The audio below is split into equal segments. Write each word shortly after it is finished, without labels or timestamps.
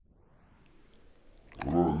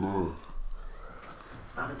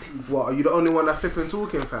What, are you the only one that flipping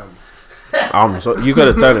talking, fam? So you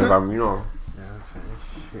gotta tell him, fam. You know. Yeah,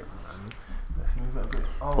 shit, man. Let's move it a bit.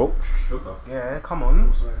 Oh, sugar. Yeah, come on.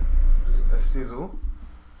 Let's sizzle.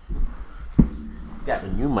 Got the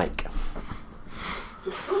new mic.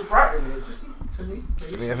 It feels bright in here. It's just me.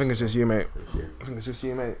 Yeah, I think it's just you, mate.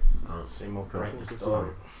 Same old brightness.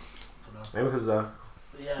 Maybe because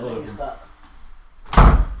Yeah, maybe it's that.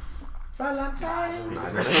 Valentine.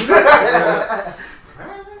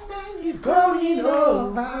 He's going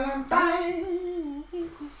home. Valentine.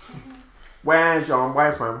 where's your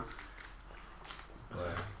boyfriend?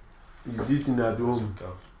 He's eating that dome.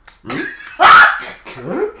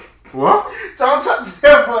 What? Someone touched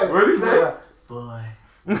their boy. What did he say? Boy.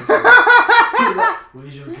 He's like,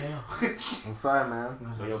 where's your girl? I'm sorry,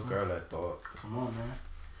 man. So your girl like dog. Come on, man.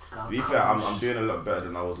 To be fair, I'm doing a lot better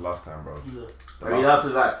than I was last time, bro. Are you have to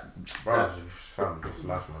like? Bro, fam, it's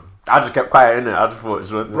life, man. I just kept quiet innit? I just thought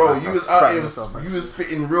it's what. Bro, you was out here, you was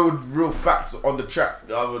spitting real facts on the track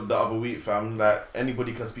the other week, fam. Like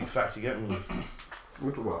anybody can speak facts. You get me?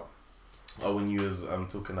 What about? Oh, when you was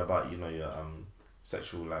talking about your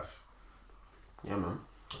sexual life. Yeah, man.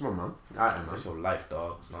 Come on, man. Alright, man. That's your life,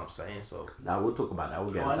 dog. You know what I'm saying? So. Nah, we'll talk about that.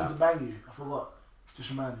 We'll get I into need to that. bang you. I forgot. Just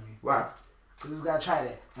reminded me. Why? Because this guy tried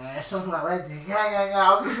it. It's talking like wedding. Yeah.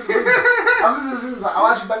 I was listening to it. He was like, I'll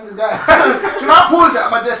actually bang this guy. Should I pause it at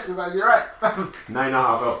my desk? Because I was like, is he right? No, you know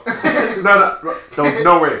how I felt.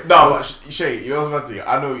 No way. No, but Shay, you know what I was about to say?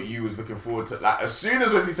 I know you was looking forward to like as soon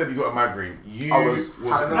as Wesley said he's got a migraine, you was.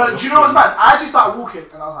 No, do you know what's bad? I actually started walking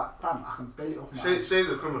and I was like, fam, I can barely open my eyes. Shay's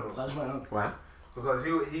a criminal. So I just went home. Why? Because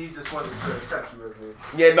he just wanted to attack you with me.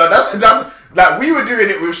 Yeah, no, that's like we were doing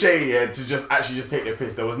it with Shay, yeah, to just take the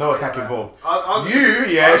piss. There was no attack involved.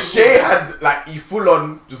 Shay had like he full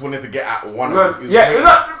on just wanted to get out one of us. He was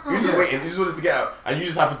just waiting. He just wanted to get out, and you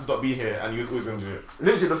just happened to not be here, and you was always going to do it.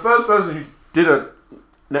 Literally, the first person who didn't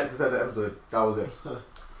next to the episode, that was it.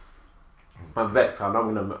 I'm vexed. I know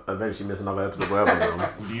I'm gonna eventually miss another episode, whatever. Now.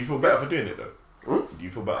 Do you feel better for doing it though? Do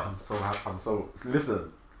you feel better? I'm so.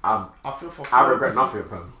 Listen, I feel for. I regret nothing,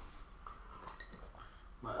 fam.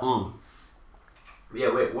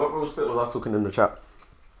 Yeah, wait. What real spit was I talking in the chat?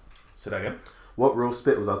 Say that again. What real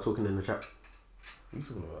spit was I talking in the chat? What are you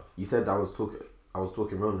talking about? You said I was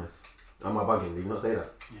talking realness. Am I bugging? Did you not say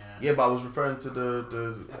that? Yeah, but I was referring to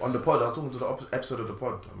the on the pod. I was talking to the episode of the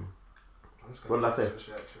pod. What did I say?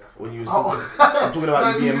 When you was talking, I'm talking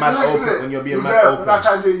about you being mad open. When you're being mad open. That's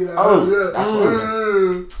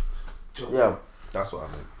what Yeah. That's what I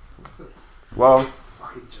meant. Well,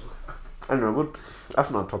 fucking joke. anyway,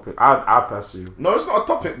 that's not a topic. I pursue. No, it's not a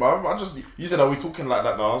topic, bro. You said, are we talking like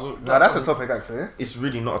that now? No, that's a topic actually. It's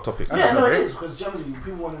really not a topic. Yeah, no, it is because generally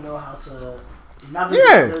people want to know how to navigate.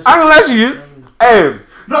 Yeah, those I ain't lie to you. situations. Hey,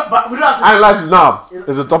 No, but we don't have to. I ain't lie to you. Nah,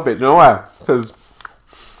 it's a topic. You know why? Because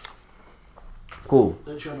cool.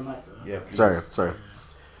 Don't chew on the mic though. Yeah, please. Sorry.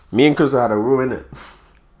 Me and Chris had a rule in it. If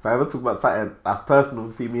I ever talk about something that's personal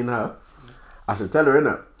between me and her, I should tell her in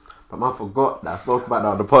it. But man forgot that I spoke about that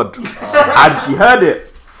on the pod, and she heard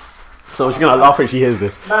it. So she's gonna laugh when she hears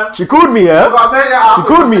this. She called me, yeah. She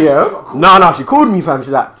called me, yeah. No, she called me, fam.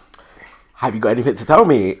 She's like, "Have you got anything to tell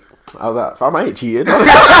me?" I was like, "Fam, I ain't cheated." That's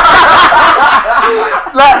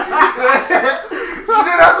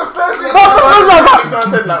the first thing.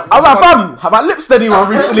 I was like, "Fam, have I lip steady one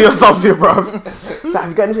recently or something, bro?" She's like, "Have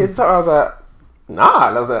you got anything to tell me?" I was like, "Nah."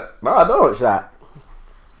 And I was like, "No, I don't." She's like,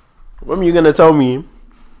 "When are you gonna tell me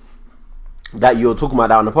that you're talking about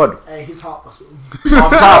that on the pod?" Hey, his heart was.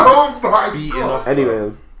 Oh my God.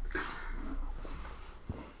 Anyway,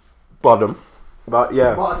 bottom, but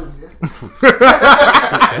yeah. Pardon, yeah.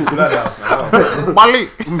 It's Bloodhouse, man. Bali.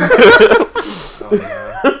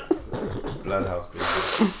 It's Bloodhouse, baby.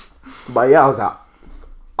 But yeah, I was like,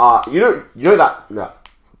 you know that.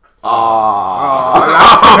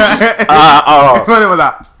 When it was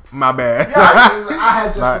like, my bad. Yeah, I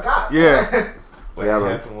had just forgot. Yeah. What Yeah,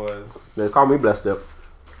 man. happened was... They call me blessed up.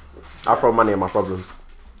 I throw money at my problems.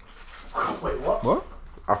 Wait, what? What?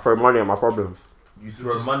 I throw money at my problems. You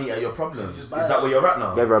throw money at your problems. just Is buy that where you're at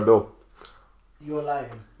now? Gave her a bill. You're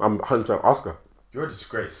lying. I'm 100% Oscar. You're a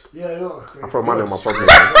disgrace. Yeah, you're I crazy. throw money at my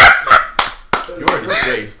problems. You're a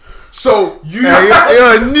disgrace. So, you...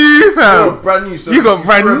 You're new, You're fam. brand new. So You got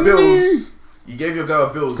brand threw her new. bills. You gave your girl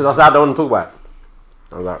bills. Because I said I don't want to talk about it.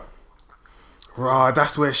 I was like, Raw,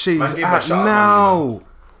 that's where she's Man, give her at shout out now.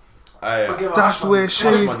 Aye. That's where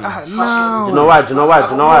she's money. at do you now. know why? Do you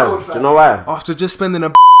know why? After just spending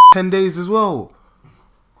a 10 days as well.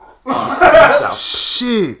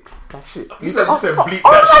 Shit. That shit. He said bleep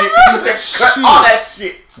that shit. He said cut all that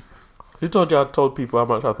shit. Who told you I told people how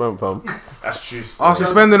much I spent, fam? That's true. After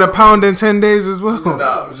spending £1 in 10 days as well.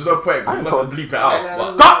 Nah, just no point. We must bleep it out.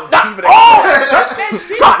 Cut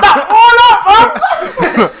that all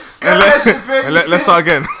up, And let's start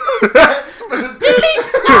again.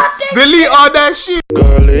 Delete all that shit.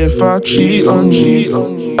 Girl, if I cheat on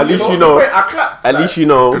you. At least you know. At least you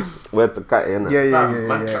know where to cut it, innit?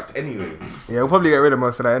 Yeah. Clapped anyway. Yeah, we'll probably get rid of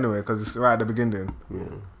most of that anyway because it's right at the beginning. Yeah.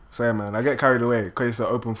 So yeah, man, I get carried away because it's an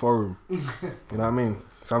open forum. You know what I mean?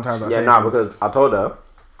 Sometimes I say things because I told her,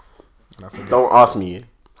 don't ask me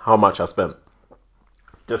how much I spent.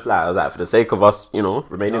 Just like I was like, for the sake of us, you know,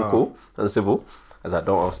 remaining cool and civil, I was like,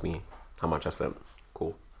 don't ask me how much I spent.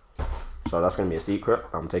 Cool. So that's gonna be a secret.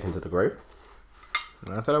 I'm taking to the grave.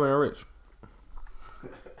 I tell them I'm rich.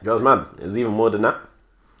 Joe's mad. It was even more than that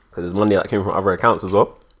because there's money that came from other accounts as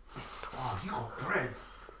well. Oh, you got bread.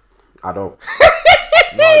 I don't.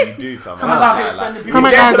 No, you do, fam. Before I used to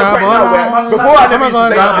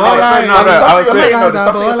say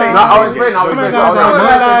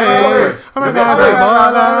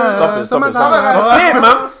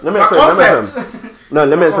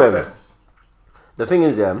let me explain. The thing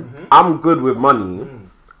is, I'm good with money.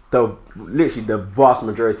 Literally the vast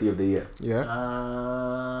majority of the year. Yeah.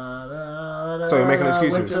 So you're making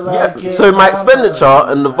excuses. Yeah. So my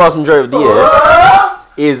expenditure in the vast majority of the year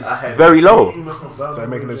is very low. So you're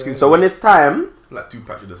making excuses. So when it's time, like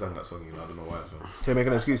Tupac should have sang that song, you know, I don't know why. So you're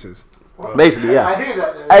making excuses. Basically, yeah. I hear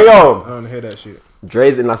that. Hey yo, I don't hear that shit.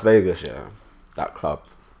 Dre's in Las Vegas, yeah. That club.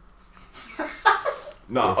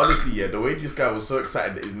 No, honestly, yeah, the way this guy was so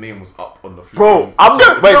excited that his name was up on the Bro,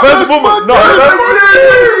 floor. wait, first and foremost,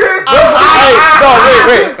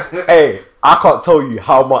 wait. Hey, I can't tell you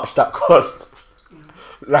how much that cost.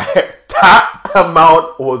 Like, that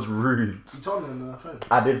amount was rude. You told me on the phone.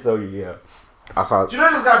 I did tell you, yeah. I can't. Do you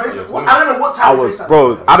know this guy faced it? I don't know what time he faced that.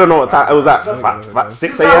 Bro, I don't know what time. It was like 6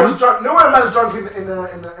 This guy was a.m. drunk. No one was drunk in the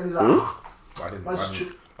and he's like,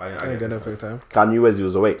 I didn't get no FaceTime. I knew Wesley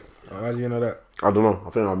was awake. How do you know that? I don't know. I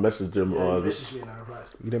think I messaged him. you messaged me and I replied.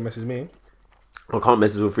 You didn't message me? I can't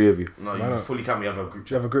message all three of you. No, you fully can't. We have a group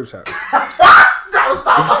You chat. have a group chat. That was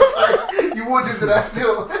dumb. You walked into that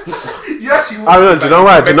still. You actually I don't know. Do you know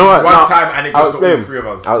why? Do you know what? One time and it goes to all three of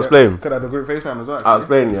us. I'll explain. Could have the group FaceTime as well. I'll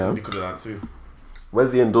explain, yeah. We could have done too.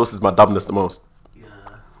 Wesley endorses my dumbness the most.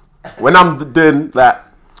 When I'm doing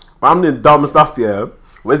dumb stuff, yeah,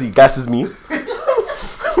 Wesley gasses me.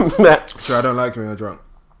 Sure, I don't like you when you're drunk.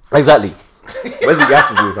 Exactly. Wesley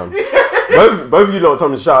gasses me, fam. Both of you lot tell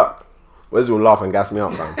me to shut up. Wesley will laugh and gas me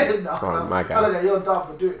up, fam. No, my guy. I look at you're dumb,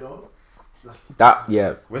 but do it though. That,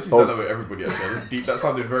 yeah. Wesley's done that with everybody actually. Deep. That line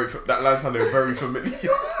sounded very familiar.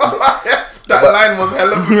 That line was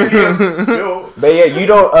hella familiar. Still. But yeah, you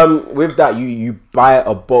don't. With that, you buy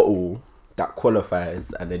a bottle that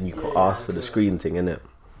qualifies, and then you can ask for the screen thing, innit?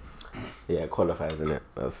 Yeah, it qualifies, innit?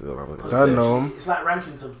 That's what I'm gonna say. Don't know. It's like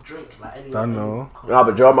rankings of drink, like any. Don't know. No, but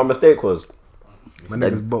do you know what my mistake was? My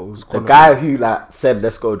nigga's bottles. The guy who said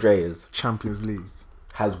let's go Dre's Champions League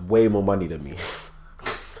has way more money than me.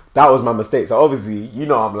 That was my mistake. So obviously, you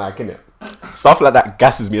know I'm like, innit? Stuff like that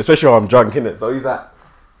gasses me, especially when I'm drunk, innit? So he's like,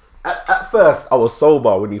 at first, I was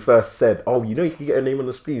sober when he first said, oh, you know you can get a name on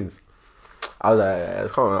the screens. I was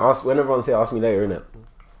like, come on, when everyone's here, ask me later, innit?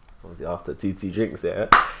 Obviously, after 2 drinks, yeah.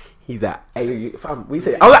 He's like, hey, fam, we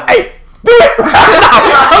say, I was like, hey, do it!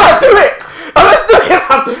 I'm like, do it! Let's do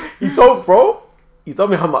it! He told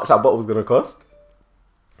me how much that bottle was going to cost.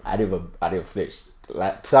 I didn't flinch.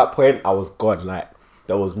 Like, to that point, I was gone. Like,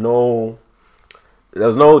 there was no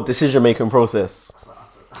decision making process.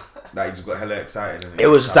 Like you just got hella excited. It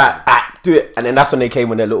was just like, do it, and then that's when they came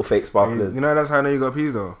with their little fake sparklers. You know that's how I know you got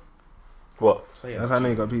peas though. What? That's how I know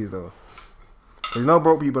you got peas though. Cause no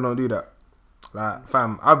broke people don't do that. Like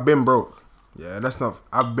fam, I've been broke. Yeah,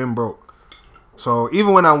 I've been broke. So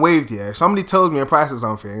even when I'm waved, yeah, if somebody tells me a price or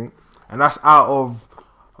something, and that's out of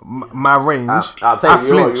my range, I'll tell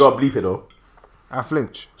you, you gotta bleep it though. I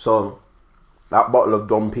flinch. So that bottle of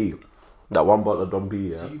Dom P, that one bottle of Dom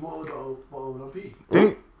P, yeah. So you bottled a bottle of Dom P? Didn't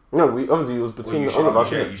he? No, obviously it was between all of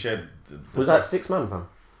us. You shared. It was like 6 man, fam.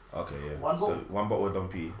 Okay, yeah. One bottle of Dom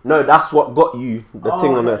P. No, that's what got you the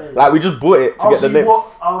thing on the. Like we just bought it to get the name.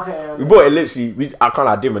 We bought it literally. I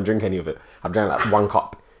didn't even drink any of it. I drank like 1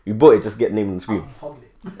 cup. We bought it just to get the name on the screen. What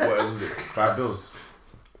was it? $5.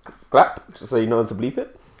 Clap, just so you know when to bleep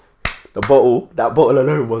it. That bottle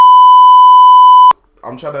alone was.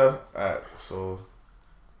 I'm trying to.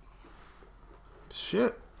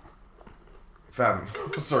 Shit. Fam,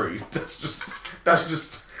 sorry. That's just.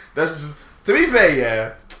 To be fair,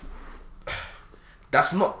 yeah.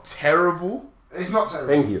 That's not terrible. It's not terrible.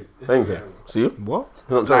 Thank you. See? What?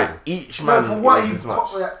 Like each man for what is he this much.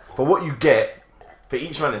 co- For what you get, for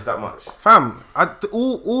each man it's that much. Fam,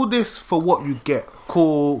 all this for what you get.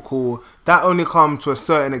 Cool. That only comes to a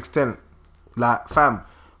certain extent. Like, fam,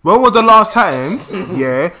 when was the last time,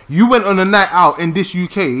 you went on a night out in this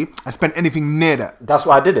UK and spent anything near that? That's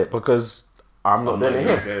why I did it, because I'm not doing it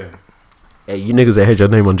here. Okay. Hey, you niggas that had your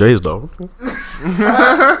name on Jay's though.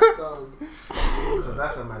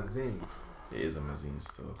 That's a mazine. It is a mazine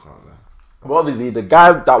still, I can't lie. But obviously, the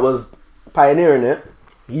guy that was pioneering it,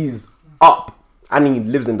 he's up and he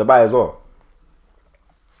lives in Dubai as well.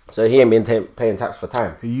 So he ain't been paying tax for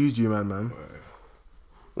time. He used you, man.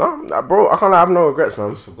 No, nah, bro, I can't have no regrets, I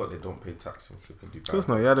man. just forgot they don't pay tax in flipping Dubai. Of course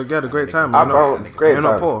not. You had a great time. I You're don't- not, great you're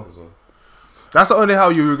not time. poor. That's the only how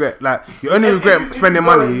you regret. Like, you only regret spending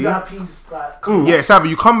money. That piece, like, Yeah, it's either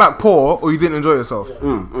you come back poor or you didn't enjoy yourself.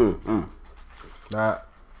 Like,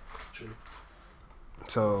 True.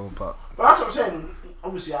 so, but But that's what I'm saying.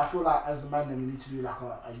 Obviously, I feel like as a man, then we need to do like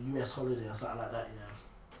a US holiday or something like that.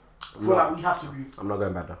 Yeah. I feel like we have to be I'm not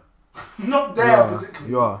going back there. not there physically.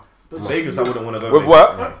 you are. But Vegas, I wouldn't want to go. With Vegas,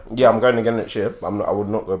 what? man. Yeah, I'm going again next year. But I would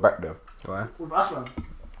not go back there. Why? with us, man.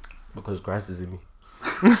 Because Christ is in me.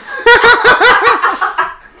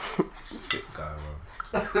 Sick guy,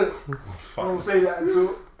 bro. I Fuck. won't say that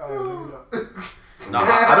until. No,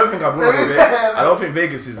 I don't think I would. I don't think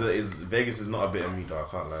Vegas is not a bit of me, though. I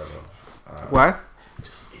can't lie, bro. Why? It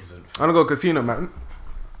just isn't. I'm gonna go casino, man.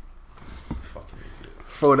 Fucking idiot.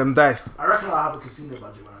 Throw them dice. I reckon I'll have a casino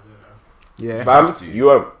budget when I go there. Yeah. Bam, have to. you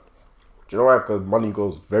won't. Do you know why? Because money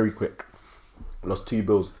goes very quick. I lost 2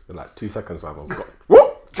 bills in like 2 seconds, man. I was gone.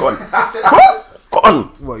 What? Gone. Gone.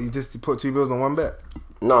 What, you just put 2 bills on one bet?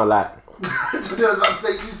 No, like, So they was about to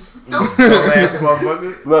say you still. Dumbass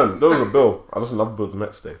motherfucker. man, there was a bill. I just another bill the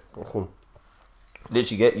next day. Oh, cool.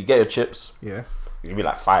 Literally, you get your chips. Yeah. You give me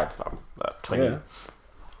like 5, fam. Like 20. Yeah.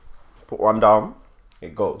 Put one down.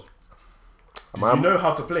 It goes. Do you know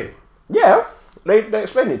how to play? Yeah. They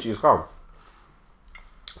explain it to you. It's calm.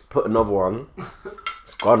 Put another one.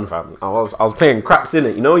 It's gone, fam. I was playing craps in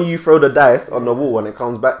it. You know when you throw the dice on the wall and it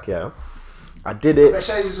comes back, yeah? I did it.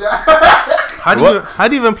 How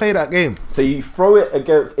do you even play that game? So you throw it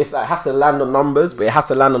against, it has to land on numbers, but it has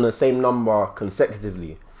to land on the same number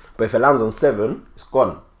consecutively. But if it lands on 7, it's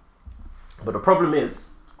gone. But the problem is,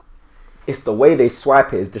 it's the way they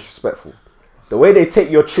swipe it is disrespectful. The way they take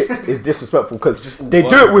your chips is disrespectful because they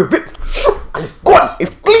do it with it and it's gone. It's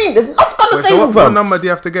clean. There's nothing on the Wait, so table, what fam. number do you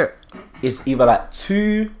have to get? It's either like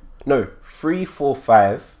 3, 4,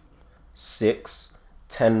 5, 6,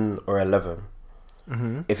 10, or 11.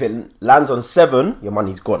 If it lands on 7, your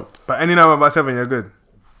money's gone. But any number about 7, you're good.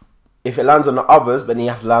 If it lands on the others, then you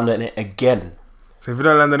have to land on it again. So if you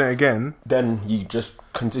don't land on it again, Then you just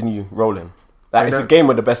continue rolling. Like, you it's a don't- game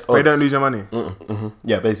with the best odds. but you don't lose your money.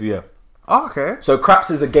 Yeah, basically, yeah. Oh, okay. So craps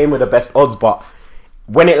is a game with the best odds, but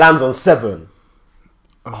when it lands on 7,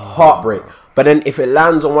 heartbreak. But then if it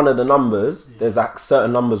lands on one of the numbers, there's like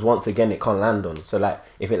certain numbers once again it can't land on. So like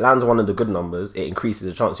if it lands on one of the good numbers, it increases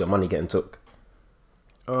the chance of your money getting took.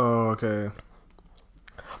 Oh, okay.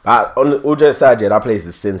 But on all jokes aside, yeah, that place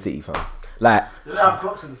is Sin City, fam. Like They don't have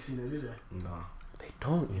clocks in the casino, do they? No. they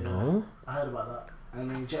don't, you know, I heard about that. And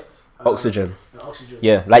they inject oxygen. The oxygen.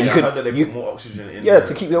 Yeah, like Yeah, you I heard that they could, put more oxygen in. yeah, there.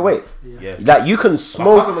 to keep your weight. Yeah. Like you can My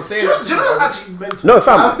smoke. cousin was saying Do you know, that do you know to me. what's actually mental? No,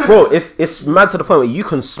 fam, bro, it's mad to the point where you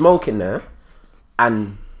can smoke in there,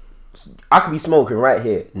 and I could be smoking right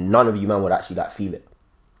here. None of you man would actually like feel it.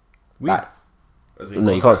 Like, As in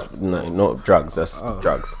no, you contracts. can't. No, not drugs. That's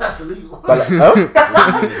drugs. That's illegal. But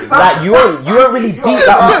like, like you won't really deep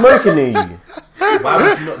that I'm smoking near you Why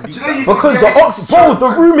would you not do that? because the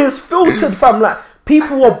room is filtered, fam. Like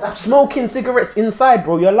people are smoking cigarettes inside,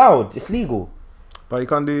 bro. You're allowed. It's legal. But you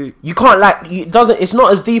can't do. You can't it's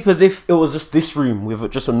not as deep as if it was just this room with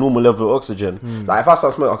just a normal level of oxygen. Like if I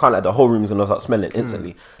start smoking, I can't, like the whole room's gonna start smelling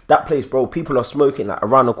instantly. That place, bro, people are smoking like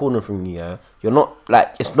around the corner from you, yeah. You're not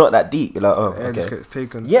like, it's not that deep. You're like, oh, Air just okay. gets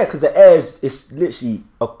taken. Yeah, because the air is literally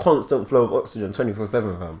a constant flow of oxygen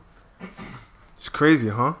 24/7, fam. It's crazy,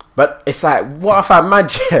 huh? But it's like, what if I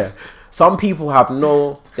imagine some people have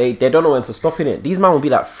they don't know when to stop in it. These man will be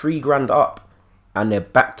like $3,000 up and they're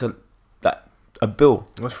back to that a bill.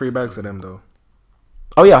 What's 3 bags of them though?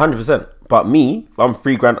 Oh yeah, 100%. But me, I'm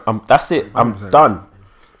 $3,000. That's it. I'm 100%. done.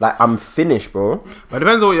 Like I'm finished, bro. But it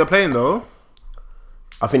depends on what you're playing though.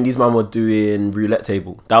 I think these man were doing roulette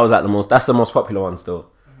table. That was like that's the most popular one still.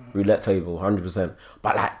 Roulette table, 100%.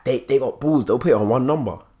 But like they got balls. They'll put it on one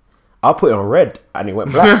number. I'll put it on red and it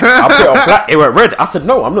went black. I'll put it on black. It went red. I said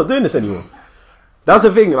no, I'm not doing this anymore. That's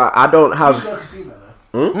the thing. Like I don't You should have go to casino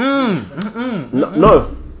though.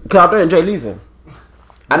 no, because I don't enjoy losing.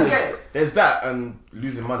 And there's that and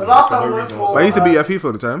losing money. The last That's time no we reason went for- But I used to be at FIFA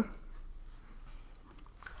all the time.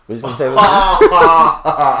 what you gonna say?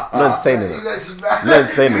 Not entertaining. He's actually mad. No,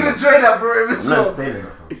 it's saying You're gonna it. join that for him as Not well. entertaining.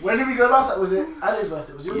 When did we go last? Was it Ali's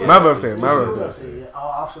birthday? Was your My birthday, Was my your birthday. Yeah.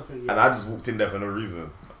 Oh, after thing. Yeah. And I just walked in there for no reason.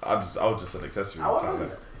 I was just an accessory. I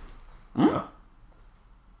wasn't Kinda. there.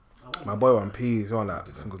 My boy on P's, he on like, I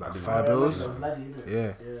think it was like $5 It bills. was laddie, innit?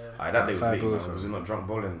 Yeah. Yeah. That day was $5 late, bills, man. Was we not drunk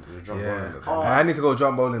bowling? We were drunk Yeah. bowling. Oh. I need to go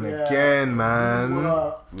drum bowling Yeah. again, man. We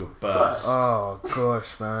were burst. Oh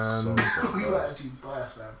gosh, man. So We were burst. actually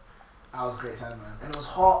biased, man. That was a great time, man. And it was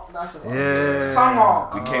hot. That's it. Yeah. Summer.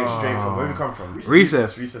 We came straight from where we come from.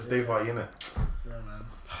 Recess. Recess day party, innit? Yeah, man.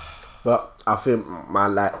 But I think my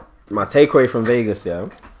takeaway from Vegas, yeah, Yeah,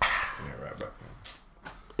 right back.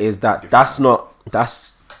 is that that's not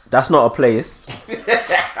a place.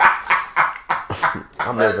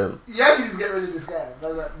 I'm not even. You actually just get rid of this guy. I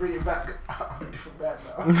was like, bring it back. I'm a different man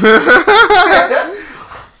now.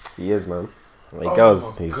 He is, man. Like Oh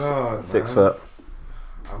girls, my he's God, 6 man. foot.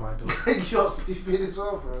 Am I doing? You're stupid as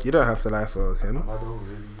well, bro. You don't have to lie for him. Am I doing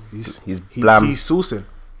really? He's He, blam. he's saucing.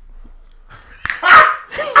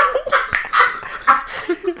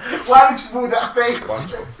 Why did you pull that face?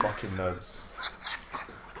 Bunch of fucking nerds.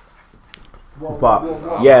 Whoa, But- whoa,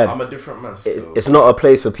 whoa. Yeah. I'm a different man still. It's not a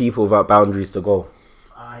place for people without boundaries to go.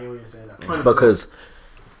 I hear what you're saying. That. Because,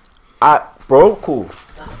 bro, cool.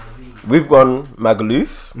 That's amazing. We've gone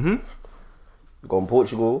Magaluf. We've gone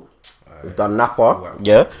Portugal. We've done Napa. Wow.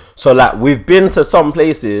 Yeah. So, like, we've been to some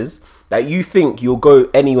places that you think you'll go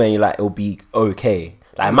anywhere and you're like, it'll be okay.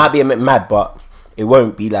 Like, it might be a bit mad, but it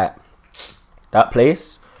won't be like that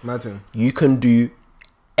place. Imagine. You can do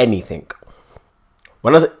anything.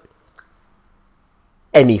 When I say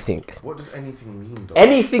anything, What does anything mean, though?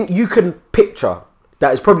 anything you can picture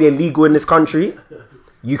that is probably illegal in this country,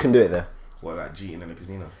 you can do it there. What, like cheating in a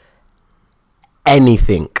casino?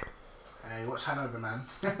 Anything, Hey, watch Hanover, man.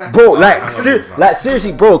 bro. Like, Hangover's nice. like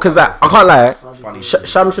seriously, bro. Because like, I can't lie. Funny.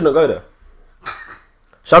 Sham shouldn't go there.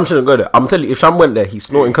 Sham shouldn't go there. I'm telling you, if Sham went there, he's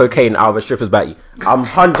snorting cocaine out of a stripper's batty. I'm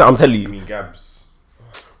telling You you. mean Gabs?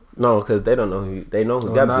 No, because they don't know who Oh,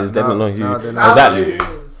 Gabs nah, is. They don't know who nah, they know. exactly.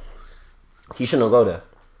 He shouldn't go there.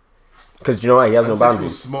 Because you know what? He has no He'll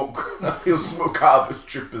boundaries. smoke. He'll smoke out of a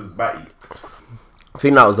stripper's batty. I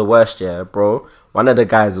think that was the worst, yeah, bro. One of the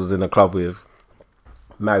guys was in a club with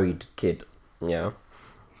married kid, yeah.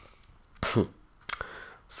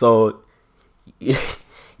 So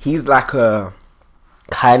he's like a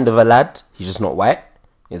kind of a lad. He's just not white.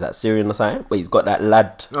 He's that Syrian or something, but he's got that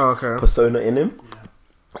lad Oh, okay. persona in him.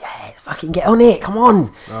 Yeah, fucking get on it, come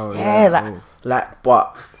on. Oh, yeah, yeah, like,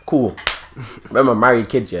 but cool. Remember, married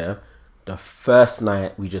kid, yeah. The first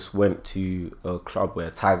night we just went to a club where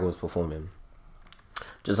Tiger was performing.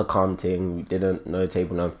 Just a calm thing. We didn't know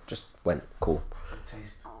table now. Just went cool.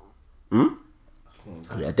 Taste.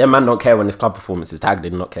 Yeah, them man don't care when it's club performances. Tiger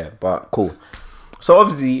did not care, but cool. So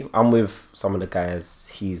obviously I'm with some of the guys.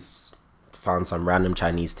 He's found some random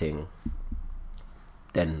Chinese thing.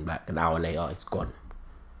 Then like an hour later, he's gone.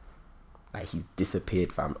 Like he's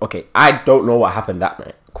disappeared, fam. Okay, I don't know what happened that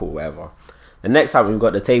night. Cool, whatever. The next time we've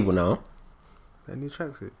got the table now. Any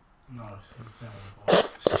tracksuit? No, it's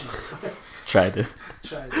insane. Tried it.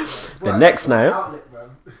 Try it. The next night. Outlet, bro.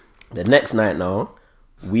 The next night now,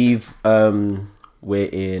 we're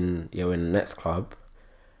in the next club,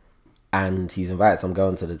 and he's invited some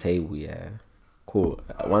girl to the table. Yeah, cool.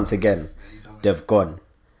 Once again, they've gone.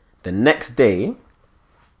 The next day,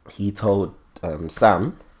 he told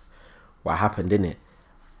Sam what happened in it,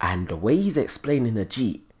 and the way he's explaining the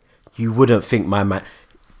G, you wouldn't think my man.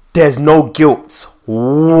 There's no guilt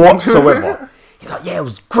whatsoever. He's like, yeah, it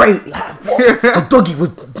was great. Like, what? The doggy was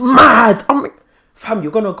mad. I'm like, fam,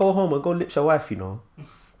 you're gonna go home and go lick your wife, you know.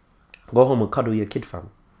 Go home and cuddle your kid, fam.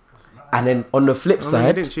 And then on the flip I mean, he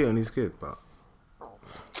side, didn't cheat on his kid, but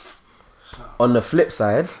on the flip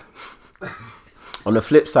side,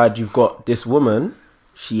 you've got this woman.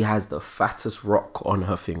 She has the fattest rock on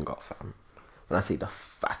her finger, fam. When I say the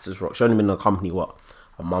fattest rock, she's only been in the company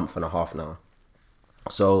a month and a half now.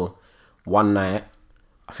 So one night,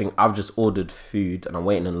 I think I've just ordered food and I'm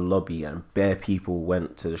waiting in the lobby, and bare people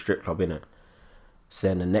went to the strip club, innit? So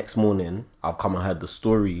then the next morning, I've come and heard the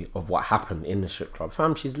story of what happened in the strip club.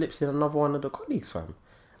 Fam, she's lipsing another one of the colleagues, fam.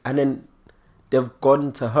 And then they've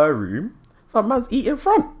gone to her room. Fam, man's eating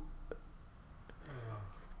front.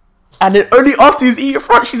 And then only after he's eating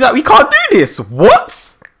front, she's like, we can't do this.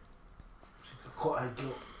 What? Caught her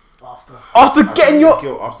guilt after. After getting your...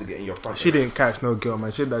 Guilt after getting your front. she didn't catch no guilt,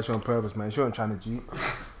 man. She did that shit on purpose, man. She wasn't trying to cheat.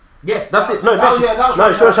 Yeah, that's it. No, that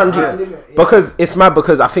was Shawshank right, G. limit, yeah. Because it's mad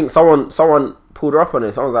because I think someone pulled her up on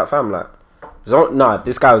it. Someone's like, fam, like,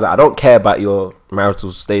 this guy was like, I don't care about your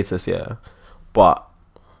marital status, yeah, but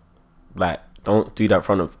like, don't do that in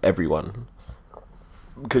front of everyone.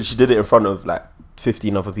 Because she did it in front of like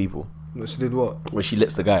 15 other people. She did what? When she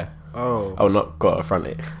lips the guy. Oh. Oh, not got her front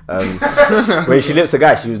it. When she lips the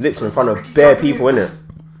guy, she was literally in front of bare people, innit?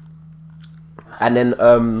 And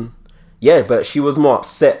then, yeah, but she was more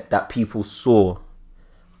upset that people saw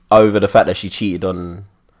over the fact that she cheated on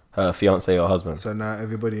her fiance or husband. So now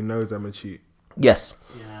everybody knows I'm a cheat. Yes.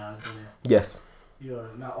 Yeah, I get it. Yes. You're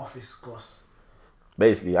in that office goss.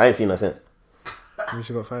 Basically, I ain't seen her since. Maybe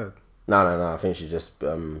she got fired. No. I think she's just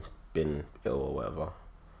been ill or whatever.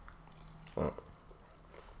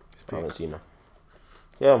 I haven't seen her.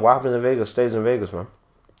 Yeah, what happens in Vegas stays in Vegas, man.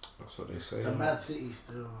 That's what they say. It's a mad city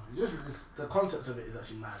still. The concept of it is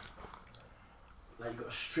actually mad. Like you got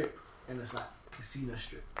a strip and it's like casino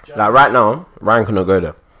strip. Like right now, Ryan cannot go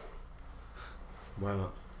there Why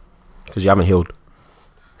not? because you haven't healed.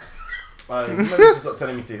 You need to stop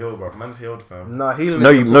telling me to heal, bro. Man's healed, fam. Nah, he.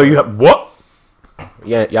 You have what?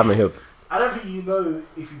 Yeah, you haven't healed. I don't think you know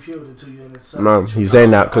if you've healed until you're in a certain No, situation. he's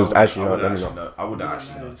saying that because actually, I no, wouldn't let me actually know. know. I wouldn't You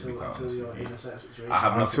actually don't know, to be quite until honest you're with in you. a certain situation. I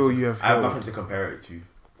have nothing Until to, you have I have healed. nothing to compare it to.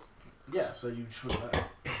 Yeah, so you just wouldn't know.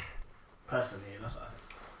 Personally, that's what I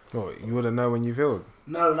think. What, you wouldn't know when you've healed?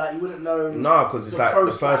 No, like you wouldn't know. No, because it's the like the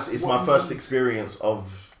process, first. It's what my you first need. experience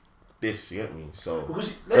of this. You get me? So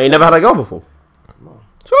Because You never had a girl before? No.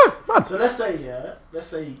 Sure, mad. So let's say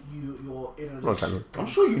you're in a relationship. I'm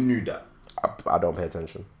sure you knew that, I don't pay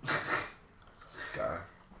attention. guy.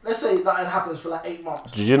 Let's say that happens for like 8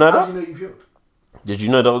 months. Did you know How that? do you know you've healed? Did you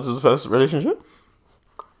know that was his first relationship?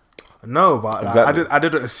 No, but like, Exactly. I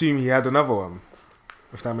didn't assume he had another one.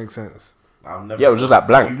 If that makes sense. I've never. Yeah, it was just like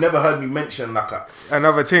blank. You've never heard me mention like a.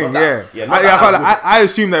 Another thing, Not that- yeah. yeah, not that I would. I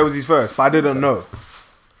assumed that it was his first, but I didn't know.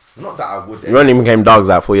 Not that I would. You only became dogs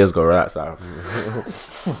like 4 years ago, relax out.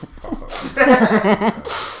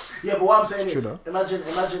 Yeah, but what I'm saying is, True imagine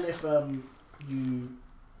if you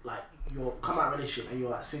like you're come out of a relationship and you're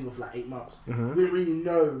like single for like 8 months. Mm-hmm. You didn't really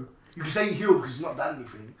know. You can say you healed because you've not done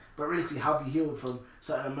anything, but realistically, have you healed from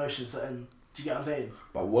certain emotions? Certain, do you get what I'm saying?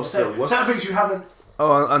 But what's certain things you haven't.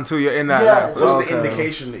 Oh, until you're in that. Yeah, like, what's What's okay. the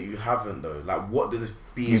indication that you haven't though? Like, what does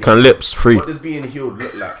being? You can lips free. What does being healed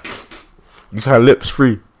look like? You can lips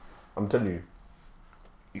free. I'm telling you.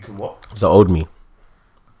 You can what? It's an old me.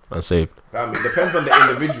 Unsaved. I mean, it depends on the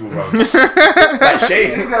individual, bro. Like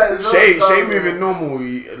Shay dumb, moving normal.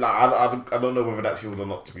 Like I don't know whether that's healed or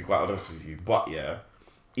not. To be quite honest with you, but yeah.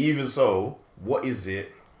 Even so, what is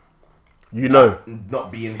it? You know.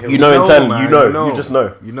 Not being healed. You know No, internally. man, You know. you know. You just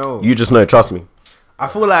know. You know. You just know. Trust me. I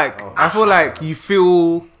feel like you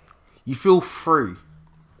feel free.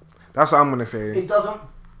 That's what I'm gonna say. It doesn't.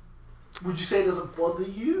 Would you say it doesn't bother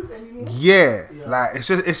you anymore? Yeah, Yeah. like it's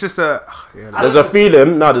just a yeah. Like, There's a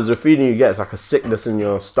feeling. No, there's a feeling you get. It's like a sickness in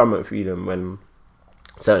your stomach feeling when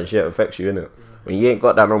certain shit affects you, innit? When you ain't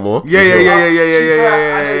got that no more. yeah. I know what you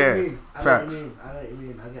Yeah. mean. Facts. I know what you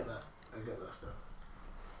mean. I get that stuff.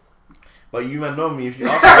 But you man know me. If you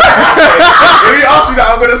ask me, if you ask me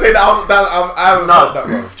that, I'm gonna say that I haven't felt that,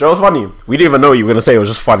 bro. Do you know what's funny? We didn't even know what you were gonna say. It was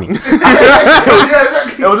just funny. Yeah,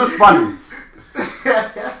 exactly. It was just funny.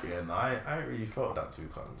 Yeah, no, I ain't really felt that, to be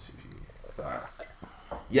quite honest with you. Like,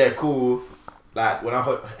 yeah, cool. Like when I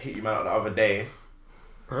hit you man out the other day.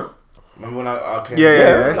 Huh? Remember when I came?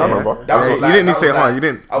 I remember. That was you like, didn't need that to say was it, huh? like- You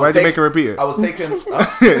didn't. I was Why'd you take- make him repeat it? I was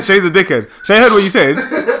taking. Shay's a dickhead. Shay heard what you said.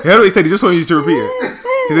 He heard what he said. He just wanted you to repeat it.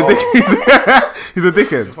 He's a dick. He's a He's a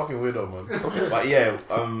dickhead. fucking weirdo, man. But yeah,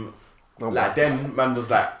 like then man was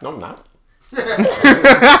like, No, I'm not.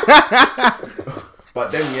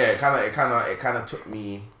 but then yeah, it kind of took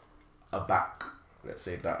me aback. Let's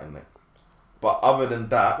say that, innit? But other than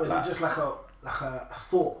that, Was like, it just like a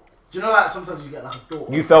thought? Do you know like sometimes you get like a thought?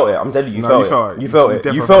 You felt it. I'm telling you, you No, felt you it. felt it. You felt You it. You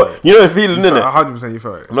definitely felt. felt it. You know the feeling, innit? 100% you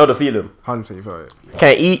felt it. Know the feeling. 100% you felt it.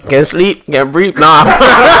 Can't eat, can't sleep, can't breathe. Nah.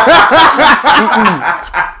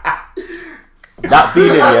 That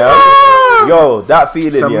feeling, yeah. Yo, that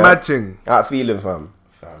feeling, It's a yeah. mad thing. That feeling, fam.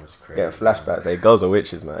 fam, it's crazy. Get flashbacks. Hey, girls are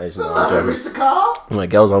witches, man. Hey, you know, I'm joking. Mr. Carl? My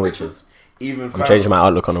girls are witches. Even I'm changing my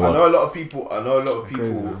outlook on the I world. know a lot of people.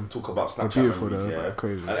 crazy, man. talk about They're Snapchat beautiful, memories, though, yeah. but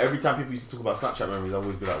crazy. And every time people used to talk about Snapchat memories, I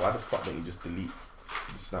always be like, "Why the fuck don't you just delete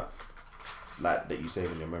the snap like that you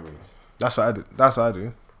save in your memories?" That's what I do. That's what I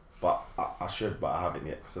do. But I should, but I haven't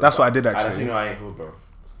yet. So That's what I did, And actually. that's, you know, I ain't healed, bro.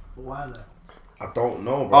 Why that? I don't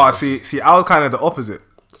know, bro. Oh, see, I was kind of the opposite.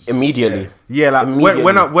 Immediately. Yeah, like Immediately.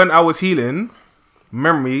 when I was healing,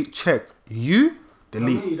 memory checked. You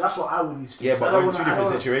delete. For me, that's what I would need to do. Yeah, but I we're don't in two wanna- different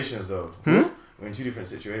I don't situations though. We're in two different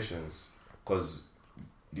situations. Because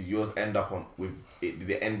did yours end up did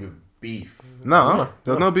it end with beef? No,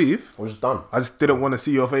 there's no beef. We're just done. I just didn't want to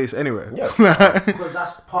see your face anyway. Yeah. because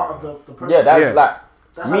that's part of the process. Yeah, that's Yeah. like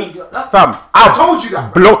That's how me, you get- that- fam. I told you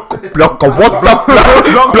that. Block a WhatsApp,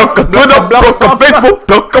 block a Twitter, block a Facebook,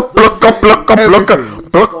 block a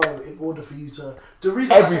Go in order for you to. The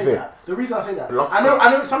reason I say Everything. that. The reason I say that. Block.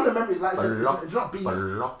 I know some of the memories, like I said, Block. it's not beef.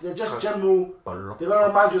 Block. They're just general. They're gonna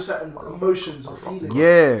remind you of certain emotions or feelings.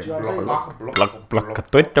 Yeah. Do you know what I'm saying? block a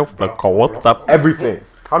Twitter, block a WhatsApp, everything.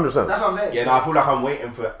 100%. That's what I'm saying. Yeah, no, I feel like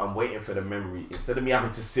I'm waiting for the memory instead of me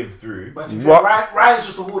having to sieve through. But to be What? fair, Ryan's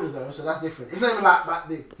just a hoarder though, so that's different. It's not even like back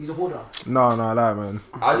then. He's a hoarder. No, I lie, man.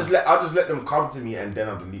 I'll just let them come to me and then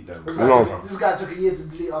I'll delete them. This guy took a year to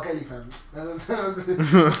delete R. Kelly, fam.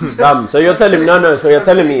 Damn, so you're telling me, so you're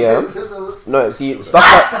telling me, yeah? No, see,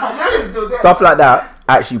 stuff like that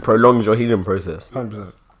actually prolongs your healing process.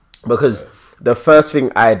 100%. Because the first thing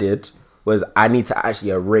I did was I need to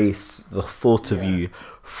actually erase the thought of you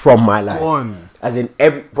from my life. Gone. As in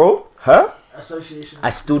her, Association.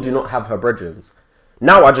 I still do not have her brethrens.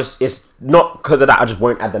 Now it's not because of that, I just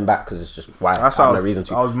won't add them back because it's just why That's I how have no reason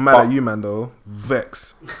to. I was mad But at you, man, though.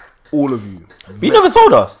 Vex. All of you. You never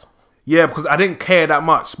told us. Yeah, because I didn't care that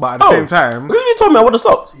much, but at the same time... If you told me, I would have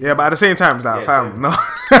stopped. Yeah, but at the same time, it's like, Yeah, fam, no.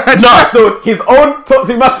 No, so his own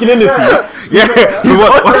toxic masculinity. Yeah.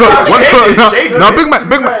 Shade No, did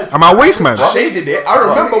big it. man. Am I waste man? Shay did it. I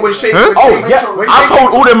remember when Shay. Huh? Oh yeah, I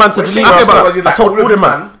told all them man to when delete Shay her. came out, he was I like, told all them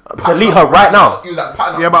man delete her right now. He was like,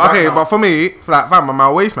 pattern Yeah, up but right okay, now. but for me, like, fam, am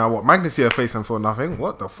I waste man? What? Man can see her face and feel nothing.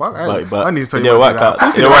 What the fuck? But I need to tell it you didn't what work to out. do.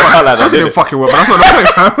 It didn't work out like that, She did didn't it? fucking work, but that's not the point,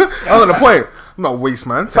 fam. That's not the point. I'm not a waste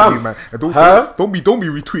man. Tell Fam, you, man. And her- don't be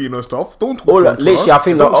retweeting her stuff. Don't talk All to her. that- literally, I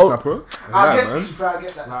think don't the- oh- snap her. I Yeah, get man. I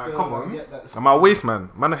get that Like, still. come on. I get that still. Am I a waste man?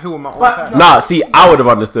 Man, I heal with my own But- time. no. Nah, see, I would have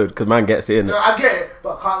understood because man gets it in. No, I get it,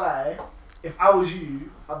 but can't lie. If I was you,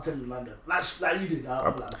 I'm telling you, man, like you did.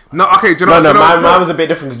 I'm like, No, okay, do you No, know? do you know- mine was a bit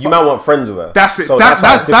different because you might want friends with her. That's it. So That's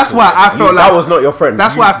why it's why difficult. I felt that like was not your friend.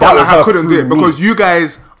 That's You- why I that felt was like I her couldn't do it through because me. you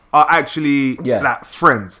guys are actually Yeah. like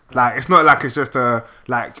friends. Like it's not like it's just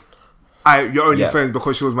you're only Yeah. friends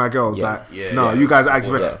because she was my girl. Yeah. Like Yeah, no, yeah. you guys are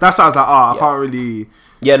actually friends. Yeah. That's why I was like, I Yeah. can't really.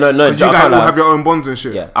 Yeah, no, Because you I guys can't all lie. have your own bonds and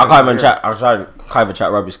shit. Yeah, I can't even chat. I can't even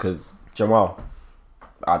chat rubbish because Jamal.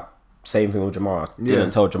 Same thing with Jamal. I Yeah. didn't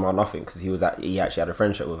tell Jamal nothing because he actually had a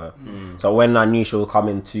friendship with her. So when I knew she would come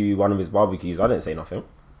into one of his barbecues, I didn't say nothing.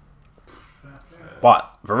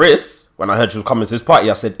 But Varis, when I heard she was coming to his party,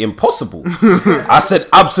 I said impossible. I said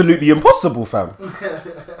absolutely impossible, fam.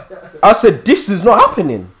 I said this is not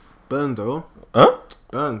happening. Burn though. Huh?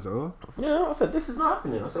 Burn though. Yeah, I said this is not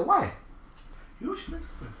happening. I said why? who was she meant to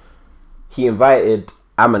be? He invited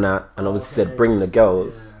Amanat and obviously said bring the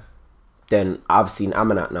girls. Then I've seen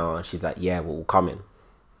Amanat now and she's like, yeah, we're all coming.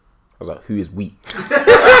 I was like, who is we?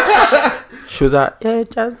 She was like, yeah,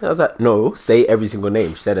 Jan. I was like, no, say every single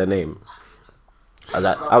name. She said her name. I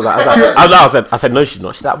said, no, she's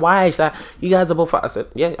not. She's like, why? She's like, you guys are both. I said,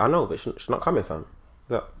 yeah, I know, but she's not coming, fam.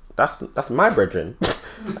 I was like, that's my brethren.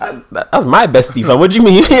 That's my bestie, fam. What do you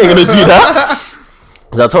mean you ain't gonna do that?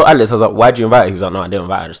 So I told Alex, I was like, why'd you invite her? He was like, no, I didn't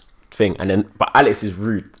invite her. Just thing. And then, but Alex is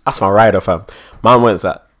rude. That's my rider, fam. Man went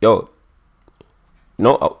like, yo,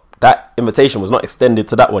 no, that invitation was not extended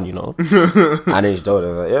to that one, you know. And then she told her,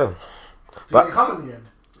 I was like, yeah. Did they come in the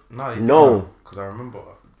end? No. Because I remember.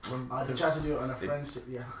 They tried to do it on a friendship.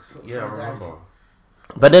 Yeah, Yeah, I remember.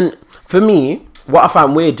 But then, for me, what I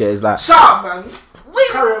find weird here is like, Shut up, man.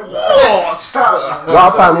 Carry on. Shut up, man.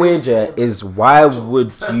 what I find weird here is why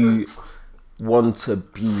would you want to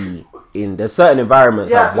be in there's certain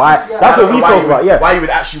environments Yeah, like why yeah. that's what we Why spoke you about, would- yeah. Why you would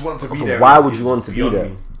actually want to be there? Why is- would is you want to be beyond there?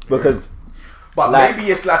 me. Because But like- maybe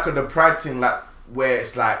it's like the pride thing, like where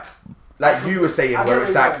it's like you were saying, I get where what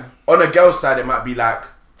it's you're like saying. on a girl's side, it might be like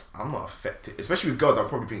I'm not affected. Especially with girls, I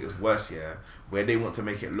probably think it's worse. Yeah, where they want to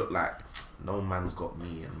make it look like no man's got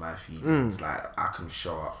me and my feelings. Like I can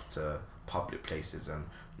show up to public places and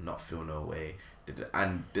not feel no way.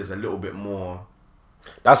 And there's a little bit more.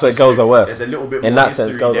 that's where girls are worse. There's a little bit in more that sense,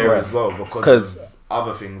 history girls are there worse. as well 'Cause because of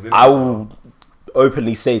other things. innit? I So- will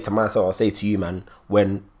openly say to myself, I'll say to you, man,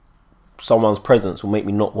 when someone's presence will make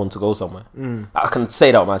me not want to go somewhere. I can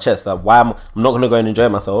say that on my chest. Like, I'm not going to go and enjoy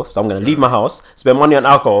myself, so I'm going to leave my house, spend money on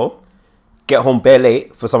alcohol, get home bare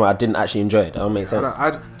late for something I didn't actually enjoy. That don't make sense.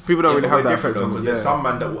 People don't really but have we're that different effect on though, me. because Yeah. there's some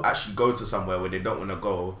man that will actually go to somewhere where they don't want to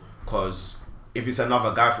go because if it's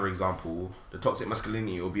another guy, for example, the toxic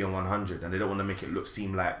masculinity will be on 100 and they don't want to make it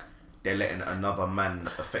seem like they're letting another man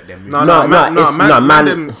affect their mood. Man is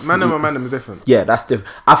different. Man is different. Yeah, that's different.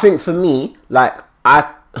 I think for me, like,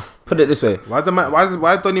 I put it this way. Why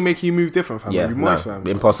don't he make you move different, fam? Yeah, You moist, fam.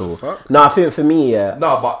 impossible. Fuck. No, I think for me, yeah.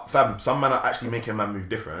 No, but fam, some men are actually making a man move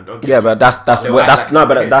different. Don't get Yeah, but that's They'll wet. act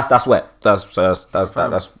like it's That's wet. That's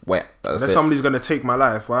wet. That's If it. somebody's gonna take my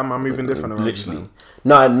life, why am I moving different around? Literally.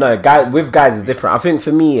 No, guys. With guys, is different. I think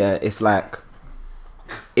for me, it's like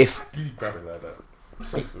if grab it like that.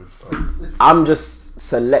 I'm just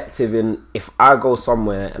selective in if I go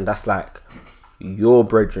somewhere and that's like your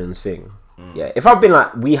brethren's thing. Yeah, if I've been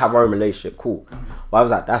like we have our own relationship, cool. But I was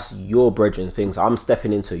like, that's your brethren's thing, so I'm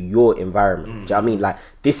stepping into your environment. Do you know what I mean? Like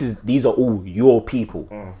these are all your people.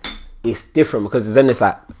 It's different because then it's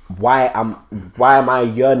like why am I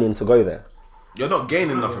yearning to go there? You're not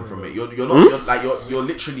gaining nothing from it. You're not. You're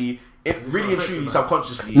literally. It really and truly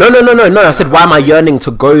subconsciously. No. I said, why am I yearning to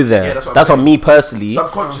go there? Yeah, that's what on me personally.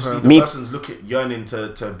 Subconsciously, the person's yearning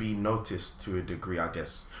to be noticed to a degree, I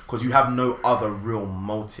guess, because you have no other real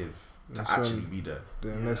motive to actually be there.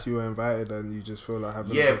 Unless you were invited and you just feel like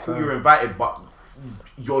having. Yeah, cool. You're invited, but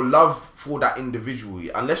your love for that individual,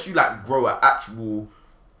 unless you like grow an actual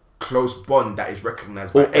close bond that is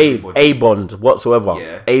recognized by everybody, a bond whatsoever.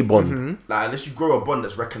 Yeah. A bond. Like unless you grow a bond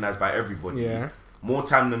that's recognized by everybody. Yeah. More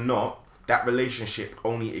time than not, that relationship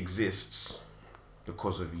only exists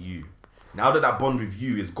because of you. Now that bond with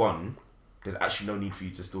you is gone, there's actually no need for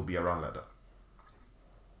you to still be around like that.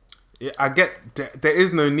 Yeah, I get there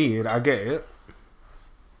is no need. I get it,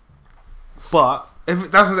 but if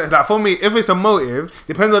that's what I'm saying, like for me, if it's a motive,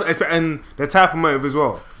 depends on and the type of motive as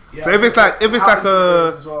well. Yeah, so if it's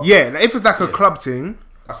like a club thing.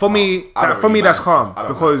 That's for calm. me, that's calm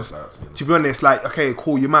because to be honest, like okay,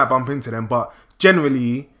 cool, you might bump into them, but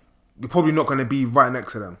generally, you're probably not going to be right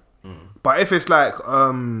next to them. But if it's like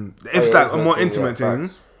a more intimate thing,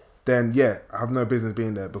 then yeah, I have no business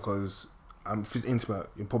being there because if it's intimate,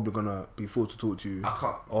 you're probably gonna be forced to talk to you. I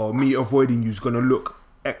can't. Or me avoiding you is gonna look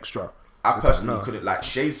extra. I personally couldn't like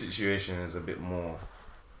Shay's situation is a bit more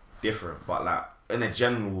different, but like in a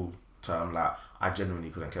general term, like I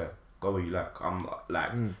genuinely couldn't care. Go where you like. I'm like.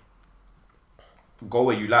 Go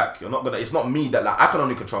where you like. You're not gonna. It's not me that like I can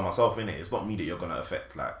only control myself in it. It's not me that you're gonna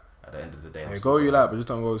affect. Like at the end of the day, yeah, go where you like, but just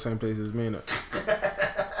don't go to the same place as me. Innit?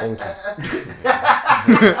 Thank you.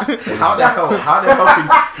 How the hell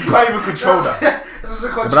can you can't even control that? But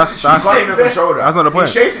You can't even control that. That's not the point.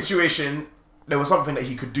 In Shay's situation, there was something that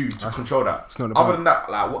he could do to control that. It's not the Other point. than that,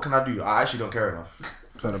 like what can I do? I actually don't care enough.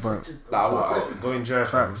 That's not the point. Like I'll go enjoy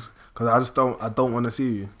Facts. Because I don't want to see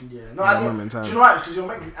you. Yeah, no, I get. Do you know why? Because you'll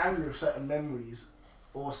make me angry with certain memories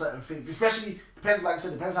or certain things. Especially depends, like I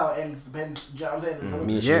said, depends how it ends. Depends. Do you know what I'm saying?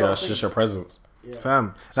 Me, it's just your presence. Yeah.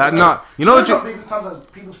 Fam, So like it's nah, you know what? sometimes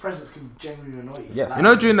people's presence can genuinely annoy you. Yes. Like, You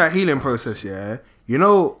know during that healing process, yeah. You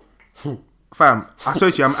know, fam, I swear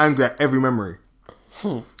to you, I'm angry at every memory.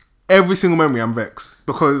 Every single memory, I'm vexed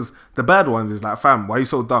because the bad ones is like, fam, why are you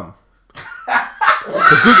so dumb?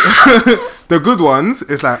 The good ones,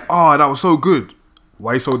 it's like, oh, that was so good.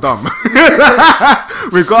 Why are you so dumb?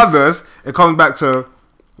 Regardless, it comes back to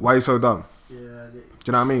why are you so dumb? Yeah, Do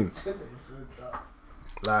you know what I mean? it's so dumb.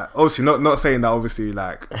 Like, obviously, not saying that. Obviously,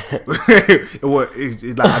 like, it's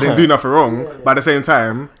like I didn't do nothing wrong, but at the same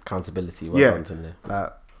time, Accountability. yeah, Done, Tinley.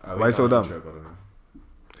 like, why you so dumb?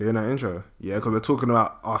 So you're not intro, yeah, because we're talking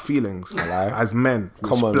about our feelings as men,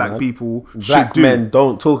 Come on, black man. people Black should do. men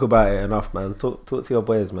don't talk about it enough, man. Talk to your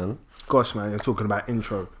boys, man. Gosh, man, you're talking about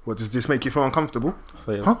intro. What, does this make you feel uncomfortable?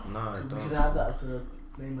 So, yeah. Huh? No, We could have that as the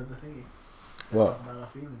name of the thingy. What? Let's talk about our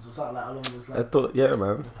feelings or something like along those I lines. thought, yeah,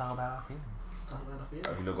 man. Let's talk about our feelings. Let's talk about our feelings.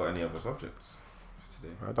 Have you not got any other subjects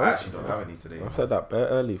today? I don't. I actually don't have any today. I said that bare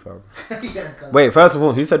early, fam. Yeah, 'cause- Wait, first of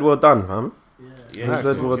all, who said we're done, fam? yeah. Yeah, Who keep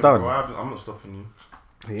said talking, we're bro. done? I'm not stopping you.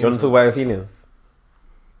 Do you want to talk about your feelings?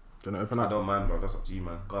 Do you want to open I up? don't mind, bro. That's up to you,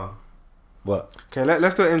 man. Go on. What? Okay,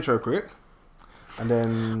 let's do an intro quick, and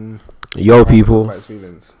then Yo, talk people. about his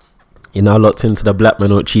feelings. You're now locked into the Black Men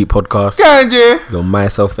Don't Cheat podcast. Kanji, Yo,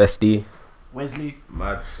 myself, SD. Wesley.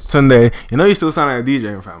 Mad. Sunday, you know you still sound like a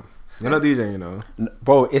DJ, fam. You're not DJing, you know.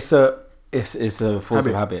 Bro, it's a force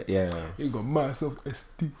of habit. Yeah. You got myself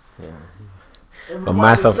SD. Got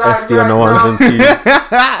myself SD on the ones and twos.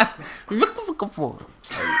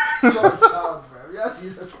 You're a child, bro. Yeah,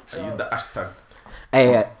 you're a I use child. the hashtag.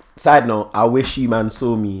 Hey, side note, I wish you man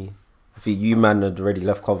saw me. I think you man had already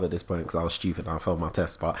left cover at this point because I was stupid and I failed my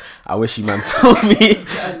test. But I wish you man saw me.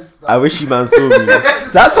 I wish you man saw me.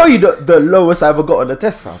 Did I tell you the lowest I ever got on the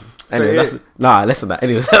test, fam? Anyways, that's less than that.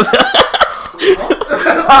 Anyways,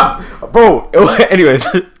 bro. Anyways,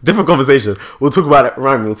 different conversation. We'll talk about it.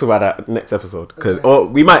 We'll talk about that next episode or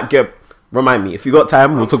we might get. Remind me if you got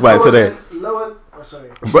time. We'll talk about it today. Lower. Oh, sorry.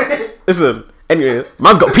 But listen. Anyways,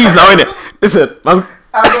 man's got peas now, innit? Listen, man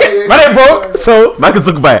ain't broke, so man can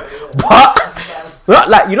talk about it. But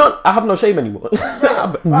like, you don't. I have no shame anymore.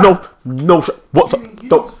 no. What's up?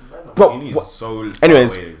 Don't, bro. Uni is What? so far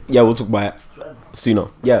Anyways, away. yeah, we'll talk about it sooner.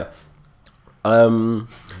 Yeah.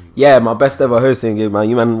 Yeah, my best ever hosting gig, man.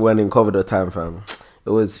 You man went in COVID the time, fam. It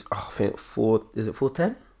was, I think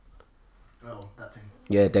 410? Oh, that thing.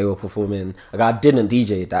 Yeah, they were performing. Like, I didn't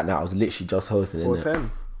DJ that night. I was literally just hosting.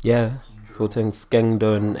 410. Yeah, 410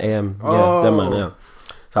 Skengdon AM. Yeah, Oh. them man. Yeah.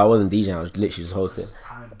 So I wasn't DJing. I was literally just hosting.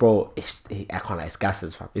 Bro, I can't like, it's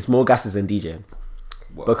gases, fam. It's more gases than DJing.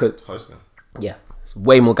 What? Because Hosting. yeah, it's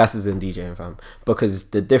way more gases than DJing, fam. Because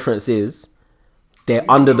the difference is they're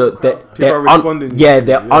under the they're are responding yeah, to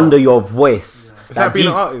they're you, yeah. under your voice. It's like being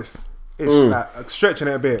an DJ artist. It's like stretching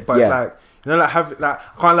it a bit, but Yeah. it's like, you know, like I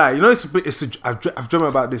can't lie. You know, I've dreamt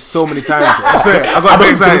about this so many times. I swear, I got a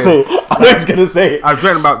bit excited. I know he's gonna say. I've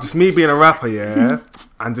dreamt about just me being a rapper, yeah,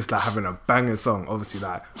 and just like having a banging song. Obviously,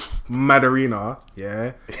 like Mad Arena,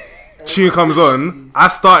 yeah. Tune comes on, I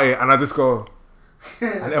start it, and I just go,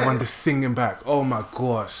 and everyone just singing back. Oh my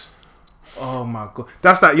gosh, oh my god.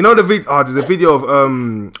 That's that. You know the video. Oh, there's a video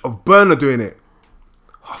of Burner doing it.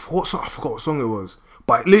 I forgot what song it was,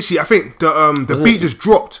 but literally, I think the beat just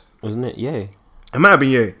dropped. Wasn't it? Yeah. It might have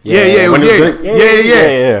been yeah. Yeah, It was when he was yeah. doing-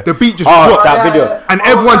 Yeah. The beat just Oh, dropped. that video. And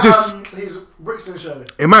everyone just- His Brixton show.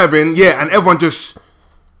 It might have been, yeah, and everyone just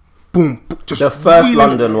boom, just The first wheeling-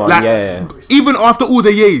 London one, like, yeah. Even after all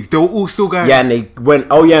the years, they were all still going. Yeah, and they went.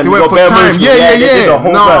 Oh yeah, and they we went got for bare time. moves. Yeah. They did the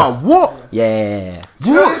whole Nah, verse. what? Yeah.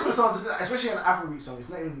 You know, What? for someone to do that, especially an Afrobeat song, it's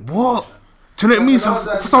not even. What? Do you know what I mean?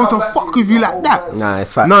 For someone to fuck with you like that. Nah,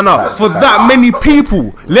 it's fact. No, Fact, for fact. that many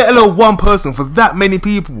people, let alone one person, for that many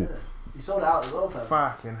people. He sold it out as well, fam.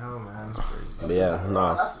 Fucking hell, man. But yeah,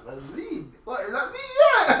 no. That's a Z. What is that? Me?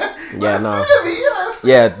 Yeah. Yeah, no. Yes.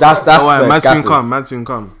 Yeah, that's Alright, man soon gases. come, man soon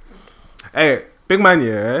come. Hey, big man,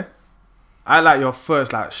 yeah. I like your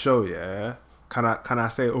first like show, yeah. Can I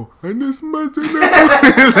say, oh, and this man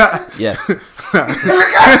like, Yes.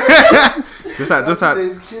 just like.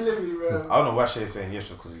 It's killing me, bro. I don't know why Shay's saying yes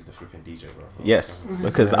just because he's the flipping DJ, bro. Yes,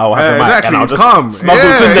 because I'll have the mic exactly, and I'll just come. smuggle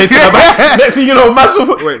Yeah. Tunde to the back. Next thing you know, massive.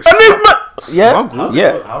 Wait, And this man. Yeah, smuggle?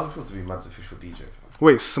 yeah, How's it feel to be Mad's official DJ? Fam?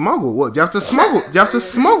 Wait, smuggle? What? Do you have to smuggle? Do you have to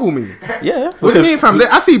smuggle me? yeah. What do you mean, fam?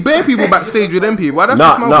 I see bare people backstage with them people. Why do I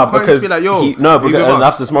have to smuggle? No, Can't you just because be like, yo, no, you because with I us?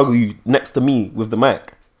 have to smuggle you next to me with the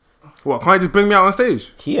mic. What? Can't you just bring me out on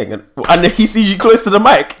stage? He ain't gonna, and then he sees you close to the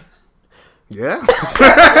mic. Yeah.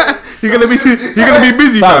 You're gonna be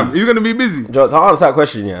busy, fam. You're gonna be busy. To answer that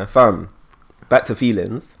question, yeah, fam. Back to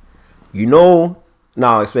feelings. You know,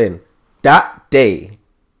 now I'll explain. That day,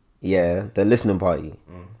 yeah, the listening party,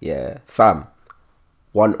 yeah, fam.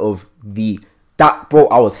 One of bro,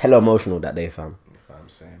 I was hella emotional that day, fam. If I'm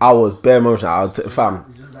saying. I was bare emotional. I was fam.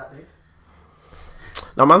 It's just that day.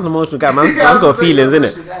 No, man's an emotional guy. Man's Yeah, I was got gonna say, feelings, you're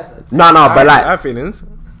innit? an emotional guy, fam. No, but I like, have feelings.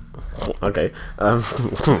 okay,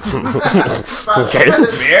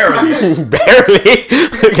 Barely. barely,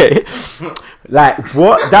 okay. Like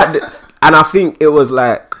what that, and I think it was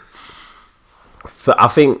like, I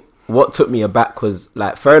think what took me aback was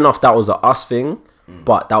like, fair enough, that was a us thing,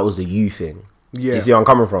 but that was a you thing. Yeah. You see where I'm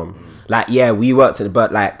coming from? Like, yeah, we worked in it,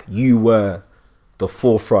 but like you were the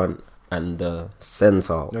forefront and the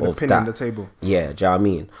center You're the of pin that. on the table. Yeah, do you know what I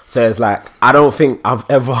mean? So it's like, I don't think I've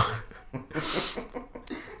ever.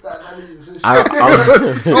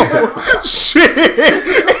 Shit.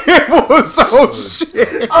 It was so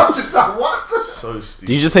shit. I was just like, what? So stupid.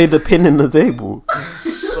 Did you just say the pin in the table?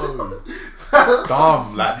 So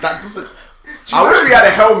dumb. Like that doesn't. I wish we had a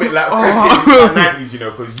helmet like in the 90s, you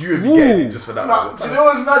know, because you would be getting it just for that. No, do you know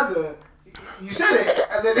what's mad though? You said it,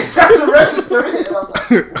 and then it had to register in it, and I was like,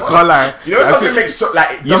 what? Can't lie. You know, something makes so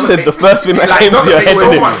like. It You doesn't said make- the first thing that like, came it to doesn't your make head,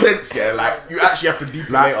 so innit? much sense. Yeah, like you actually have to deep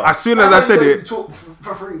it Like, later. as soon as I said You it, talk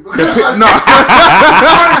for free. no, You just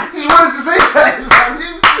wanted to say that.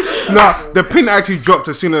 no, the pin actually dropped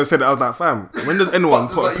as soon as I said it. I was like, fam, when does anyone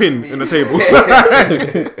put a pin in the table?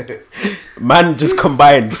 Man just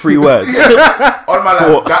combined 3 words. On my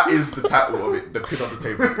life, that is the title of it. The pin on the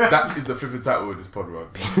table. That is the flipping title of this pod, bro.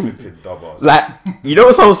 Flipping dub ass. Like, you know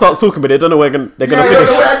when someone starts talking, but they don't know where they're gonna finish.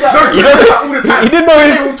 No, He doesn't- all the time. he didn't know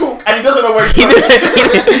his- He will talk, and he doesn't know where he's He going.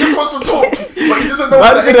 didn't- He just wants to talk, but he doesn't know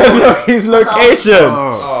Man where the didn't end know goes. his location.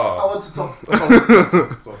 I want to talk.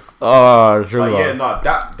 Oh, true. But yeah, no,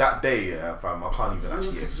 that day, fam, I can't even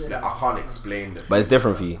actually explain. I can't explain the. But it's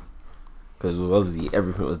different for you. Because obviously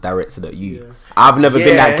everything was directed at you. I've never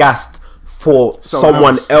been that gassed for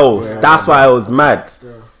someone else. Yeah. That's why I was mad.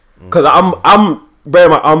 Because I'm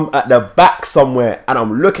at the back somewhere and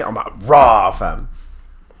I'm looking, I'm like, raw, fam.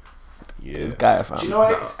 This guy, fam. Do you know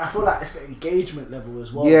what? I feel like it's the engagement level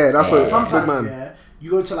as well. Yeah, that's what sometimes, man. yeah,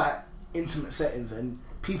 you go to like intimate settings and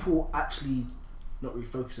people actually not really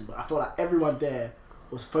focusing, but I feel like everyone there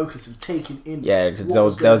was focused and taking in. Yeah,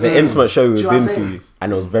 because there was an intimate show we've been to,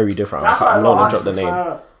 and it was very different. I'm not gonna drop the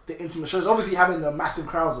name. The intimate shows, obviously, having the massive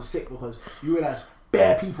crowds are sick because you realize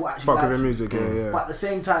bare people actually fuck like with the you. music, yeah. But at the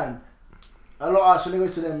same time, a lot of us, when they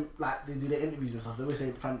go to them, like they do their interviews and stuff, they always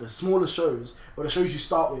say, fam, the smaller shows or the shows you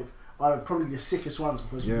start with are probably the sickest ones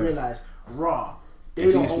because you realise,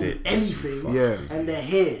 they don't own anything, and they're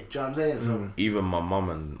here. Do you know what I'm saying? So even my mum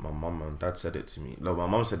and dad said it to me. No, my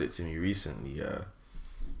mum said it to me recently.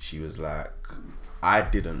 She was like, I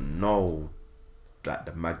didn't know like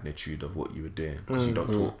the magnitude of what you were doing because you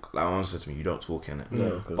don't talk. Like my mum said to me, you don't talk in it.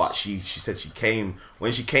 No, but she said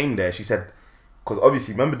when she came there, she said, because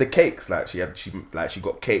obviously remember the cakes, like she got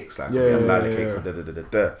cakes, like cakes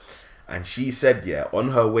and and she said, on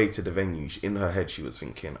her way to the venue, in her head she was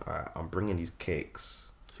thinking, alright, I'm bringing these cakes.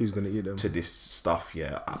 Who's gonna eat them? To this stuff,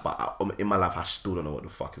 but in my life I still don't know what the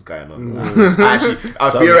fuck is going on. I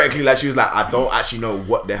theoretically, like she was like, I don't actually know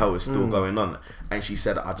what the hell is still going on, and she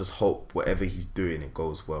said, I just hope whatever he's doing it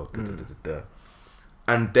goes well.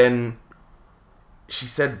 And then she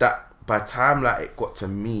said that by the time like it got to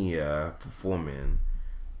me performing,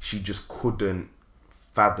 she just couldn't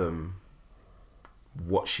fathom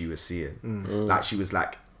what she was seeing. Like she was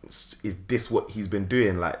like, is this what he's been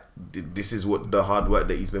doing? Like this is what the hard work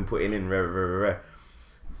that he's been putting in,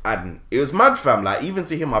 and it was mad, fam. Like even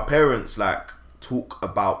to hear my parents like talk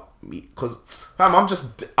about me, because fam, I'm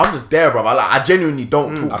just there, bro. I genuinely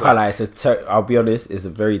don't talk. I can't lie, I'll be honest, it's a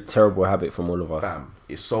very terrible habit from all of us. Fam,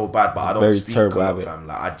 it's so bad, but I don't speak a lot, fam.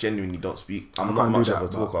 Like I genuinely don't speak. I'm not much of a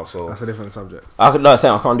talker, so that's a different subject. I'm not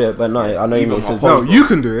saying I can't do it, but no, I know you mean. No, you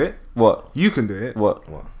can do it. What? You can do it. What?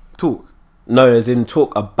 Talk. No, as in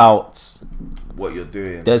talk about what you're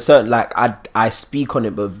doing. There's certain like I speak on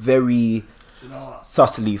it, but very you know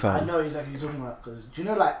subtly, fam. I know exactly what you're talking about, because do you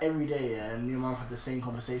know like every day, and your mum had the same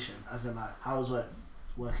conversation as in like, how's work?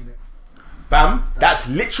 Working it. Bam, that's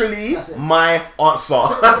literally my answer.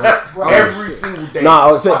 Every single day. No,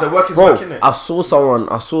 I was work is working it. I saw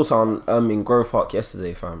someone in Grove Park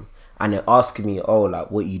yesterday, fam, and they're asking me, oh, like,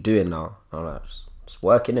 what are you doing now? I'm like, just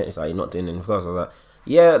working it. It's like, you're not doing anything else. I was like,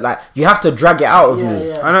 yeah, like you have to drag it out of me.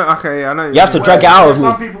 Yeah. I know. Okay, I know. You have to drag it out of me.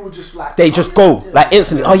 Some people just like they just go like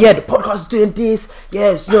instantly. Oh yeah, the podcast is doing this.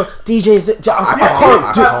 Yes, DJs.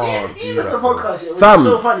 I can't. Even the podcast, which is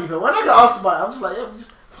so funny. When I get asked about it, I'm just like, we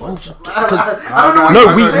just. I don't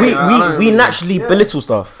know. We naturally belittle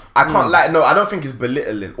stuff. I can't like. No, I don't think it's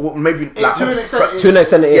belittling. Or maybe like to an extent. It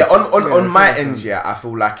is. Yeah, on my end, I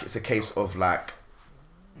feel like it's a case of like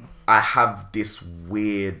I have this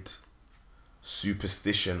weird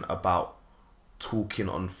superstition about talking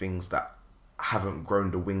on things that haven't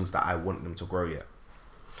grown the wings that I want them to grow yet.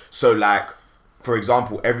 So like, for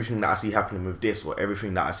example, everything that I see happening with this, or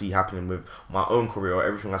everything that I see happening with my own career, or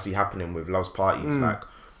everything I see happening with Love's Parties, like,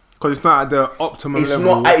 because it's not at the optimum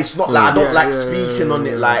level. It's not like I don't like speaking on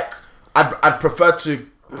it. Like I'd prefer to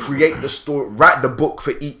create the story, write the book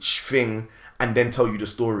for each thing, and then tell you the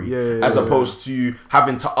story, as opposed to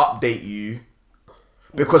having to update you.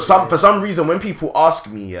 Because for some reason, when people ask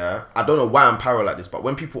me, I don't know why I'm parallel like this, but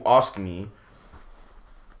when people ask me,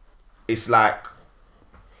 it's like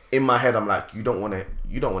in my head, I'm like, you don't want to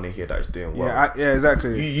hear that it's doing well. Yeah,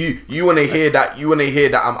 exactly. You want to hear that. You want to hear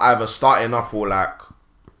that I'm either starting up or like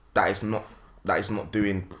that it's not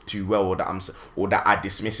doing too well, or that I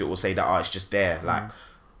dismiss it or say that it's just there. Like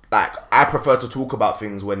I prefer to talk about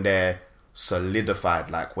things when they're solidified,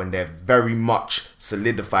 like when they're very much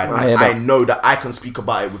solidified. I know that I can speak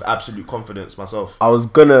about it with absolute confidence myself. I was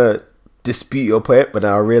gonna dispute your point, but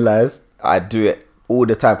then I realized I do it all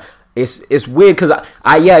the time. It's weird because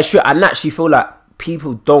I naturally feel like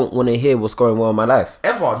people don't want to hear what's going well in my life.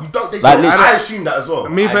 Ever. You don't. I assume that as well.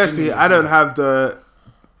 Me personally, I don't have the.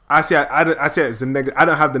 I see it's the negative. I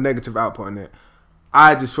don't have the negative output on it.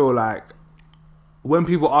 I just feel like when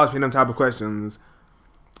people ask me them type of questions,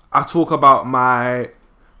 I talk about my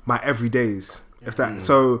everydays. If that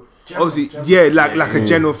so obviously like a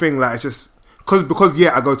general thing, like it's just because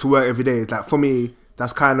I go to work every day. It's like for me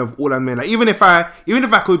that's kind of all I'm in. Like even if I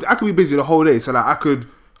could be busy the whole day, so like I could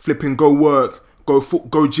flipping go work,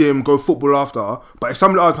 go gym, go football after. But if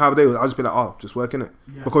somebody asks me how the day was, I'll just be like, oh, just working it,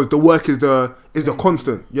 because the work is the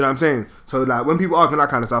constant. You know what I'm saying? So like when people ask me that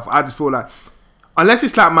kind of stuff, I just feel like unless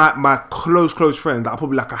it's like my close friends, that are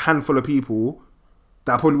probably like a handful of people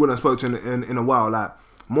that I probably wouldn't have spoken to in a while, like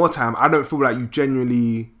more time, I don't feel like you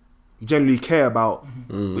genuinely you generally care about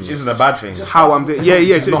which isn't a bad thing. how I'm doing. Yeah,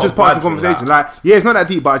 it's just part of the conversation. Like, it's not that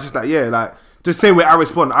deep, but just like, just same way I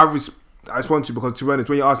respond. I respond to you because, to be honest,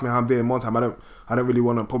 when you ask me how I'm doing one time, I don't really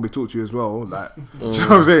want to probably talk to you as well. Like, do you know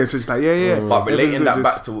what I'm saying? So it's like, But relating that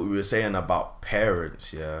back to what we were saying about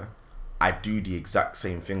parents, I do the exact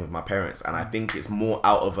same thing with my parents, and I think it's more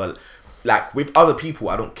out of a. Like, with other people,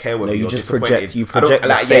 I don't care whether you're disappointed. You project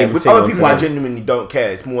the same with thing other people, I them. genuinely don't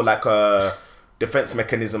care. It's more like a defense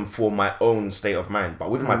mechanism for my own state of mind.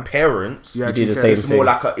 But with my parents, you do the same it's thing.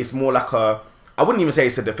 It's more like a. I wouldn't even say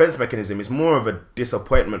it's a defense mechanism. It's more of a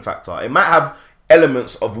disappointment factor. It might have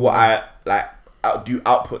elements of what I like do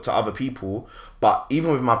output to other people, but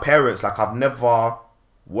even with my parents, like, I've never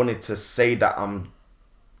wanted to say that I'm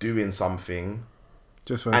doing something,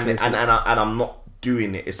 just for and I'm not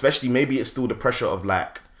doing it. Especially, maybe it's still the pressure of,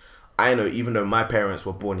 like, I know, even though my parents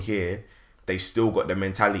were born here, they still got the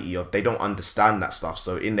mentality of they don't understand that stuff.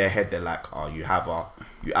 So in their head, they're like, oh, you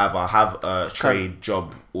either have a trade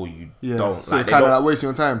job or you don't. So like, they kind of don't like wasting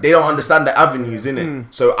your time. they don't understand the avenues in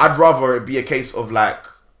it. So I'd rather it be a case of, like,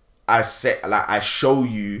 I show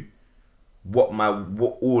you what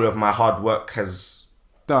all of my hard work has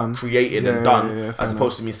Done. created and done, as fair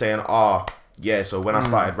opposed to me saying, so when I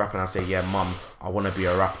started rapping, I say, mum, I want to be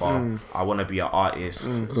a rapper, I want to be an artist,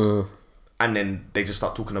 and then they just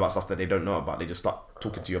start talking about stuff that they don't know about. They just start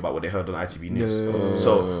talking to you about what they heard on ITV News.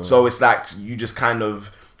 So it's like, you just kind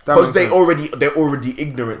of, because they're already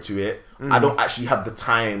ignorant to it. I don't actually have the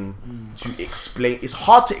time to explain. It's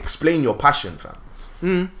hard to explain your passion,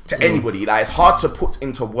 fam, to anybody. Like, it's hard to put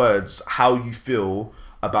into words how you feel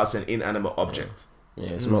about an inanimate object.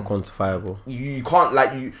 Yeah, it's not quantifiable. You can't,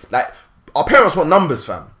 like our parents want numbers,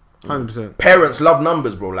 fam. 100%. Parents love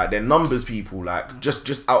numbers, bro. Like, they're numbers people. Like, just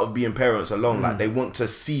out of being parents alone, like, they want to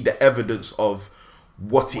see the evidence of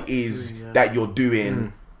what it is that you're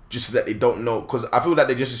doing, just so that they don't know. Because I feel like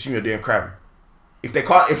they just assume you're doing crime. If they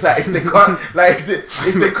can't see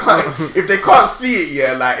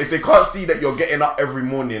it, like, if they can't see that you're getting up every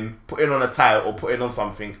morning, putting on a tie or putting on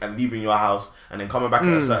something and leaving your house and then coming back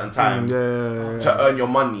at a certain time to earn your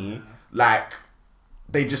money, like,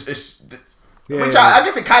 they just I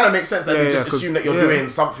guess it kind of makes sense that they just assume that you're doing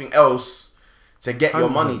something else to get your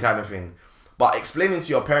money, kind of thing. But explaining to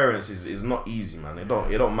your parents is not easy, man. It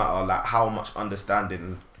don't matter, like, how much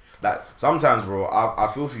understanding. Like, sometimes, bro,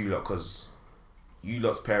 I feel for you lot, because you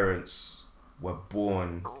lot's parents were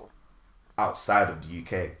born outside of the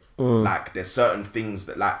UK. Like, there's certain things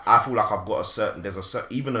that, like, I feel like I've got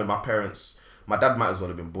even though my dad might as well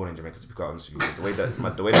have been born in Jamaica, to be quite honest with you. The way that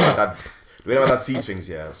my dad sees things,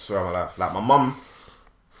 I swear on my life. Like, my mum,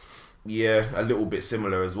 a little bit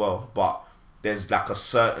similar as well, but there's, like, a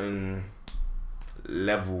certain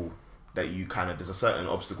level that there's a certain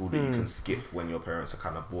obstacle that you can skip when your parents are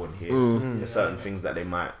kind of born here. There's certain things that they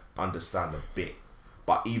might understand a bit,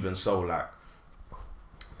 but even so, like,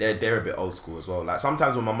 they're a bit old school as well. Like,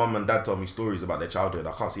 sometimes when my mum and dad tell me stories about their childhood,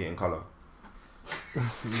 I can't see it in colour. You're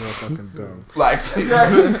fucking dumb. Like,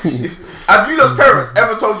 have you those parents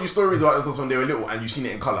ever told you stories about themselves when they were little and you've seen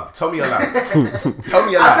it in colour? Tell me a lie. Tell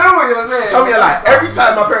me a lie. I know what you're saying. Tell me a lie. Every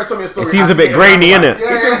time my parents tell me a story, It seems a bit grainy, innit?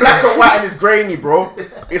 It's in black and white and it's grainy, bro.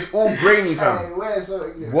 It's all grainy, fam. Hey, we're so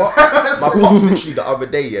ignorant. What? My pops literally the other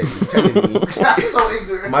day, he was telling me. That's so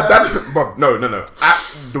ignorant. My dad, bro, no.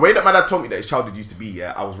 The way that my dad told me that his childhood used to be,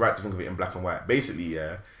 I was right to think of it in black and white. Basically,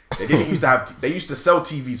 they didn't used to have. They used to sell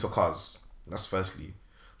TVs for cars. That's firstly.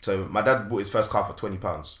 So my dad bought his first car for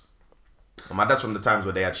 £20. And my dad's from the times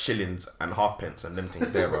where they had shillings and halfpence and them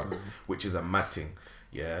things there, bro, which is a mad thing.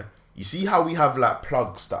 Yeah, you see how we have, like,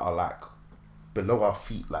 plugs that are, like, below our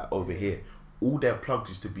feet, like, over here. All their plugs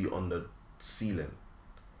used to be on the ceiling,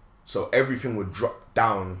 so everything would drop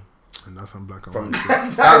down. And that's on black and from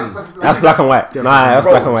white. That's black and white. That's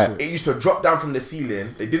black and white. It used to drop down from the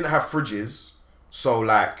ceiling. They didn't have fridges, so,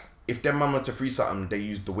 like, if their mum wanted to freeze something, they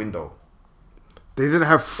used the window. They didn't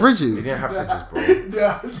have fridges. They didn't have fridges, bro. They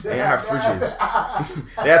didn't have fridges.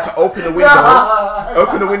 They had to open the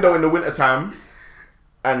window in the wintertime,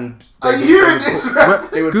 and Are you hearing this?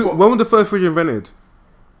 When was the first fridge invented?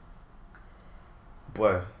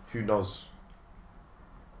 Boy, who knows?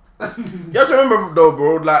 You have to remember though,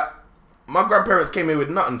 bro, like, my grandparents came here with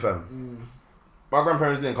nothing, fam. My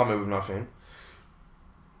grandparents didn't come here with nothing.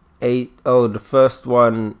 The first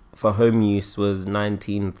one for home use was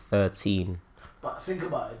 1913. But think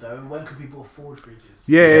about it though, when could people afford fridges?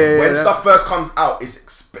 When stuff first comes out,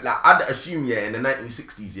 it's like, I'd assume, in the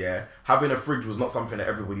 1960s, having a fridge was not something that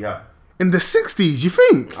everybody had. In the 60s, you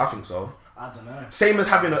think? I think so. I don't know. Same as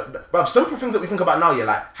having simple things that we think about now,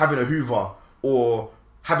 like having a Hoover or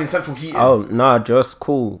having central heating. Oh, no, just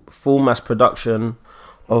cool. Full mass production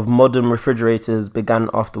of modern refrigerators began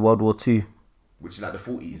after World War II. Which is like the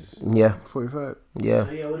 40s. Yeah. 45. Yeah.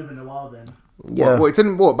 So yeah, it would have been a while then. Yeah. What, it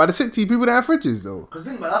didn't, by the 60s, people didn't have fridges, though? Because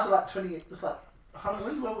think about it, that's like 20, it's like, how many,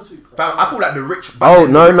 when did World War II? Fam, I feel like the rich... Oh,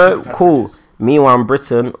 no, cool. Fridges. Meanwhile, in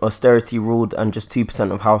Britain, austerity ruled and just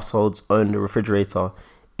 2% of households owned a refrigerator.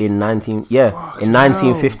 In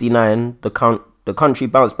 1959, the country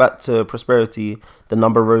bounced back to prosperity. The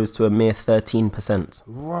number rose to a mere 13%.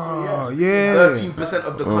 Wow, So, yeah. 13%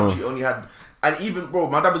 of the country only had... And even, bro,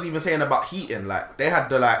 my dad was even saying about heating. Like, they had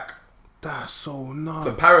the, like... That's so nice.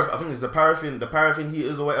 The I think it's the paraffin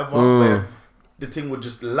heaters or whatever, where the thing would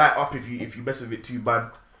just light up if you mess with it too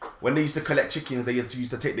bad. When they used to collect chickens, they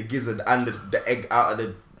used to take the gizzard and the egg out of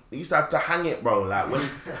the... They used to have to hang it, bro. Like, when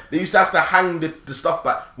they used to have to hang the stuff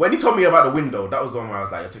back. When he told me about the window, that was the one where I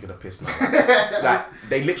was like, you're taking a piss now. Like,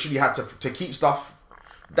 they literally had to keep stuff...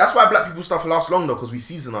 That's why black people stuff lasts long, though, because we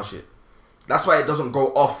season our shit. That's why it doesn't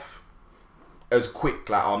go off as quick,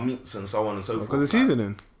 like our meats and so on and so forth. Because of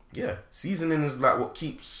seasoning. Yeah, seasoning is like what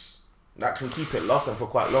can keep it lasting for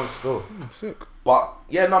quite long still. Sick. But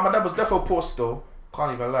yeah, no, my dad was defo poor still.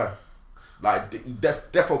 Can't even lie. Like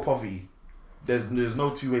defo poverty. There's no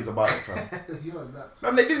two ways about it, fam. You're nuts.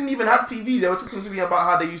 Fam, they didn't even have TV. They were talking to me about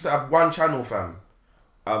how they used to have one channel, fam.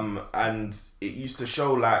 And it used to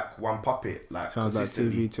show like one puppet, like sounds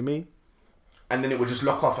consistently. like TV to me. And then it would just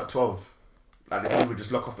lock off at 12. Like the TV would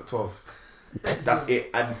just lock off at 12. That's it.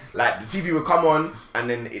 And like the TV would come on and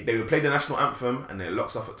then they would play the national anthem and then it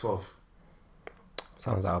locks off at 12.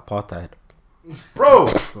 Sounds like apartheid. Bro,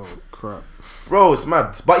 Oh crap. bro, it's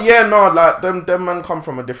mad. But yeah, no, like them man come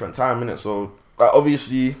from a different time, innit? So like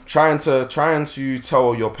obviously trying to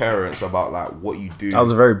tell your parents about like what you do. That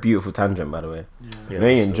was a very beautiful tangent, by the way. Yeah, You know,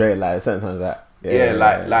 you still. enjoy it, like sometimes that.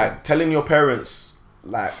 Like telling your parents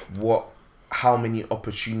like how many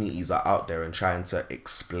opportunities are out there and trying to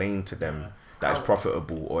explain to them that it's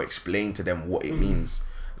profitable or explain to them what it means.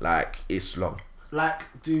 Like it's long. Like,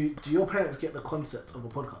 do your parents get the concept of a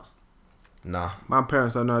podcast? Nah. My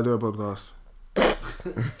parents don't know I do a podcast.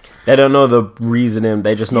 They don't know the reasoning.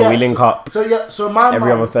 They just know we link up So my every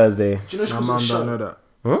mum, other Thursday. do you know she My calls it a mum show? don't know that.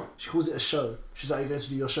 She calls it a show. She's like, you're going to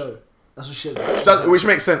do your show. That's what she says. Which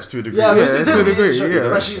makes sense to a degree. Yeah, Yeah, to a degree, yeah.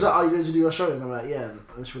 But she's like, are you going to do your show? And I'm like, yeah.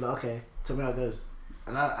 And she'll be like, okay, tell me how it goes.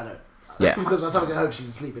 And I don't. Yeah. Because by the time I get home, she's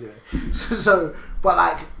asleep anyway. So, but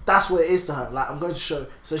like, that's what it is to her. Like, I'm going to show.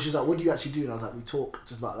 So she's like, what do you actually do? And I was like, we talk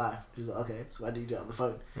just about life. She was like, okay, so why do you do it on the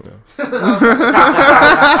phone? Yeah. I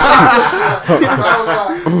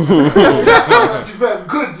was like, to be fair, we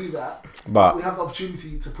could do that. But we have the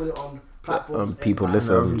opportunity to put it on platforms. people and,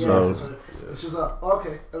 listen. Yeah, So so it's just like, oh,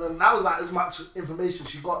 okay. And then that was like as much information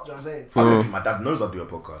she got, do you know what I'm saying? I don't think my dad knows I do a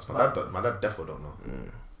podcast. My dad definitely don't know.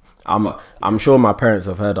 I'm sure my parents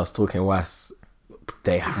have heard us talking West.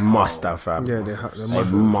 They must have, fam. Yeah, They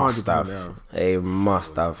must have. They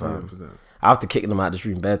must have, fam. I have to kick them out of this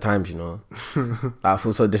room bare times, you know. I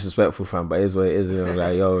feel so disrespectful, fam, but it is what it is. You know,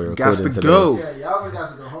 like, yo, we're Gas recording to today. go. Yeah, I was like,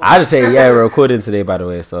 guys to go home. I just say, yeah, we're recording today, by the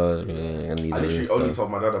way, so yeah, I need I to literally stuff. only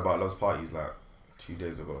told my dad about Love's parties like 2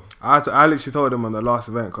 days ago. I literally told him on the last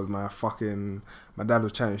event because my dad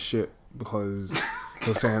was chatting shit because he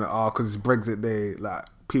was saying, because it's Brexit Day, like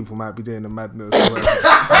people might be doing the madness. Or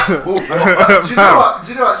whatever. Do you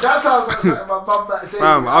know what? That sounds like something my mum might say.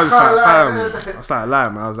 Fam, I was just can't like, lie. I started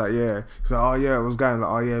lying, man. I was like, yeah. He's like, oh yeah, it was going like,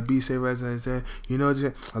 oh yeah, be safe, you know. I was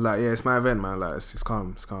like, yeah, it's my event, man. Like, it's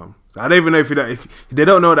calm. I don't even know if they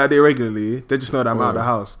don't know that I do it regularly. They just know that I'm out of the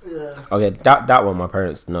house. Yeah. Okay, that one, my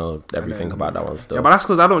parents know everything about that one still. Yeah, but that's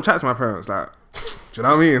because I don't chat to my parents. Like, do you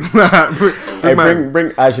know what I mean? Hey,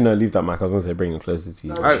 bring. Actually, no, leave that mic. I was gonna say bring it closer to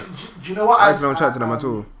you. No, do you know what? I don't chat to them at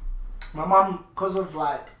all. My mum, because of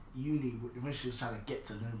like uni, when she was trying to get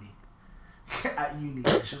to know me at uni,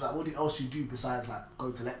 she was like, "What else you do besides like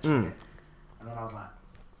go to lecture?" And then I was like,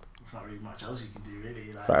 "There's not really much else you can do,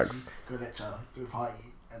 really. Like, Facts. Go lecture, go party,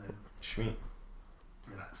 and then Shmeet.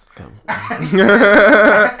 relax Okay.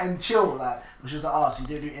 and chill." Like, she was like, so you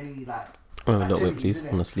don't do any like Oh, a little bit, activities, please. innit?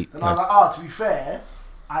 I'm gonna sleep. And I was like, to be fair,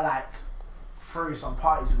 I like throw some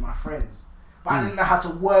parties with my friends, but I didn't know how to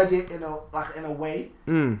word it in a way.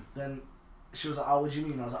 Then she was like, what do you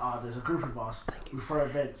mean? I was like, there's a group of us, we throw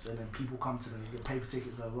events and then people come to them, you get pay for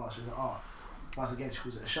tickets, blah blah blah. She was like, once again she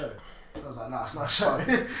calls it a show. I was like, no, it's not a show.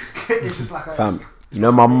 It's just like Fam, you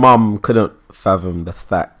know, my mum couldn't fathom the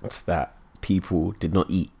fact that people did not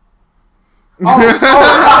eat.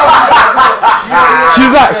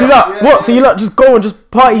 She's like, what? So you like just go and just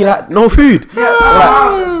party like no food? Yeah, that's what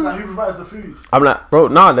I said. Like, who provides the food? I'm like, bro,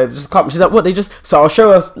 nah, they just come. She's like, what? They just so I'll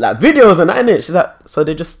show us like videos and that in it. She's like, so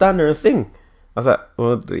they just stand there and sing. I was like,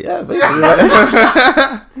 well, yeah, basically.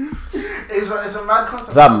 It's a mad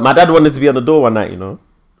concept. Fam, my dad wanted to be on the door one night, you know.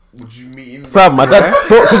 Would you meet him? Fam, my dad,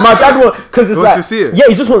 because my dad because it's like, to see it. yeah,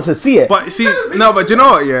 he just wants to see it. But see, no, but do you know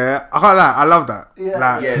what? Yeah, I can't lie. I love that. Yeah.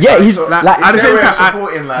 Like, Yeah, he's so, like at the Is same there a way of time,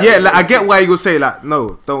 supporting, like, yeah, it's like I just- get why you would say like,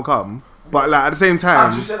 no, don't come. But like at the same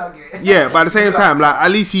time, 100% I get it. yeah, but at the same time, like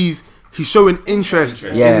at least he's showing interest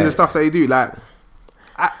Yeah. in the stuff that he do. Like,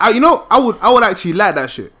 I would actually like that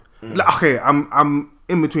shit. Like, okay, I'm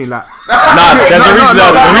in between. Like, nah, there's a reason.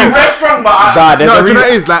 no, there's a He's reason. very strong, but Nah, there's no, a do you know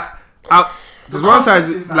reason. what it is? Like, there's one side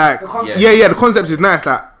concept is nice. like, The concept yeah, the concept is nice.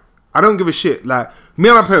 Like, I don't give a shit. Like, me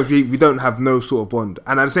and my parents, we don't have no sort of bond,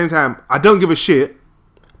 and at the same time, I don't give a shit.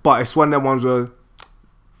 But it's one of them ones where it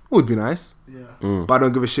would be nice, Yeah. but I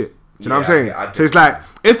don't give a shit. Do you know what Yeah, I'm saying? I get So it's like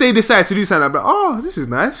if they decide to do something, I'm like, oh, this is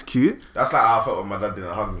nice, cute. that's like how I felt when my dad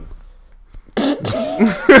didn't hug me.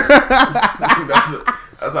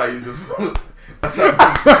 That's how I used to feel. That's how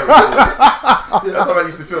I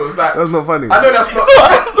used to feel. It's like, That's not funny. I know that's not.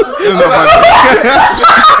 That's not funny.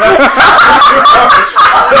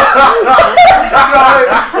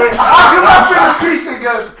 How can I finish creasing,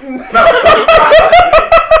 guys?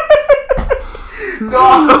 No,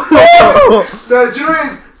 do you know what it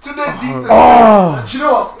is? To the deep, do you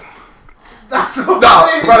know what? That's not Nah,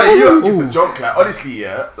 funny. brother, you know, it's a joke. Like, honestly,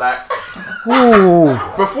 yeah, like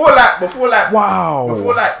before, Wow.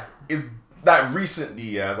 before, it's like recently,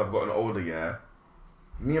 yeah, as I've gotten older, yeah,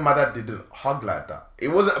 me and my dad didn't hug like that. It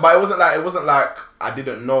wasn't like I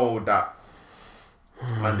didn't know that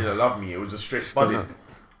man didn't love me. It was just straight spudding.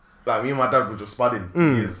 Like me and my dad were just spudding for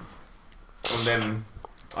years, and then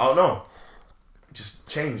I don't know, it just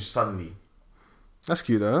changed suddenly. That's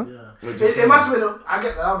cute though. Yeah. It must have been. I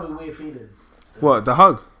get that. That would be a weird feeling. What, the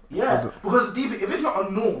hug? Yeah, because deep, if it's not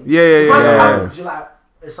a norm, Yeah. the first time it happens, you're like,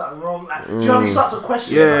 it's something wrong. Like, do you know when you start to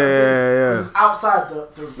question Yeah, certain things? yeah. Because it's outside the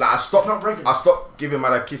Like it's not breaking. I stopped giving my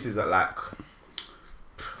dad kisses at like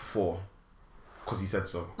 4, because he said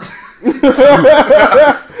so.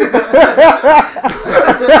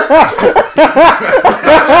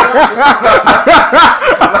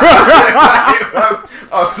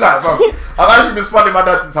 I'm like, bro, I've actually been spotting my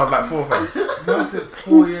dad since I was like 4, fam. I said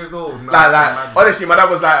 4 years old. Like, honestly, my dad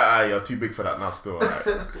was like, you're too big for that now still. Like,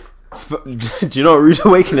 Do you know what rude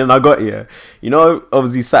awakening I got here? You know,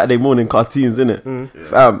 obviously Saturday morning cartoons, innit?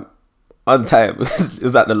 One time, it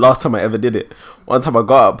was like the last time I ever did it. One time I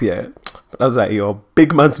got up here, but I was like, yo,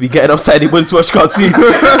 big man to be getting up Saturday morning to watch cartoon. Fam,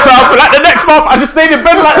 for like the next month, I just stayed in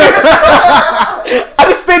bed like this. I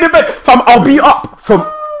just stayed in bed. Fam, I'll be up from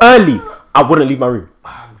early. I wouldn't leave my room.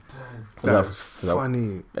 That's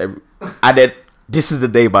funny. And then, this is the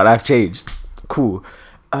day my life changed. Cool.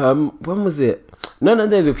 When was it? None of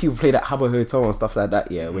days where people play that Habbo Hotel and stuff like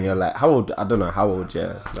that, yeah. When you're like, how old? I don't know how old,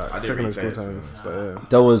 yeah. I didn't Secondary really school play it, times. But yeah.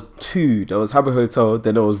 There was 2. There was Habbo Hotel,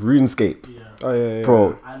 then there was RuneScape. Oh yeah.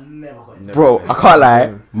 Bro, I never got into bro, I can't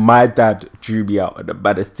lie. My dad drew me out at the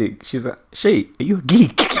baddest thing. She's like, Shay, are you a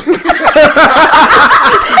geek?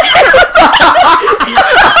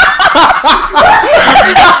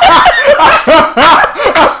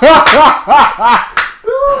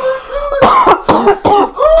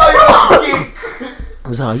 I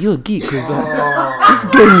was like, are you a geek? Because this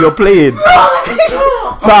game you're playing.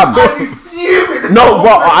 Fam. No,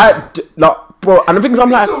 bro, and the thing is, I'm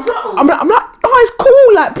like, oh, it's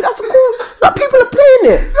cool, like, that's cool, like, people are playing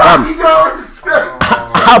it.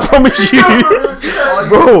 I promise you,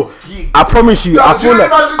 bro, I promise you, I feel like,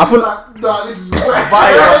 nah, this is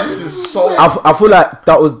This is so. I feel like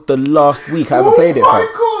that was the last week I ever played it, fam.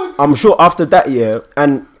 God. I'm sure after that year,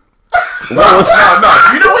 and No. You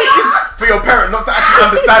know what it is for your parent not to actually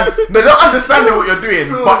understand. They don't understand what you're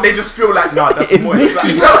doing, but they just feel like, nah, that's It's moist.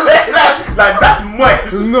 me. Like that's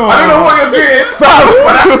moist. No. I don't know what you're doing,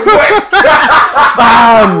 but that's moist.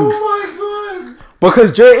 fam, Oh my god.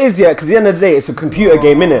 because Joe is, yeah, because at the end of the day, it's a computer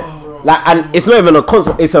game, innit? Like, and it's not even a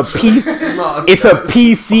console, it's a piece, it's a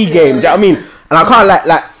PC game, do you know what I mean? And I can't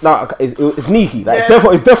no, it's sneaky, like, Yeah.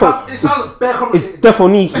 it's definitely, It sounds bare it's complicated.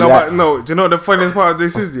 definitely sneaky, No, like, but no. Do you know what the funniest part of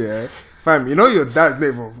this is? Yeah, fam. You know your dad's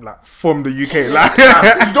name from the UK. Like,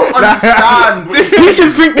 You don't understand. he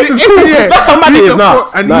should think this is cool. Yeah. That's how mad it He's is the now.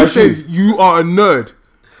 and Nah, he it's true. says you are a nerd.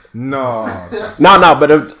 No. No,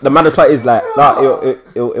 but the matter part is like,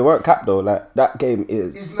 it won't cap though. Like that game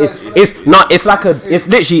is, it's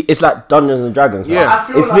literally, it's like Dungeons and Dragons. Yeah. Right? I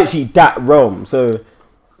feel It's like- literally that realm. So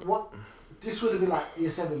What? This would have been like year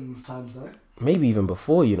 7 times though. Maybe even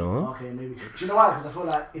before, you know. Okay, maybe. Do you know why? Because I feel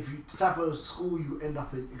like if you the type of school you end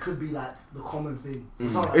up in, it could be like the common thing.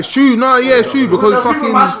 It's true. No, yeah, it's true because people fucking.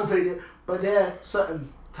 in my school played it, but they're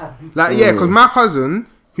certain type of people. Like because my cousin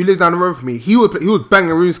who lives down the road from me, he was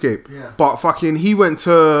banging RuneScape, but fucking he went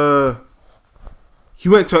to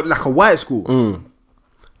like a white school.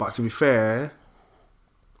 But to be fair,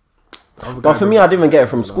 but for me, I didn't even get it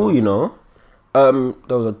from school, you know.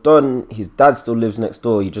 There was a Don. His dad still lives next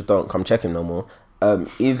door. You just don't come check him no more.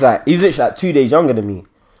 He's literally like 2 days younger than me.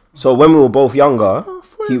 So when we were both younger,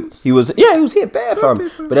 he was here bare fam.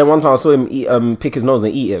 But then one time I saw him pick his nose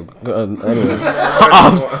and eat it. Anyways,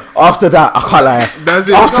 after that I can't lie.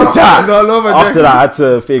 After that I had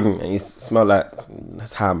to thing, and he smelled like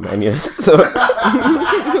that's ham. Anyways, so.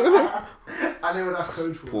 I know what that's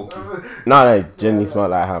code for. No, genuinely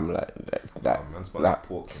smelled like ham, like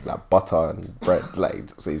pork, like butter and bread, like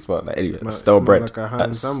so he smelled like anyway, stale bread, like a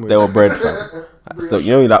ham sandwich. stale bread, fam. So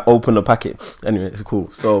you know, you like open the packet. Anyway, it's cool.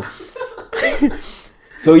 So,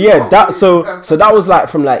 yeah, that that was like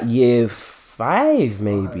from like year 5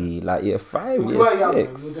 maybe, like year 5, year 6. We were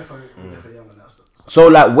definitely young when that stuff. So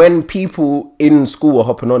like when people in school were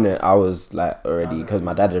hopping on it, I was like already because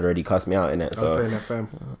my dad had already cussed me out in it. So.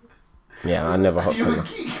 Yeah, I never hopped on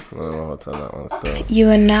that one still. You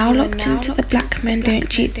are now locked into the Black Men Don't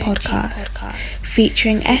Cheat podcast,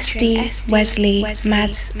 featuring SD, Wesley,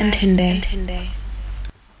 Mads, and Tunde.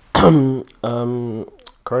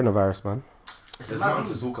 Coronavirus, man. There's nothing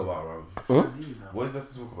to talk about, bro. What is there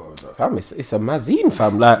to talk about with that? Fam, it's a mazine,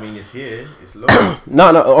 fam. Like, I mean, it's here. It's low.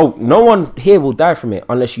 No one here will die from it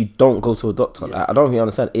unless you don't go to a doctor. Like, I don't think you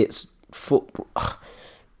understand. It's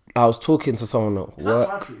I was talking to someone at work. Is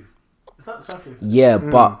that swine flu? Yeah,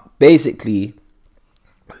 but basically,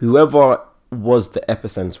 whoever was the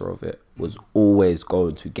epicenter of it was always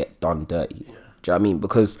going to get done dirty. Do you know what I mean?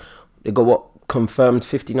 Because they got confirmed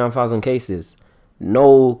 59,000 cases.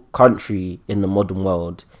 No country in the modern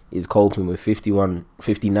world is coping with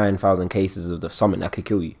 59,000 cases of something that could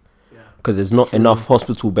kill you. Because there's not enough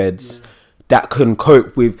hospital beds that can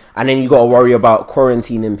cope with, and then you got to worry about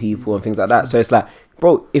quarantining people and things like that. So it's like,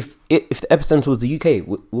 bro, if the epicenter was the UK,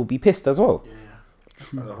 we'll be pissed as well.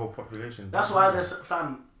 Like the whole population. That's why there's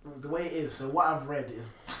fam. The way it is. So what I've read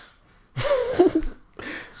is.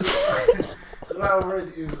 What I've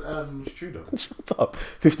read is it's true though. Shut up.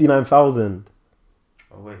 59,000.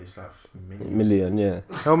 Oh wait, it's like million, yeah.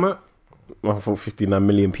 Helmet. I thought 59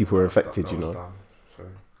 million people were affected. You know. Sorry.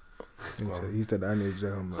 He said I need the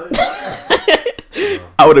helmet.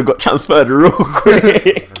 I would have got transferred real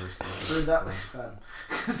quick. So that fam.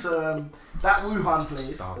 So that Wuhan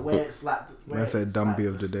place, the way it's like, that's a dumbie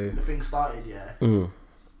of the day. The thing started,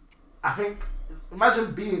 I think.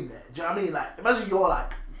 Imagine being there. Do you know what I mean? Like, imagine you're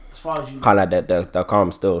like, as far as you know. Kind of like they're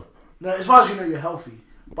calm still. No, as far as you know, you're healthy,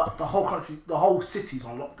 but the whole country, the whole city's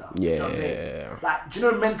on lockdown. Yeah. Do you know what I'm saying? Like, do you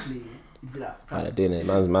know mentally, you'd be like, they're doing it.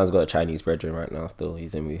 Man's got a Chinese brethren right now. Still,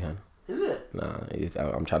 he's in Wuhan. Is it? Nah,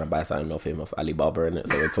 I'm trying to buy something off him, off Alibaba in it,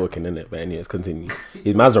 so we're talking in it. But anyways, continue.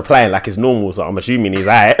 His man's replying like it's normal, so I'm assuming he's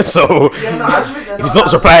alright. So if he's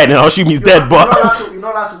not replying, then I'll assume he's dead. But you're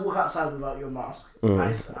not allowed to walk outside without your mask.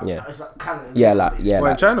 It's like Canada.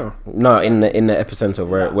 In China? No, in the epicenter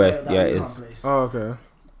where it is. Place. Oh, okay.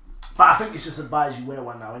 But I think it's just advised you wear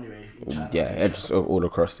one now anyway in China. Yeah, it's all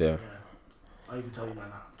across. Yeah. I even tell you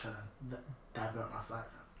man, I'm trying to divert my flight.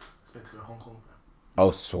 It's meant to go to Hong Kong.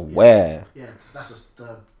 Oh, swear. Yeah, that's just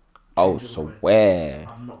the. Oh, swear.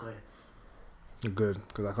 I'm not going. Good,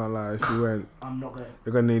 because I can't lie. If you went, I'm not going.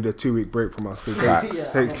 You're gonna need a 2-week break from us.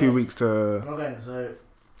 Because it takes 2 weeks to. I'm not going. So,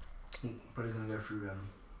 I'm probably gonna go through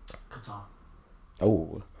Qatar.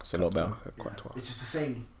 Oh, that's a lot better. Which is the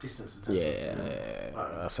same distance in terms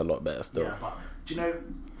of. That's a lot better still. Yeah, but do you know?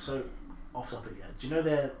 So, off topic. Yeah, do you know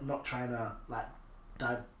they're not trying to like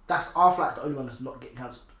dive? That's our flight's the only one that's not getting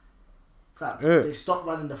cancelled. They stopped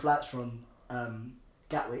running the flights from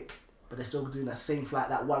Gatwick, but they're still doing that same flight,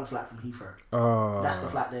 that one flight from Heathrow. That's the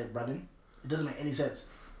flight they're running. It doesn't make any sense.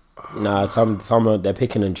 Nah, some they're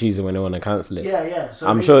picking and choosing when they want to cancel it. Yeah. So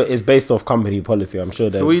I'm sure it's based off company policy. I'm sure.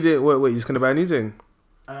 So we did. Wait, you just gonna buy anything?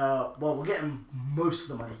 Well, we're getting most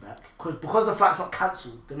of the money back because the flight's not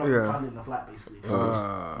cancelled. They're not refunding the flight basically.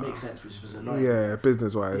 Makes sense, which was annoying. Yeah,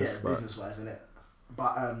 business wise. Yeah, business wise, innit?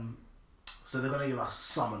 But so they're gonna give us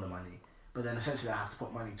some of the money. But then essentially I have to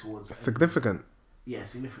put money towards... Significant? Yeah,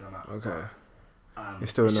 significant amount. Okay.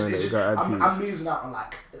 It's still annoying that you got to add fees. I'm losing out on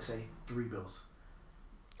like, let's say, 3 bills.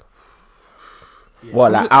 Yeah.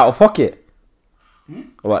 What, like out of pocket?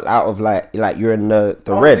 What, out of like you're in the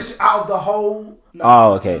red? This is out of the whole.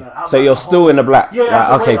 Okay. So you're still in the black.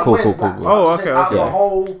 Yeah. Okay. Cool. Oh, okay. Out of the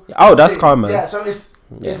whole. Oh, that's thing. calm, man. Yeah. So it's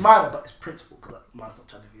minor, but it's principle because mine's not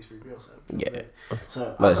trying to get 3 bills. Yeah.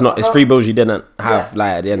 So, but it's not. It's 3 bills you didn't have.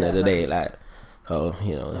 Like at the end of the day, like, oh,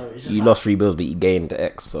 you know, so you lost 3 bills, but you gained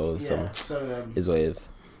X. So is what it is.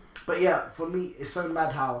 But yeah, for me, it's so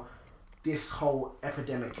mad how this whole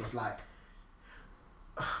epidemic is like.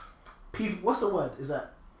 People, what's the word? Is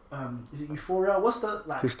that? Is it euphoria? What's the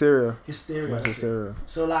like? Hysteria. Hysteria.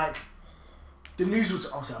 So like, the news will.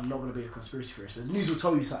 Obviously, I'm not going to be a conspiracy theorist, but the news will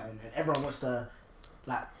tell you something, and everyone wants to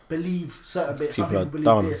like believe certain bits. Some people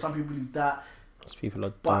believe this, some people believe that. People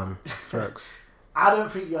are dumb. Facts. I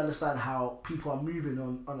don't think you understand how people are moving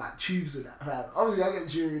on like tubes and that. Man. Obviously, I get the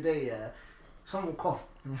jury day. Yeah, someone will cough.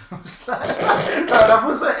 And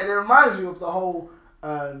it reminds me of the whole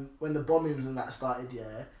when the bombings and that started.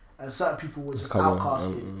 Yeah. And certain people were just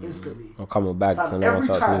outcasted instantly. Or come with bags and everyone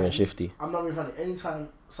starts moving shifty. I'm not being funny. Anytime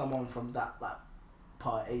someone from that like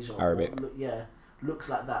part of Asia, Arabic, looks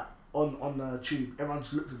like that on the tube, everyone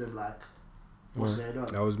just looks at them like, what's going on?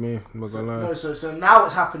 That was me. So now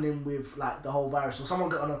it's happening with like the whole virus. So someone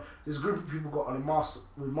got this group of people got on a mask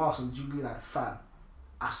with masks on the Jubilee like, fam,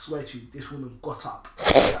 I swear to you, this woman got up.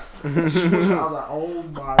 I was like, oh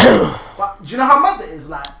my god. But do you know how mad that is?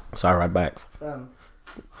 Like, so I ride backs.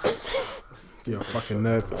 You're a fucking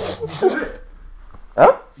nerd. You still do it?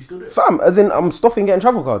 Huh? You still do it? Fam, as in I'm stopping getting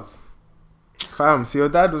travel cards. Fam, see your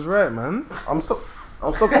dad was right, man. I'm stopping. No,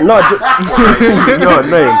 you're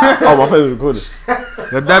annoying. Oh, my phone was recording.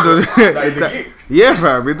 Your dad was. Yeah,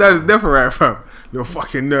 fam. Your dad is definitely right, fam. You're a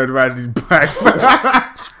fucking nerd riding his bike.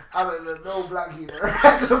 I don't know no black kid that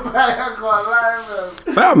rides a bike. I can't lie,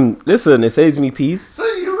 man. Fam, listen, it saves me peace. So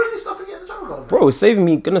you really stopping getting the travel card? Bro, it's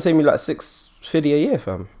gonna save me like $650 a year,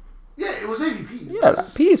 fam. Yeah, it will save you peas. Yeah,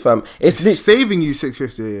 like peas, fam. It's saving you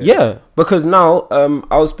 $650 a year. Yeah, because now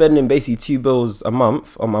I was spending basically 2 bills a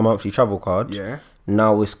month on my monthly travel card. Yeah.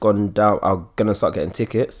 Now it's gone down. I'm gonna start getting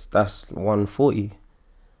tickets. That's $140.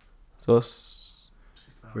 So it's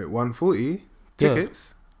wait, $140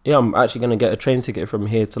 tickets? Yeah, I'm actually gonna get a train ticket from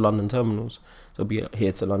here to London terminals. So I'll be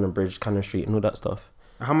here to London Bridge, Cannon Street, and all that stuff.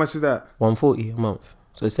 How much is that? $140 a month.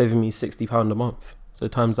 So it's saving me £60 a month. So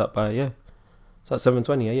times that by so that's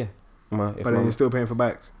 $720 a year. But then you're still paying for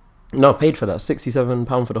bike? No, I paid for that.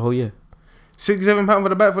 £67 for the whole year. £67 for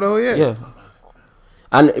the bike for the whole year? Yeah.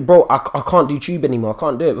 And bro, I can't do tube anymore. I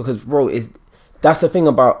can't do it because bro, that's the thing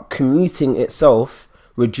about commuting itself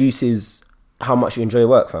reduces how much you enjoy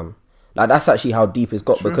work, fam. Like that's actually how deep it's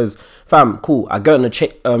got. True. Because fam, cool. I go on the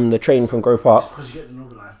train from Grove Park. Because you get the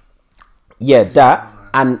Northern Line. Yeah, that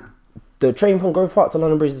and the train from Grove Park to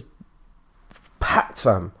London Bridge is packed,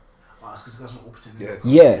 fam.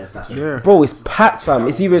 Yeah. Bro, it's packed, fam.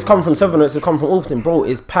 It's either it's come from Severn or it's come from Alton. Bro,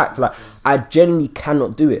 it's packed. Like I genuinely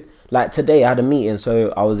cannot do it. Like today I had a meeting,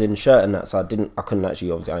 so I was in shirt and that, so I couldn't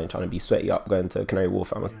actually, obviously I ain't trying to be sweaty up going to Canary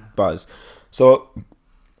Wharf, I was buzz. So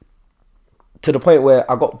to the point where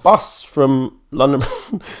I got bus from London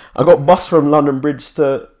Bridge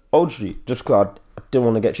to Old Street just because I didn't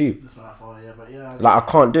want to get tube. It's not far, yeah, but yeah. Like I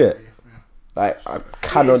can't do it. Like I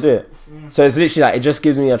cannot do it. So it's literally like it just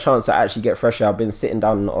gives me a chance to actually get fresh air. I've been sitting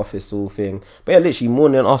down in the office all thing, but yeah, literally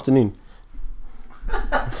morning and afternoon.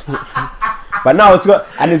 But now it's got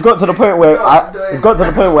to the point where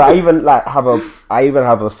I even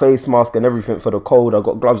have a face mask and everything for the cold. I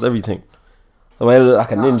got gloves, everything. So I look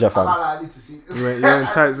like a ninja, fam. I need to see this. You're in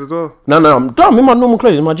tights as well? No, I'm in my normal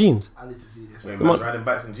clothes, in my jeans. I need to see this. Wait, man's riding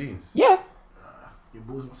bikes and jeans? Yeah. Your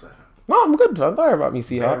balls not set. No, I'm good. Don't worry about me,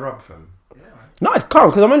 see her. Rub, fam. No, it's calm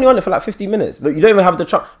because I'm only on it for like 15 minutes. Look, you don't even have the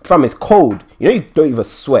chance. Fam, it's cold. You don't even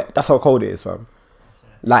sweat. That's how cold it is, fam.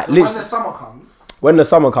 Like, so when the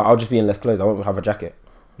summer comes, I'll just be in less clothes. I won't have a jacket.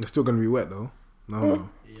 You're still gonna be wet though. No.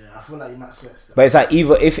 Yeah, I feel like you might sweat still. But it's like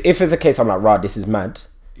either if it's a case I'm like, rah, this is mad.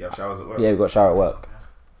 You have showers at work. Yeah, we got a shower at work.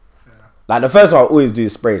 Yeah. Like the first one I always do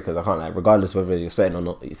is spray because I can't, like, regardless whether you're sweating or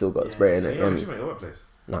not, you still got spray in it. Yeah, you at your workplace?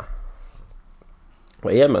 Nah.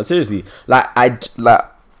 But yeah, man, seriously, I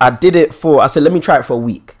did it I said let me try it for a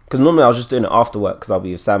week because normally I was just doing it after work because I'll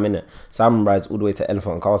be with Sam in it. Sam rides all the way to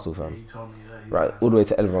Elephant and Castle, fam. Yeah, you told me that. Right, all the way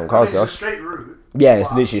to Elephant and Castle. It's a straight route. Yeah,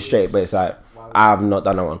 it's literally straight, but it's like I have not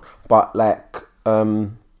done that one. But like,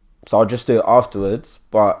 so I'll just do it afterwards.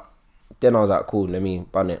 But then I was like, cool, let me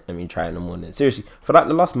bun it, let me try it in the morning. Seriously, for like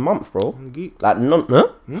the last month, bro. Like for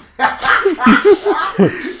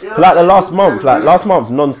like the last month,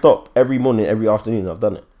 non-stop, every morning, every afternoon, I've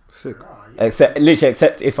done it. Sick.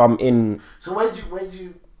 Except if I'm in. So where did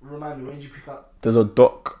you remind me? Where did you pick up? There's a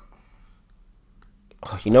dock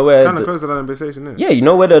You know where Kind of close to London Bridge Station, isn't it? Yeah, you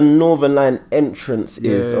know where the Northern Line entrance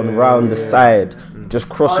is on around the side. Just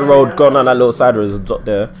cross the road, go down that little side where there's a dot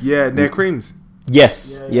there. Yeah, near Creams.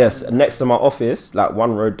 Yes. And next to my office, like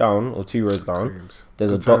 1 road down or 2 roads down, Creams.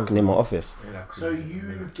 there's a dock near my office. So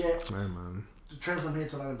you get the train from here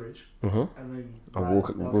to London Bridge, and then I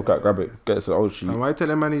walk out, grab it, get to Old Street. And why you tell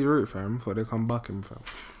them man his route, fam, before they come back him, fam?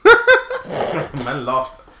 Man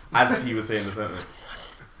laughed as he was saying the sentence.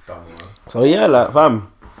 Dumb man. So yeah, like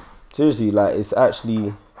fam, seriously, like it's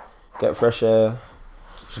actually get fresh air.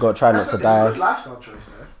 Just gotta try not to die. It's a good lifestyle choice,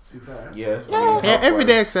 though. To be fair. Yeah,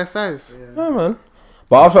 everyday exercise. Yeah, man.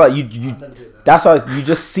 But I feel like you that's why you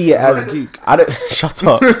just see it as geek. I don't shut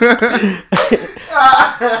up.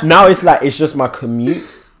 Now it's like it's just my commute.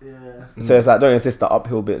 So it's like don't exist the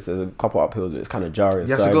uphill bits. There's a couple uphills, but it's kind of jarring.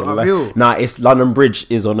 You have to go uphill. Nah, it's London Bridge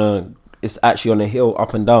is it's actually on a hill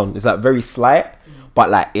up and down. It's like very slight, but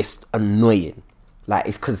like it's annoying. Like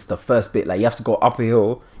it's because it's the first bit. Like you have to go up a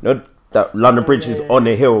hill. You know that London Bridge is on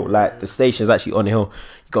a hill. Like the station is actually on a hill.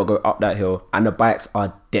 You gotta go up that hill, and the bikes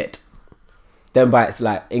are dead. Them bikes,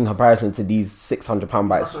 like in comparison to these £600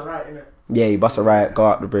 bikes. Bust a right, innit? Yeah, you bust a right, go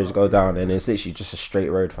up the bridge, go down, and it's literally just a straight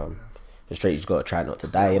road, fam. It's straight. You just gotta try not to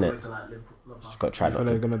die, innit? Just gotta try not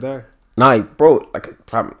They're to. gonna die. Nah, bro, like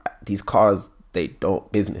fam, these cars they don't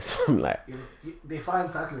business, fam. Like They find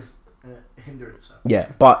cyclists hindrance, fam. yeah,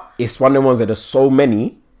 but it's one of the ones that there's so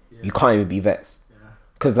many, you can't even be vexed,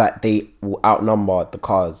 because like they will outnumber the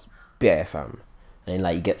cars, bare, fam. And then,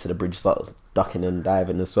 like you get to the bridge, start ducking and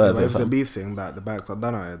diving and swerving. But if it's a beef thing, that the bikes are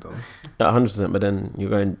done out here though. Not 100%, but then you're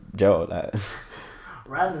going jail, like.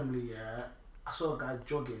 Randomly, I saw a guy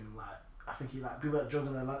jogging. Like I think people that jog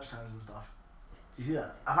in their lunchtimes and stuff. Do you see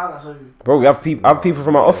that? I found that so. Bro, we have people. I have people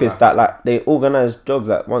from our office that like they organise jogs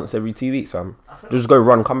like once every 2 weeks, fam. Just go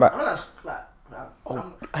run, come back. I mean that's like.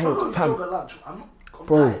 I'm fam. jog at lunch. I'm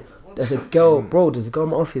Bro, tired, fam. there's a girl. Bro, there's a girl in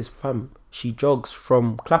my office, fam. She jogs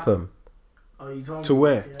from Clapham Oh, you told To me.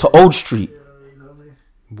 where? Yeah, to Old Street. you told me.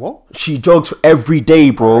 What? She jogs every day,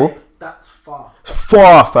 bro. Hey, that's far.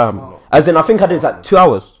 Far, fam. As in, I think I did like 2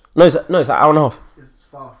 hours. No, it's like an hour and a half. It's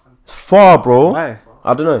far, fam. It's far, bro. Why?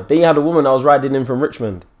 I don't know. Then you had a woman that was riding in from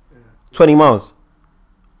Richmond. 20 miles.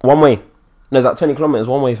 One way. No, it's like 20 kilometers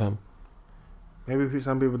one way, fam. Maybe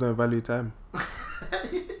some people don't value time.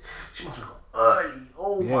 She must have got early.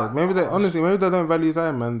 Oh Yeah, my maybe gosh. maybe they don't value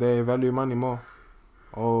time, man. They value money more,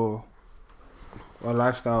 or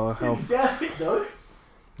lifestyle, or health. Bare fit though.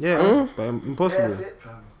 Yeah, but Bare impossible. fit,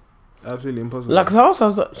 fam. Absolutely impossible. Like, cause I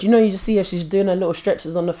was like, you know, you just see her, she's doing her little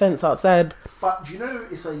stretches on the fence outside. But do you know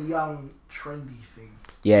it's a young, trendy thing?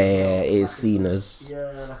 Yeah, it is Like seen it's as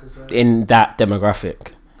yeah, like it's a, in that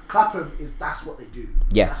demographic. Clapham that's what they do.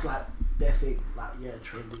 Yeah. That's like their thing. Like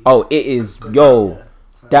trendy. Oh, it is, Good yo, time,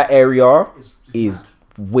 yeah. that area It's is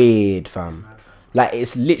mad. weird, It's fam. mad, fam. Like,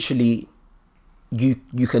 it's literally, you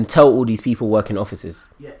can tell all these people work in offices.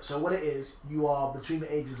 Yeah. So what it is, you are between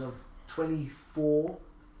the ages of 24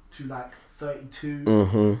 to like 32.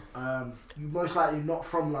 Mm-hmm. You most likely not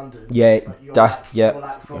from London. Yeah, but you're that's, like, yeah, you're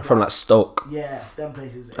like from like Stoke, yeah, them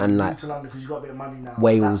places. And you like move to London because you got a bit of money now.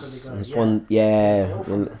 Wales, That's where and they go. Swan, They're all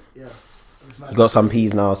from and there. Yeah. It's mad. you got some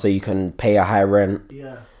P's now, so you can pay a high rent.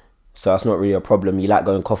 Yeah. So that's not really a problem. You like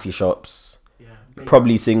going coffee shops, Yeah. Big-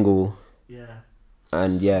 probably single, Yeah.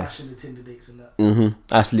 and yeah. Smashing the Tinder dates and that.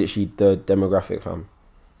 That's literally the demographic, fam.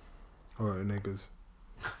 Alright, niggas.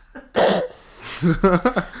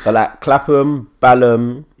 But like Clapham,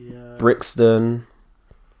 Balham, Yeah. Brixton.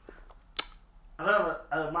 I don't know.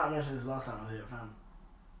 I might have mentioned this last time I was here, fam.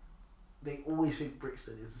 They always think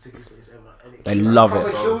Brixton is the sickest place ever, and it They love proper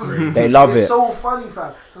it. kills me. They love It's it. so funny,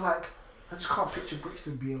 fam. They're like, I just can't picture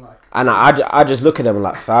Brixton being like. And I just look at them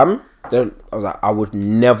like, fam. I was like, I would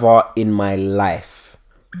never in my life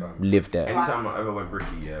live there. Anytime I ever went bricky,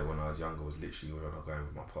 when I was younger, was literally when I was going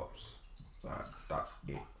with my pops. Like, that's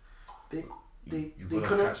it. They wouldn't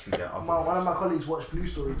couldn't. catch me there One otherwise. of my colleagues watched Blue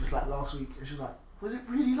Story just like last week, and she was like, "Was it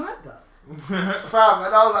really like that?" Fam,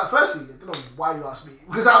 and I was like, firstly, I don't know why you asked me,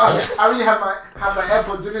 because I really had my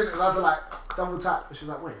AirPods in it, and I had to like double tap, and she was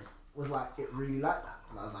like, "Wait, was like it really like that?"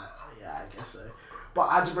 And I was like, "Oh, yeah, I guess so." But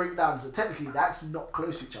I had to break it down. So technically, they're actually not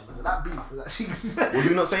close to each other. So that beef was actually. Was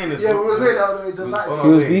we not saying this? Yeah, we were saying that on the way to was night. on He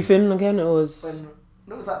our was way. beefing again. It was. When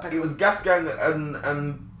no, it was like It was Gas Gang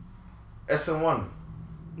and SN1.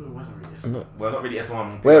 No, it wasn't really. No. Well, not really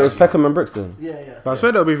SN1. Wait, it was Peckham and Brixton. Yeah. But I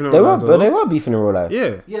swear they'll be in They were, though. but they were beefing in real life.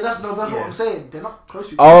 Yeah. Yeah, that's what Yeah. I'm saying. They're not close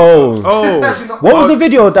to each other. Oh. Oh. Actually not- What was the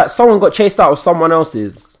video that someone got chased out of someone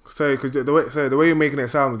else's? So, because the way you're making it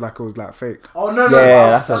sound like it was like fake. Oh no,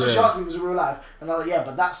 that's what she asked me. Was in real life, and I was like, yeah,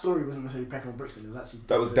 but that story wasn't necessarily Peckham and Brixton. It was actually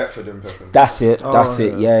that was Deptford and Peckham. That's it. That's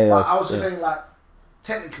it. Yeah. But I was just saying, like,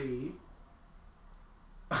 technically,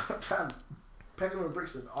 fam, Peckham and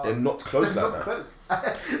Brixton they're not close like that. Close.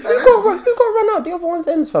 Who got run out the other one's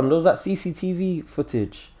ends, fam? There was that CCTV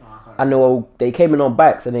footage. And they came in on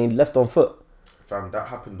bikes and they left on foot. Fam, that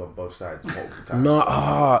happened on both sides multiple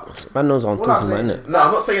times. Man knows what I'm talking about, innit? No,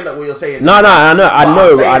 I'm not saying that what you're saying. No,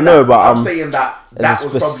 I know, but I'm saying that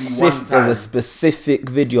was probably one time. There's a specific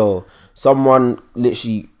video. Someone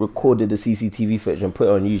literally recorded the CCTV footage and put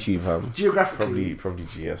it on YouTube, fam. Geographically, probably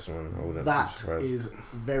GS, man. That is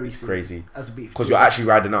very crazy as a beef. Because you're actually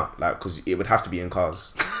riding up, like, because it would have to be in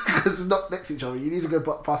cars. Because it's not next to each other. You need to go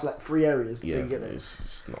past like 3 areas. Yeah, then get there.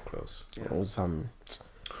 It's not close. Yeah.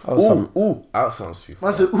 Out sounds few.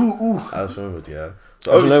 Man said, ooh. I was remembered, yeah.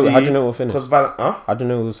 So obviously, how do you know it was finished? I don't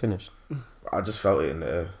know it was finished. I just felt it in the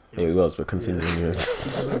air. Yeah, it was, but continuing.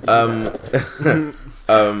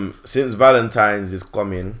 Since Valentine's is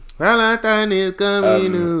coming. Where's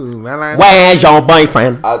your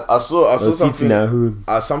boyfriend? I saw something.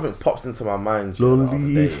 Something popped into my mind the other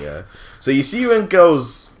day. Yeah. So you see when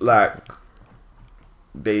girls like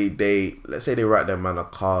they let's say they write their man a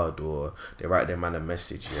card or they write their man a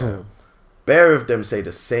message. Yeah. Bare of them say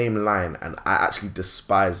the same line, and I actually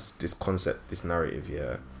despise this concept, this narrative.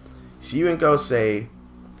 Yeah. See when girls say,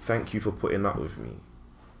 "Thank you for putting up with me."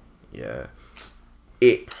 Yeah.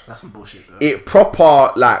 That's some bullshit though. It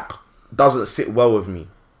proper like doesn't sit well with me.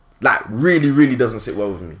 Like really doesn't sit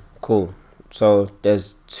well with me. Cool. So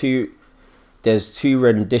there's two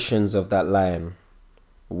renditions of that line.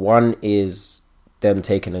 One is them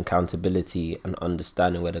taking accountability and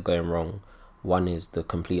understanding where they're going wrong. One is the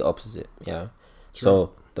complete opposite. Yeah. Sure.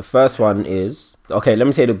 So the first one is, okay, let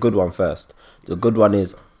me say the good one first. The good one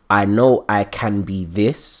is, I know I can be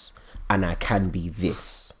this and I can be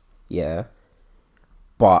this. Yeah.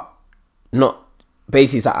 But not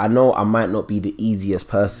basically it's like, I know I might not be the easiest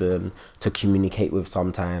person to communicate with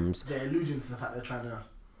sometimes. They're alluding to the fact they're trying to.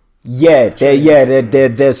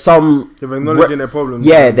 There's some. They're acknowledging their problems.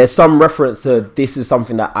 Yeah, there's some reference to this is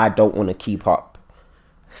something that I don't want to keep up.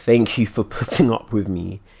 Thank you for putting up with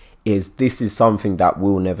me. This is something that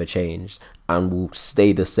will never change and will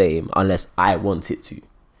stay the same unless I want it to.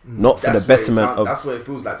 Not for the betterment of. That's what it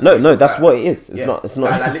feels like. No, that's what it is. It's not.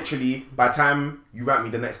 Like literally, by the time you write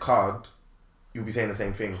me the next card, you'll be saying the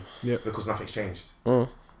same thing. Yeah. Because nothing's changed.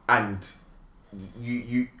 And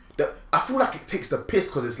I feel like it takes the piss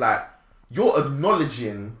because it's like you're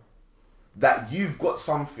acknowledging that you've got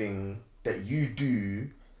something that you do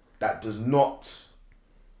that does not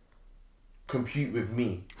compute with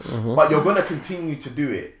me, but you're gonna continue to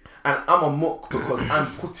do it, and I'm a muck because I'm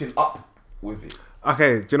putting up with it.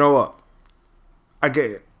 Okay, do you know what? I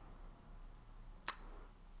get it.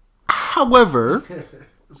 However,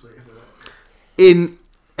 in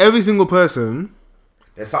every single person,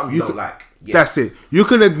 there's something you don't like. Yeah. That's it. You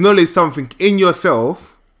can acknowledge something in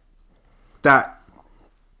yourself that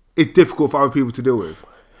is difficult for other people to deal with.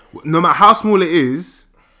 No matter how small it is,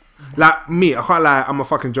 like me, I can't lie, I'm a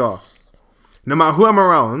fucking jar. No matter who I'm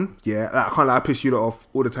around, yeah, like I can't lie, I piss you lot off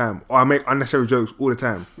all the time. Or I make unnecessary jokes all the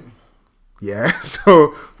time. Yeah,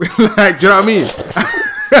 so like, do you know what I mean?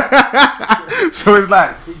 So it's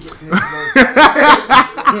like,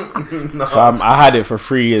 I had it for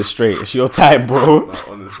 3 years straight. It's your time, bro. Like,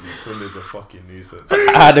 honestly, Tim is a fucking nuisance.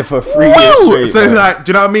 I had it for 3 years straight. So it's like, do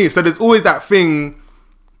you know what I mean? So there's always that thing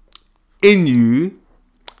in you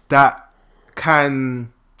that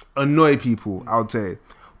can annoy people, I would say.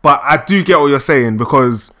 But I do get what you're saying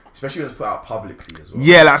because. Especially when it's put out publicly as well.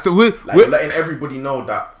 Yeah, like, so we're letting everybody know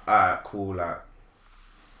that, cool, like,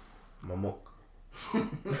 I'm a muck.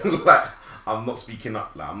 Like, I'm not speaking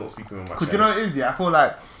up, like, I'm not speaking with my chest. You know what it is, yeah? I feel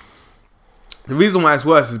like the reason why it's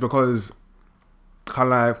worse is because,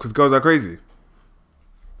 because girls are crazy.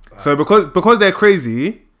 So because they're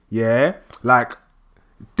crazy, yeah, like,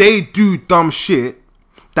 they do dumb shit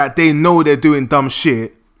that they know they're doing dumb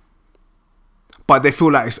shit, but they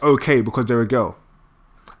feel like it's okay because they're a girl.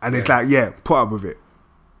 And it's like, yeah, put up with it.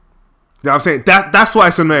 You know what I'm saying? That's why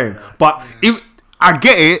it's annoying. But if I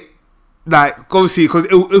get it, like, obviously, because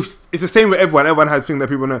it's the same with everyone. Everyone has things that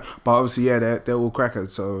people know. But obviously, yeah, they're all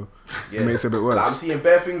crackers, so it makes it a bit worse. Like, I'm seeing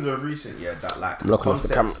bare things of recent, yeah, that like the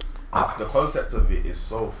concept of it is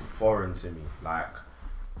so foreign to me. Like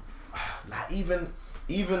even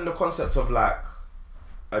the concept of like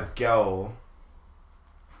a girl.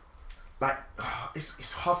 Like,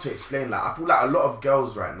 it's hard to explain. Like, I feel like a lot of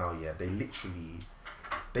girls right now, yeah,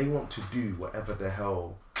 they want to do whatever the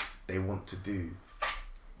hell they want to do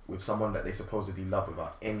with someone that they supposedly love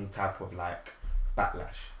without any type of like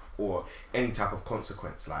backlash or any type of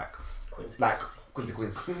consequence, like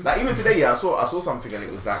consequence. Like even today, yeah, I saw something and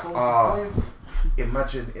it was like,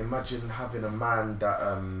 imagine having a man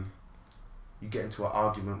that you get into an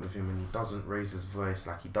argument with him and he doesn't raise his voice,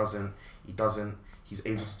 like he's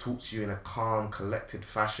able to talk to you in a calm, collected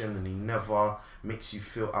fashion, and he never makes you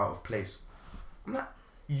feel out of place. I'm like,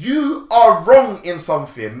 you are wrong in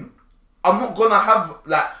something. I'm not gonna have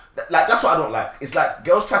like that's what I don't like. It's like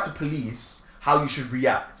girls try to police how you should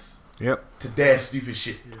react. Yep. To their stupid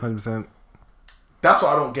shit. 100%. That's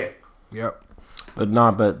what I don't get. Yep.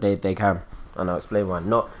 But they can, and I'll explain why.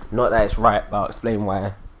 Not that it's right, but I'll explain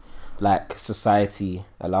why. Like society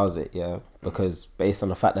allows it, yeah, because based on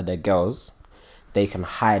the fact that they're girls, they can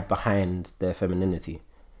hide behind their femininity.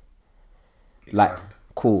 Like,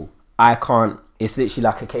 cool. I can't. It's literally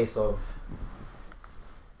like a case of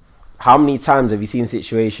how many times have you seen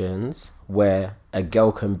situations where a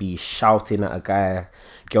girl can be shouting at a guy,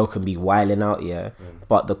 girl can be wilding out,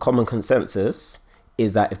 but the common consensus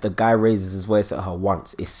is that if the guy raises his voice at her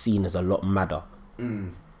once, it's seen as a lot madder. Do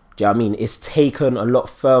you know what I mean? It's taken a lot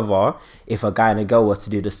further if a guy and a girl were to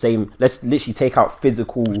do the same. Let's literally take out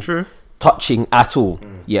physical touching at all.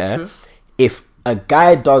 If a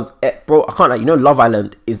guy does, bro, I can't, like, you know, Love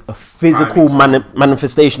Island is a physical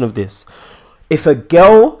manifestation of this. If a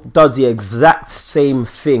girl does the exact same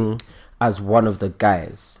thing as one of the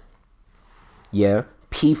guys,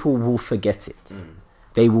 people will forget it.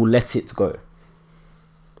 They will let it go.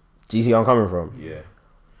 Do you see where I'm coming from? Yeah.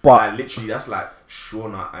 But like, literally, that's like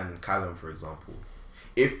Shauna and Callum, for example.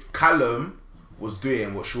 If Callum was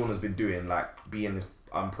doing what Shauna's been doing, like being his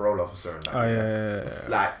parole officer and that,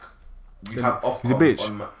 like you have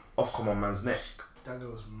Ofcom on man's neck. That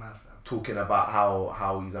girl was mad, fam. Talking about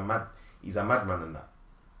how he's a madman and that.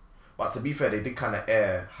 But to be fair, they did kind of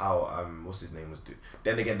air how what's his name was doing.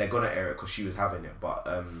 Then again, they're gonna air it because she was having it. But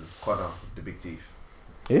Connor with the big teeth.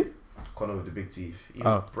 Who? Connor with the big teeth. He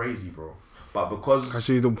was brazy, bro. But because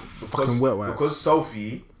she's the fucking wet wipe. Because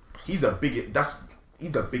Sophie, he's the biggest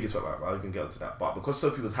wet wipe. I'll even get onto that. But because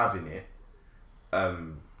Sophie was having it,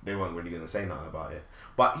 they weren't really gonna say nothing about it.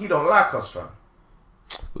 But he don't like us, fam.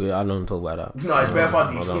 I don't talk about that. No, it's bare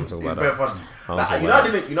funny. It's bare funny. Like,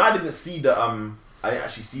 I didn't see the I didn't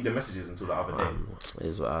actually see the messages until the other day.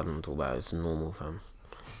 It's what I don't talk about. It's normal, fam.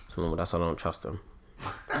 It's normal. That's why I don't trust them.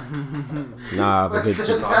 Nah, because get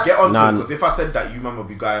on to it, because if I said that, you man would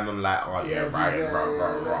be going on like, oh yeah, right.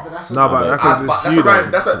 That's a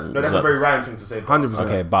very Ryan thing to say. 100%.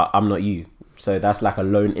 Okay, but I'm not you, so that's like a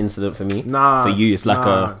lone incident for me. For you, it's like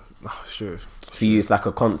for you, it's like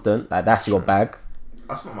a constant. Like that's your bag.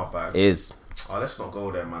 That's not my bag. It is. Oh, let's not go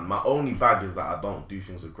there, man. My only bag is that I don't do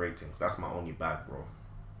things with gratings. That's my only bag, bro.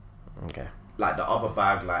 Okay. Like the other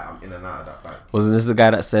bag, like I'm in and out of that bag. Wasn't this the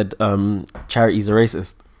guy that said charities are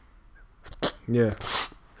racist? Yeah.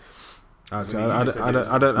 I said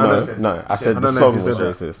the song was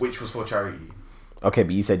racist. Which was for charity. Okay,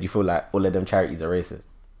 but you said you feel like all of them charities are racist.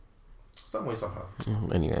 Some way, somehow.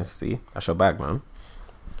 Anyways, see, that's your bag, man.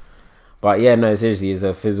 But yeah, no, seriously, it's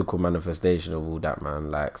a physical manifestation of all that,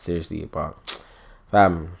 man. Like, seriously, but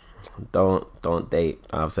fam, don't date,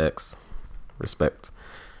 don't have sex. Respect.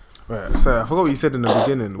 Right, so I forgot what you said in the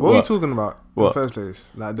beginning. What were you talking about in the first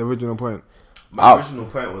place? Like the original point. My original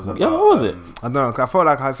point was about... Yeah, what was it? I don't know, 'cause I felt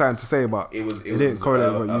like I had something to say, but it didn't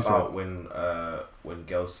correlate with what you said. About when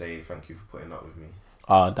girls say thank you for putting up with me.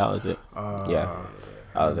 Oh, that was it. Yeah,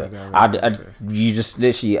 that was it. You just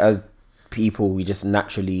literally, as people, we just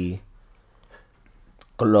naturally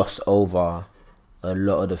gloss over a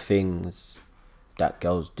lot of the things that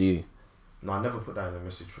girls do. No, I never put that in a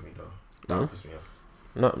message for me, though. That would piss me off.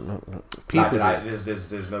 No. People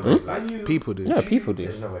there's no way. Like, people do. Yeah, people do.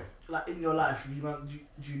 There's no way. Like in your life, do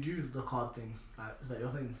you do the card thing? Like, is that your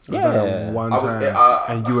thing? Yeah. I've done that one time,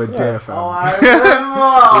 and you were there, fam. Oh, I remember.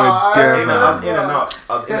 I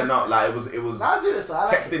was in and out. Like it was. I do this.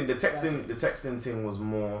 Texting. The texting thing was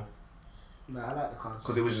more. Nah, I like the cards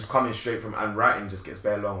because it was just coming straight from, and writing just gets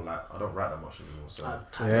bare long. Like I don't write that much anymore. So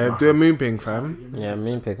do a moon ping, fam. Yeah,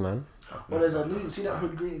 moon ping, man. Well, there's a new. See that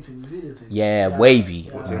hood greeting thing? You see the thing? Yeah,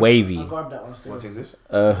 wavy. Wavy. I grabbed that one still. What is this?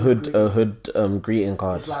 A hood greeting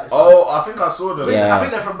card. It's like, I think I saw them. Yeah. I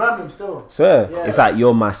think they're from Birmingham still. Swear. Yeah. It's like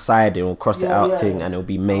you're my side. It'll cross it out thing, and it'll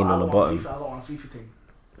be main on the bottom. I got one FIFA thing.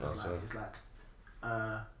 It's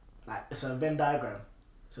like it's a Venn diagram.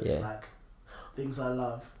 So it's like things I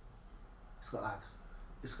love. It's got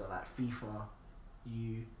like FIFA,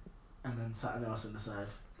 you, and then something else on the side.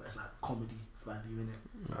 But it's like comedy value in it.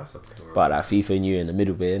 That's adorable. But like FIFA and you in the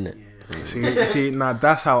middle bit, isn't it? Yeah. See, now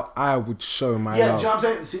that's how I would show my Yeah, love. do you know what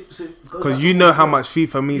I'm saying? Because you know how much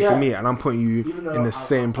FIFA means to me, and I'm putting you in the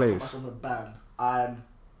same I place. put myself in a band. I'm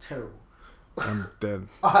terrible. I'm dead.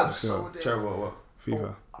 I'm so dead. Terrible at what?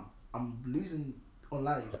 FIFA. I'm losing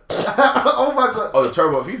online. Oh my god. Oh, you're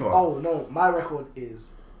terrible at FIFA? Oh no, my record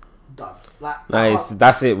is done. Like, Nice.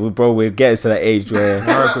 That's it, bro. We're getting to that age where.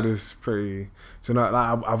 My record is pretty. So not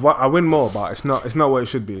like I win more, but it's not what it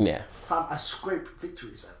should be. Yeah. Fam, I scrape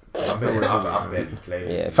victories. I barely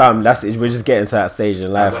play. Yeah, fam. That's it. We're just getting to that stage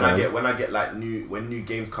in life. When man. I get like new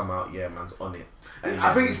games come out, yeah, man's on it.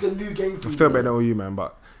 I think it's the new game for I'm me. still better than you, man.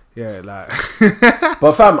 But yeah, like.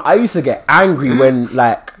 But fam, I used to get angry when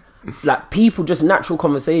like people, just natural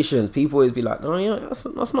conversations. People always be like, "Oh yeah, that's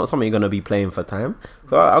not something you're gonna be playing for time."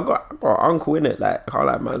 So I got an uncle in it. Like, I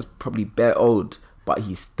like man's probably bare old, but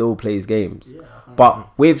he still plays games. Yeah, but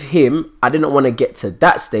with him, I didn't want to get to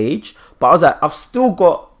that stage. But I was like, I've still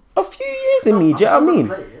got a few years in me. Do you know what I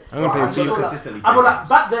mean? I'm gonna play FIFA consistently. I feel like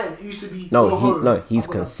back then it used to be. He's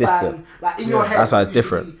consistent. Like in your head, that's why it's it used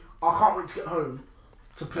to different. be, I can't wait to get home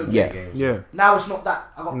to play Yes. games. Yeah. Now it's not that.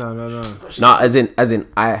 I got No. No, as in,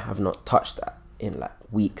 I have not touched that in like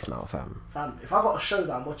weeks now, fam. Fam, if I got a show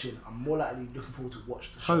that I'm watching, I'm more likely looking forward to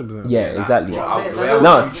watch the show. 100%. Yeah, exactly. Well, I don't even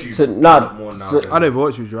watch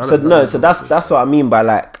YouTube. So that's what I mean by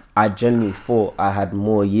like, I genuinely thought I had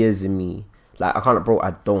more years in me. Like, I can't, bro,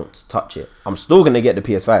 I don't touch it. I'm still gonna get the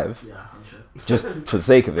PS5 Yeah, I'm sure. just for the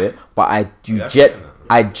sake of it, but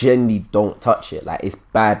I genuinely don't touch it. Like, it's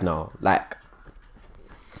bad now. Like,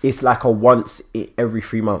 it's like a once every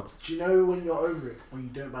 3 months. Do you know when you're over it, when you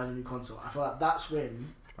don't buy the new console? I feel like that's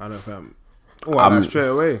when. I don't fam. Oh, like straight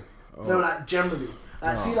away. Oh. No, like generally,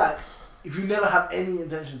 like see, like if you never have any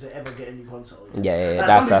intention to ever get a new console. Yeah.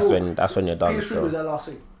 Like, That's when you're done. PS3 was their last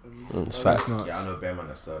thing. It's facts. Yeah, I know Bearman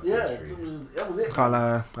that stuff. Yeah, that was it. Can't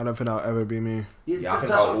lie. I don't think that'll ever be me. Yeah, I think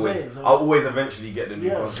that's what I'm saying. I'll always eventually get the new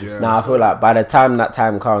console. Yeah. Nah, I feel like by the time that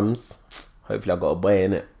time comes, hopefully I got a boy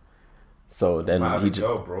in it. So then Might have he a just.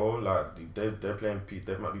 girl, bro. Like they're playing.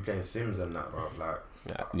 They might be playing Sims and that, bro. Like.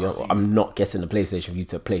 I'm not getting the PlayStation for you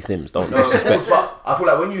to play Sims. Don't No, disrespect. but I feel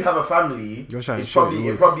like when you have a family, You're trying to it's show probably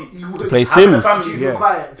you it probably You would play having a Sims. family, You Yeah. be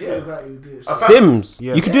quiet. Yeah. You do it. Sims.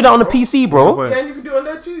 Yeah. You can do that on a PC, bro. Yeah, and you can do it on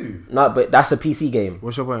there too. No, but that's a PC game.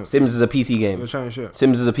 What's your point? Sims is a PC You're game. trying shit.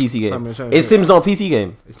 Sims is a PC Fam, game. you're trying Is shit. Sims not a PC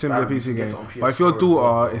game? It's simply a Fam, PC you get game. it on But if your PS4 as well,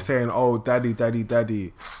 daughter bro. is saying, "Oh,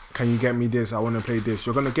 daddy, can you get me this? I want to play this,"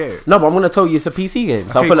 you're gonna get it. No, but I'm gonna tell you it's a PC game.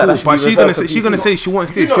 So I Okay, feel like cool. that should But be she's gonna reserved say for PC. she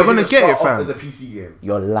wants You this. know You're it gonna didn't get it, start off fam. as a PC game.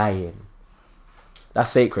 You're lying. That's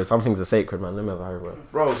sacred. Some things are sacred, man. Let me have a hurry, bro.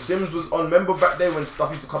 Bro, Sims was on. Remember back then when stuff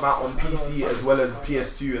used to come out on PC as well as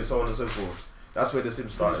PS2 and so on and so forth. That's where the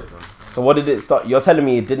Sims started, man. So what did it start? You're telling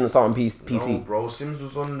me it didn't start on PC? No, bro, Sims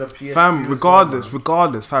was on the PS2. Fam, as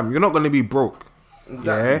regardless, fam, you're not gonna be broke. well, man.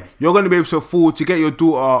 Exactly. Yeah, you're gonna be able to afford to get your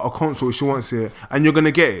daughter a console if she wants it, and you're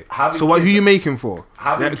gonna get it. Having So what? Who kids- you making for?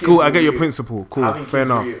 having Yeah, kids cool. I will get your be- principle. Cool. Having Fair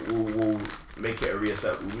kids enough. will make it a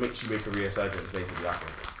resurgence. Will make you make a resurgence, basically. I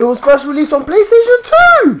think. It was first released on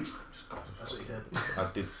PlayStation 2. That's what he said. I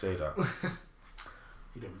did say that.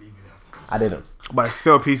 He didn't believe you. I didn't. But it's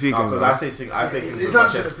still a PC game. Because bro. I say things It's with my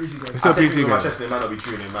not just chest. a PC game. It's I still say PC things with my game. chest and it might not be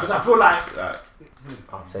true and it might. Because I feel like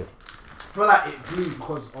Safe. it blew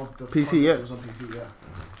because of the PC, concept yeah. it was on PC, yeah.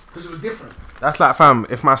 Because it was different. That's like, fam,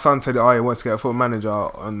 if my son said, "Oh, he wants to get a Football Manager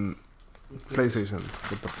on PlayStation,"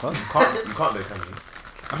 what the fuck? you can't do, can you?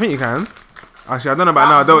 I think you can. Actually, I don't know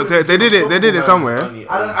about now. They did it somewhere.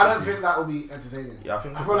 I don't think that will be entertaining. Yeah, I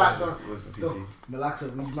think I feel like it was for PC.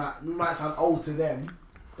 Malaxa, we might sound old to them,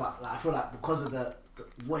 but like, I feel like because of the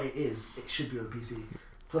way it is, it should be on PC.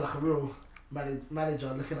 I feel like a real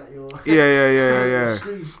manager looking at your Yeah.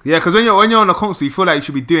 screen. Yeah, because when you're on a console, you feel like you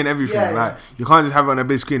should be doing everything. Yeah, Like you can't just have it on a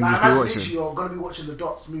big screen and Like, just be imagine watching. literally you're gonna be watching the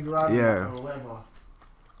dots move around, Yeah. or whatever.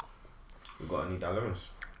 We've got any dilemmas.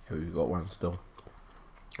 Here we got one still.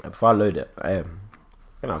 Before I load it, I'm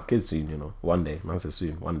gonna have kids soon. You know, one day. Man said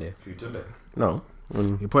soon. One day. Who did it? No.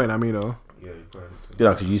 You're pointing at me though. Yeah, you probably. You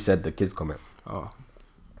know, because you said the kids comment. Oh,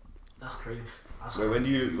 That's crazy. That's Wait,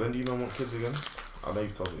 crazy. when do you not want kids again? I know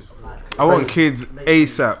you've told me this before. Like, I want kids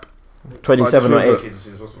ASAP. 27 or But 8. Kids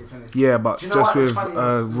since what's Yeah, but Do you know just what? It's with funny, a you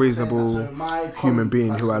saying that. reasonable So my human colleague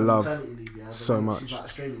being is who I on love maternity leave, yeah, so but much. She's like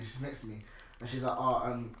Australian. She's next to me, and she's like,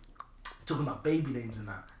 talking about baby names and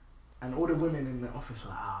that, and all the women in the office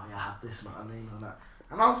were like, "Oh yeah, I have this amount of names and that,"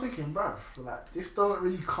 and I was thinking, bruv, like this doesn't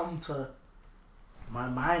really come to my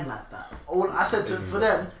mind like that. All I said for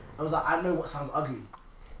them, I was like, I know what sounds ugly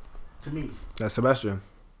to me, That's Sebastian.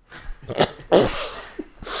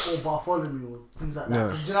 or Bartholomew, or things like that. Yeah.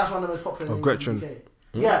 Because that's one of the most popular Or names Gretchen. in the UK.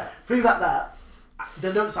 Yeah, things like that.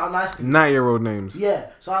 they don't sound nice to me. 9-year-old names. Yeah,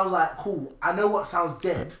 so I was like, cool. I know what sounds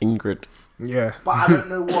dead, Ingrid. Yeah. but I don't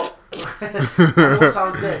know what. I know what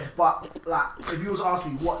sounds dead, but like, if you was to ask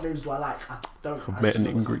me what names do I like, I don't. I just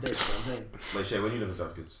know what sounds dead. You know what I'm saying? Wait, Shay, when you looking to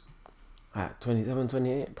have kids? 27,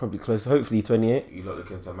 28, probably close. Hopefully 28. You not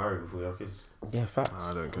looking to marry before you have kids? Yeah, facts.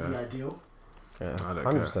 I don't care. The ideal. Yeah, I don't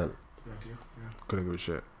 100%. The ideal. Yeah. Couldn't give a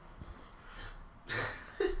shit.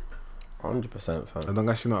 100%, fam. I don't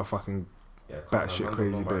actually not a fucking batshit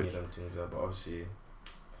crazy bitch. But obviously, if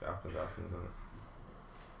it happens, it happens, doesn't it?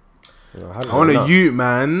 I want a ute,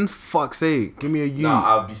 man. Fuck's sake. Give me a ute. Nah,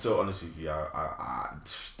 I'll be so honest with you.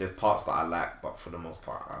 There's parts that I like, but for the most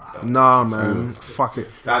part, I don't. Nah, man. Fuck it.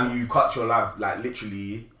 Fam, you cut your life, like,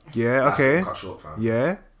 literally. Yeah, okay. Cut short, fam.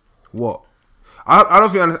 Yeah. What? I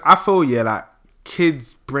don't feel honest. I feel, yeah, like,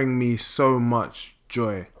 kids bring me so much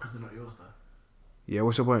joy. Because they're not yours, though. Yeah,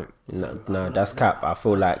 what's your point? No, that's cap. I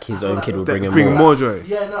feel like his own kid will bring him more. more joy.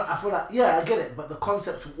 Yeah, no, I feel like, yeah, I get it, but the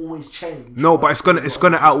concept will always change. No, but it's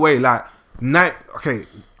gonna outweigh, like, okay,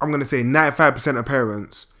 I'm gonna say 95% of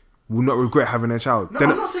parents will not regret having their child. No,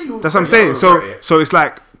 I'm not saying you. That's what I'm saying. So it's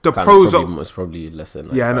like the pros are. It's probably less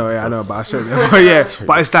than. Yeah, I know, but I showed you.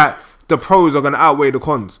 But it's like the pros are gonna outweigh the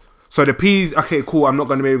cons. So the P's, okay, cool. I'm not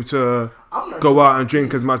gonna be able to go out and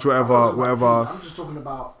drink as much, whatever. I'm just talking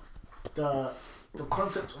about the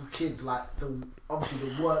concept of kids, like obviously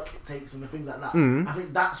the work it takes and the things like that. I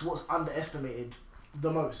think that's what's underestimated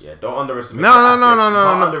the most. Yeah, don't underestimate. No.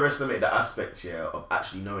 Underestimate the aspect, of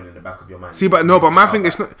actually knowing in the back of your mind. See, but my thing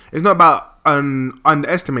it's not about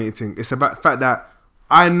underestimating. It's about the fact that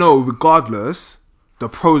I know regardless, the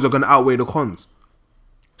pros are gonna outweigh the cons.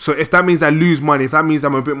 So if that means I lose money, if that means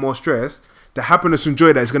I'm a bit more stressed, the happiness and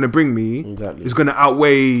joy that it's gonna bring me is gonna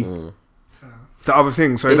outweigh the other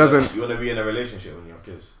thing. So it doesn't. You wanna be in a relationship when you have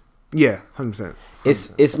kids? Yeah, 100%.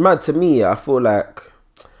 It's mad to me. I feel like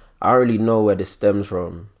I already know where this stems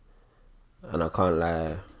from, and I can't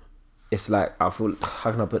lie. It's like I feel.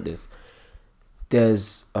 How can I put this?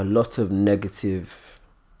 There's a lot of negative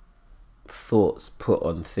thoughts put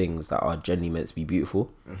on things that are genuinely meant to be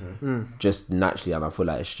beautiful, just naturally, and I feel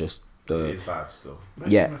like it's just it is bad still.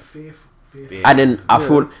 Yeah, and then I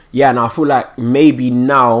feel like maybe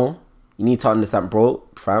now you need to understand, bro,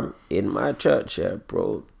 fam. In my church,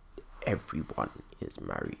 bro, everyone is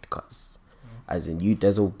married, cuz. As in,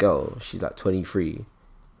 there's a girl, she's like 23,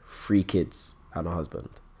 3 kids and a husband.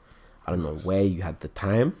 I don't know where you had the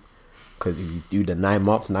time, because if you do the 9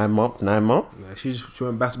 month. Yeah, she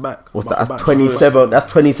went back to back. What's that? That's 27. That's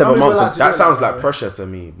 27 months. That sounds like pressure to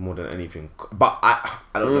me more than anything. But I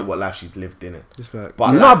don't know what life she's lived in it.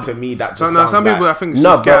 But to me, that just sounds some like... people I think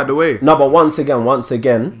just get out of the way. No, but once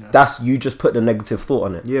again, that's you just put the negative thought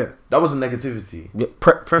on it. Yeah, that wasn't negativity.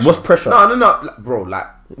 Pressure. What's pressure? No, bro. Like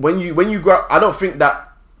when you grow, I don't think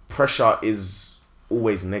that pressure is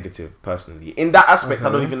always negative. Personally, in that aspect,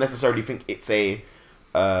 I don't even necessarily think it's a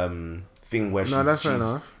thing where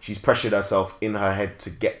she's pressured herself in her head to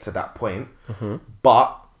get to that point.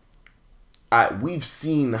 But we've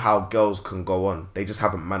seen how girls can go on. They just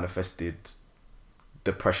haven't manifested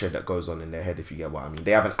the pressure that goes on in their head, if you get what I mean.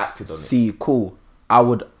 They haven't acted on it. See, cool. I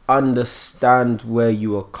would understand where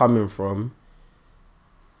you are coming from.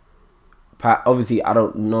 But obviously, I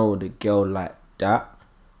don't know the girl like that.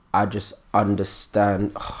 I just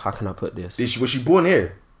understand. How can I put this? Was she born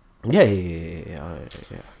here? Yeah.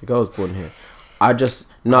 The girl was born here. I just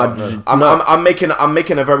I'm making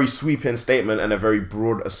a very sweeping statement and a very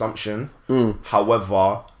broad assumption.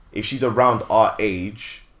 However, if she's around our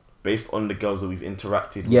age, based on the girls that we've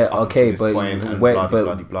interacted with,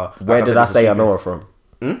 where did I say I know her from?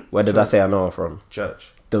 Where did I say I know her from?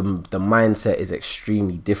 Church. The mindset is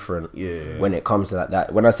extremely different when it comes to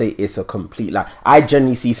that. When I say it's a complete, like, I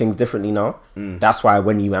genuinely see things differently now. That's why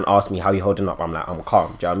when you ask me how you holding up, I'm like, I'm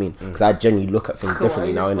calm. Do you know what I mean? Because I genuinely look at things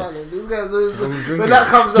differently now, innit? This guy's always when that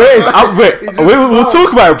comes up, we'll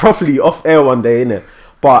talk about it properly off air one day, innit?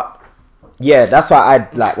 But yeah, that's why I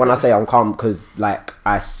like when I say I'm calm, because like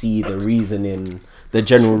I see the reasoning, the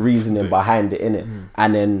general reasoning behind it, innit?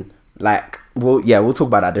 And then like. We'll talk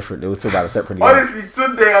about that differently. We'll talk about it separately. Honestly,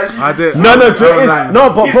 today I did. But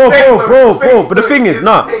the thing is,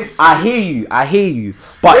 I hear you.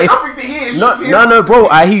 But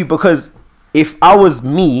I hear you, because if I was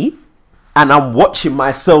me and I'm watching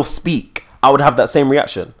myself speak, I would have that same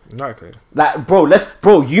reaction. Okay. Like,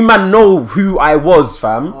 bro, you man know who I was,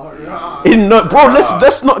 fam.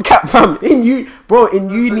 Let's not cap, fam. In uni, bro, in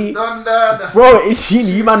uni, you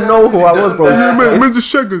man know who I was, bro. Where's the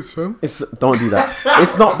shaggers, fam? Don't do that.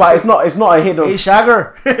 It's not a hidden. Hey,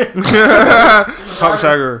 Shagger. Top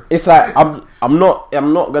shagger. It's like I'm not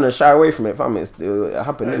gonna shy away from it, fam. It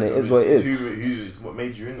happened, innit? It's what it is. Who's what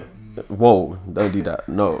made you in it? Whoa, don't do that.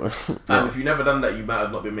 No. And if you never done that, you might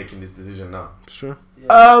have not been making this decision now. It's true.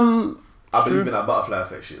 I believe in that butterfly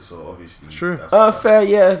effect shit, so obviously. True. Fair,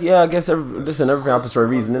 yeah. I guess everything happens for a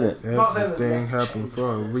reason, innit? Everything happens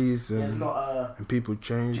for a reason. It's not and people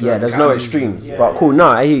change. Yeah, there's no extremes. But cool, no,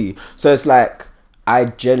 I hear you. So it's like, I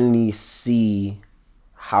generally see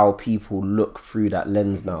how people look through that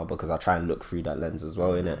lens now, because I try and look through that lens as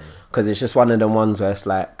well, innit? Because it's just one of them ones where it's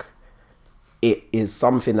like, it is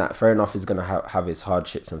something that fair enough is going to have its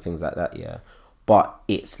hardships and things like that, yeah. But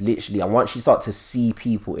it's literally, and once you start to see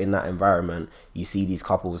people in that environment, you see these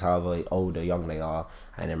couples, however old or young they are,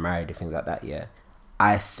 and they're married and things like that, yeah.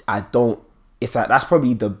 I don't, it's like, that's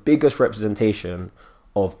probably the biggest representation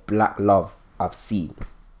of black love I've seen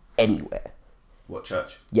anywhere. What,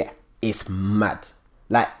 church? Yeah, it's mad.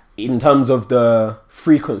 Like, in terms of the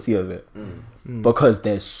frequency of it, because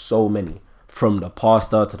there's so many. From the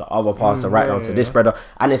pastor to the other pastor, right down to this brother.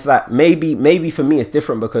 And it's like, maybe for me it's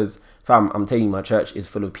different because, fam, I'm telling you, my church is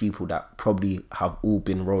full of people that probably have all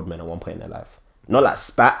been roadmen at one point in their life. Not like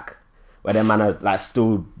SPAC, where their man are like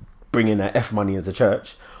still bringing their F money as a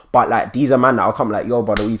church. But like, these are man that I'll come like, yo,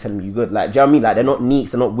 brother, what you telling me you good? Like, do you know what I mean? Like, they're not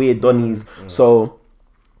neeks, they're not weird donnies. So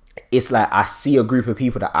it's like, I see a group of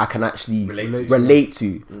people that I can actually relate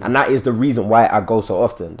to. And that is the reason why I go so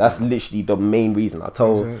often. That's literally the main reason. I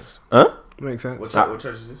told... Huh? Makes sense. What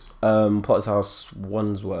church is this? Potter's House,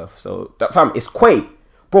 Wandsworth. So that, fam, it's Quay.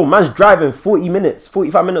 Bro, man's driving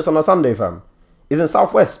 45 minutes on a Sunday, fam. It's in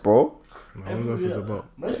Southwest, bro. Most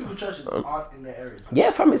people's churches aren't in their areas. Yeah,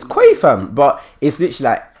 fam, it's Quay, fam. But it's literally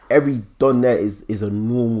like every don there is a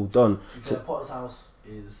normal don. So Potter's House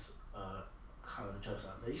is kind of a church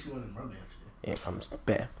that they used to be one in Rugby, actually. Yeah, fam, it's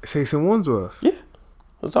better. Say it's in Wandsworth. Yeah,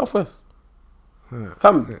 it's Southwest. Yeah.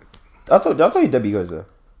 Fam, I told you Debbie goes there.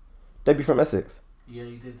 Debbie from Essex. Yeah,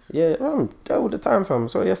 you did. Yeah, I'm there all the time, fam.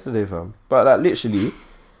 Saw yesterday, fam. But like literally,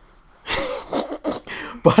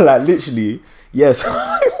 yes.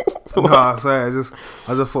 No, sorry, I just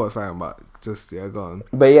thought something about go on.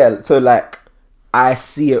 But yeah, so like, I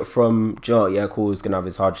see it from Joe. Yeah, cool. He's gonna have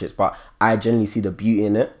his hardships, but I generally see the beauty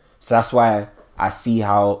in it. So that's why I see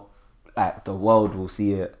how like the world will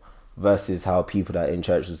see it versus how people that are in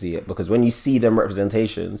church will see it. Because when you see them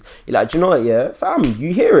representations, you're like, do you know what? Yeah, fam,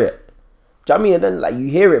 you hear it. Do you know what I mean? And then like you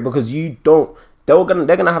hear it because you don't. They're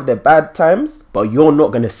gonna have their bad times, but you're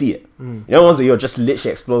not gonna see it. You know, once you're just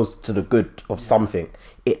literally exposed to the good of something,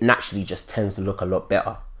 it naturally just tends to look a lot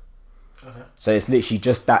better. Okay. So it's literally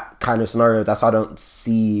just that kind of scenario. That's why I don't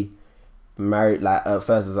see married like at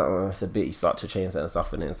first it's like, oh, it's a bit, you start to change certain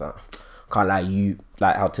stuff, and then it's like, can't lie, you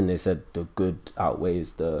like how Tunde said, the good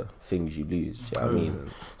outweighs the things you lose. Do you know what I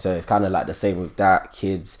mean? So it's kind of like the same with that,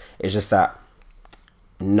 kids. It's just that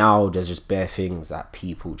now there's just bare things that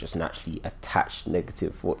people just naturally attach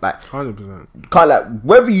negative for, like 100%. Can't like,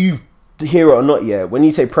 whether you hear it or not, yeah, when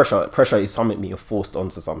you say pressure is something that you're forced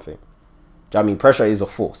onto something. Do you know what I mean? Pressure is a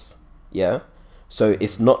force, yeah? So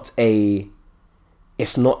it's not an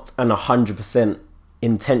 100%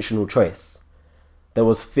 intentional choice. There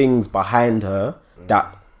was things behind her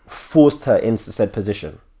that forced her into said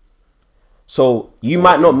position. So you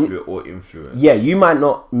might not influence. Yeah, you might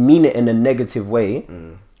not mean it in a negative way,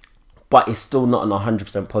 but it's still not an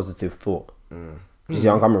 100% positive thought. You see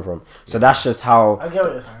where I'm coming from? So that's just how I get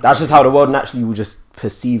what you're saying. That's just how the world naturally will just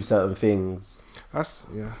perceive certain things. That's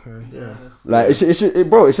yeah. Like it's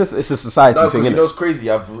a society thing. You know, it's crazy.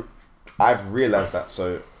 I've realized that.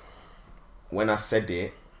 So when I said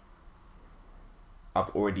it, I've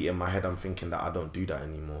already in my head, I'm thinking that I don't do that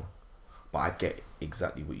anymore. But I get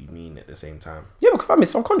exactly what you mean at the same time. Yeah, because I'm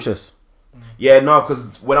subconscious. Yeah, no, because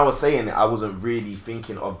when I was saying it, I wasn't really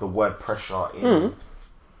thinking of the word pressure in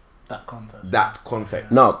that context.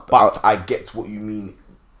 No, but I get what you mean.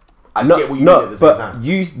 I get what you mean at the same time.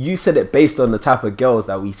 You said it based on the type of girls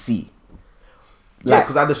that we see. Like, yeah,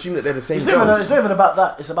 because I'd assume that they're the same girls. It's not even about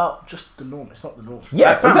that. It's about just the norm. It's not the norm.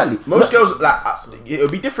 Yeah, like, exactly. Most girls, like, it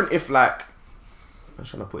would be different if, like, I'm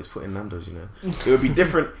trying to put his foot in Nando's, you know. It would be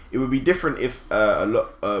different. It would be different if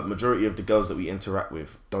a majority of the girls that we interact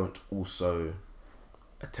with don't also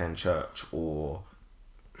attend church, or.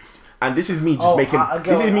 And this is me just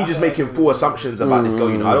making full assumptions about this girl.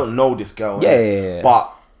 You know, I don't know this girl. Yeah.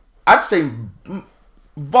 But I'd say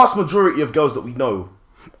vast majority of girls that we know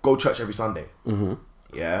go church every Sunday.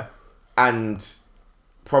 Yeah, and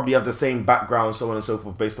probably have the same background, so on and so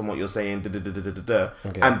forth, based on what you're saying.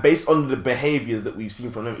 Okay. And based on the behaviors that we've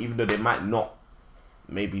seen from them, even though they might not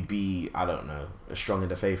maybe be, I don't know, as strong in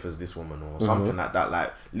the faith as this woman or something like that,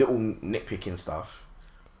 like little nitpicking stuff.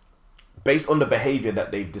 Based on the behavior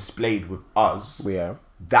that they've displayed with us,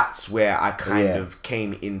 that's where I kind of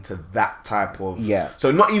came into that type of...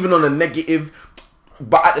 So not even on a negative,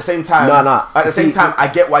 but at the same time...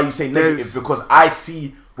 I get why you say negative, because I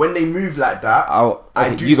see... When they move like that,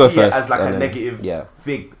 I do see it as like a negative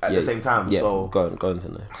thing at the same time. Yeah, so go on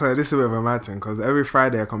to know. So this is a bit of a mad thing, because every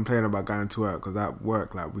Friday I complain about going to work, because at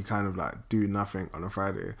work, like, we kind of like do nothing on a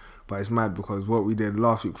Friday. But it's mad because what we did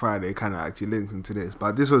last week Friday kind of actually links into this.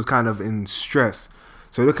 But this was kind of in stress.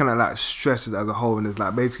 So looking at like stresses as a whole, and it's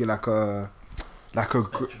like basically like a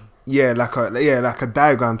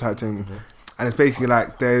diagram type thing, and it's basically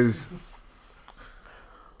like there's.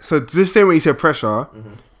 So this same way you said pressure,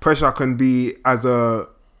 pressure can be as a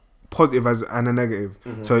positive and a negative.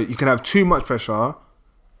 So you can have too much pressure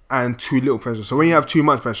and too little pressure. So when you have too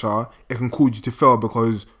much pressure, it can cause you to fail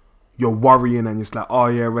because you're worrying and it's like, oh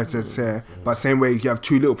yeah, rest is here. But same way, if you have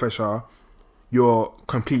too little pressure, you're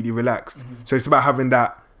completely relaxed. So it's about having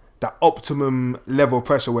that optimum level of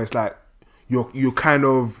pressure where it's like you kind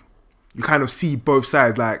of see both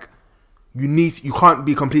sides. Like you can't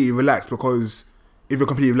be completely relaxed, because if you're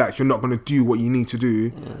completely relaxed, you're not going to do what you need to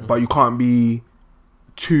do, but you can't be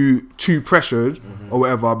too pressured or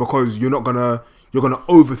whatever, because you're gonna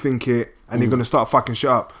overthink it and you're gonna start fucking shit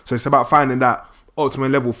up. So it's about finding that ultimate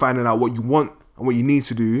level, finding out what you want and what you need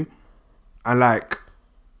to do, and like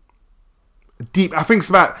I think it's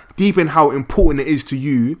about deep in how important it is to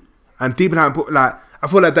you, and deep in how important, like, I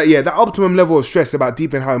feel like that optimum level of stress is about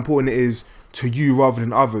deep in how important it is to you rather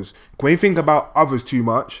than others. When you think about others too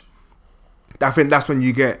much, I think that's when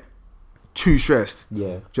you get too stressed. Yeah. Do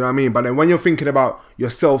you know what I mean? But then when you're thinking about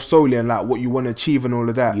yourself solely and like what you want to achieve and all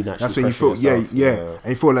of that, that's when you feel and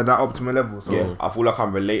you feel like that optimal level. So. Yeah, I feel like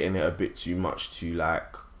I'm relating it a bit too much to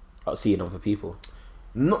like seeing other people.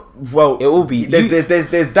 Not well. It will be. There's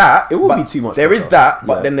that. It will be too much. There is that,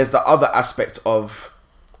 but then there's the other aspect of,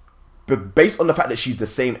 but based on the fact that she's the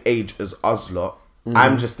same age as us lot,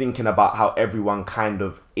 I'm just thinking about how everyone kind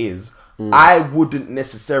of is. I wouldn't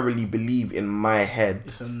necessarily believe in my head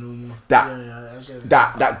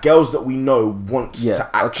that girls that we know want to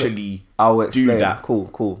actually do that.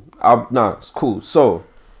 Cool. No, it's cool. So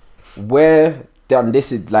where then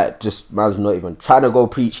this is like, just man's not even trying to go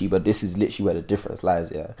preachy, but this is literally where the difference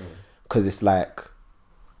lies. Because it's like,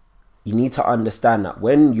 you need to understand that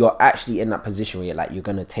when you're actually in that position where you're like, you're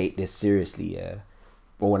gonna take this seriously,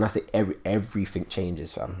 but when I say everything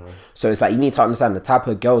changes, fam. So it's like, you need to understand the type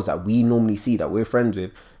of girls that we normally see, that we're friends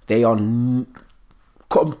with, they are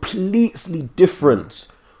completely different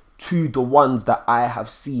to the ones that I have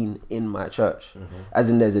seen in my church. As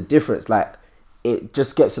in, there's a difference. Like, it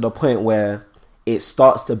just gets to the point where it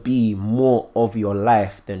starts to be more of your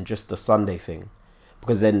life than just the Sunday thing.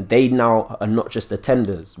 Because then they now are not just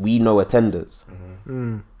attenders. We know attenders.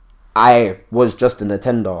 I was just an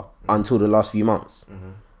attender until the last few months.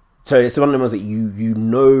 So it's one of the ones that you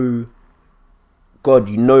know God,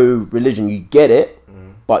 you know religion, you get it,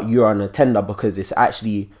 but you're an attender because it's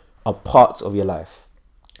actually a part of your life.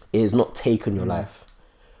 It is not taken your life.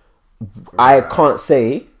 I can't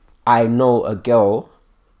say I know a girl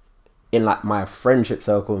in like my friendship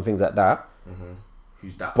circle and things like that,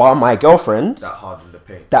 who's that, but my girlfriend that hard in the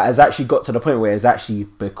paint, that has actually got to the point where it's actually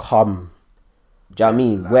become, do you know what I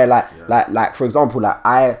mean? Where like for example, like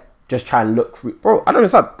I just try and look through, bro, I don't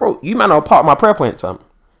understand, bro, you man are part of my prayer points, fam.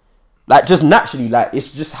 Like, just naturally, like,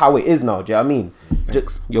 it's just how it is now, do you know what I mean?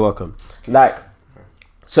 You're welcome. Like,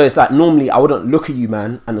 so it's like, normally I wouldn't look at you,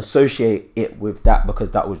 man, and associate it with that,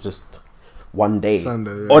 because that was just one day,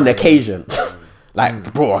 Sunday, on occasion.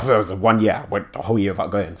 Like, bro, I thought it was 1 year, I went the whole year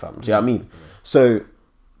without going, fam. Do you know what I mean? So,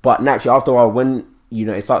 but naturally, after a while, when, you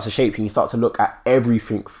know, it starts to shape you, you start to look at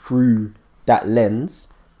everything through that lens.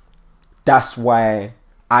 That's why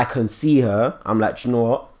I can see her. I'm like, you know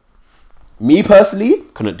what? Me personally,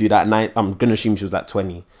 couldn't do that. I'm going to assume she was like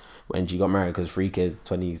 20 when she got married, because 3 kids,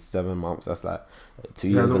 27 months, that's like 2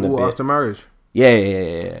 years and a bit. After marriage?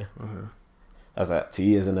 Yeah. Okay. That's like 2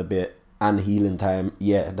 years and a bit. And healing time,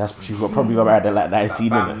 she probably got married at like 19.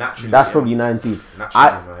 That's probably 19.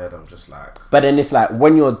 Naturally in my head, I'm just like. But then it's like,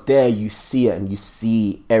 when you're there, you see it, and you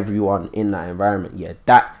see everyone in that environment. Yeah,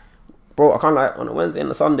 that, bro, I can't like on a Wednesday and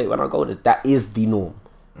a Sunday when I go there, that is the norm.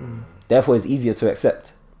 Therefore, it's easier to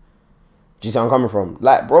accept. Do you see where I'm coming from?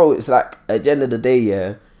 Like, bro, it's like at the end of the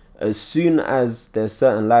day, as soon as there's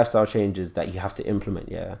certain lifestyle changes that you have to implement,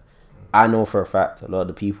 yeah, I know for a fact a lot of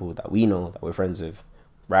the people that we know that we're friends with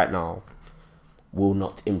right now will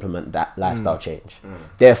not implement that lifestyle change.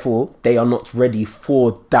 Therefore, they are not ready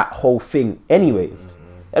for that whole thing anyways.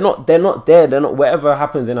 They're not there. They're not, whatever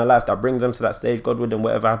happens in their life that brings them to that stage, God willing,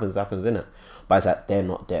 whatever happens in it. But it's like, they're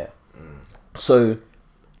not there. So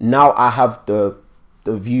now I have the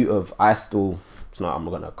view of, I'm not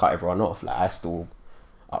going to cut everyone off. Like, I still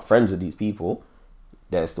are friends with these people.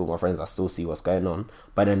 They're still my friends. I still see what's going on.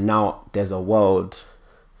 But then now there's a world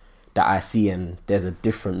that I see, and there's a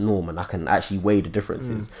different norm, and I can actually weigh the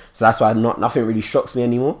differences. So that's why nothing really shocks me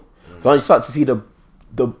anymore. So when you start to see the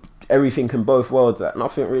everything in both worlds, like,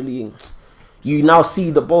 nothing really. You now see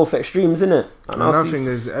the both extremes, innit? Another thing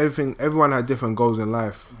is everyone had different goals in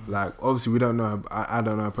life. Like, obviously we don't know. I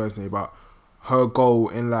don't know her personally, but her goal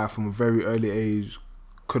in life from a very early age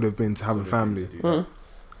could have been to have a family.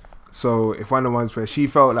 So if one of the ones where she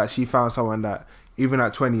felt like she found someone that, even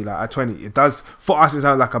at 20, like at 20, it does, for us it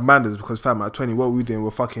sounds like a madness, because fam, at 20, what we doing,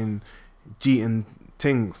 we're fucking cheating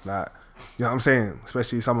things, like, you know what I'm saying?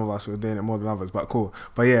 Especially some of us who are doing it more than others, but cool.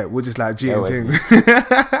 But yeah, we're just like cheating things.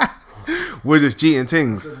 We're just cheating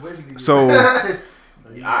things. So I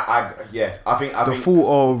think the thought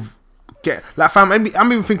of like, fam, I'm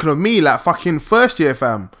even thinking of me, like fucking first year,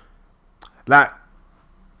 fam. Like,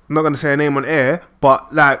 I'm not gonna say a name on air,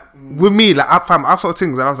 but like with me, like I saw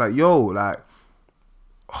things and I was like, yo, like,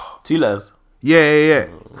 two letters. Yeah.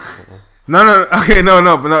 No. Okay, no.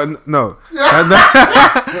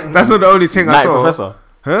 That's not the only thing I saw. Professor.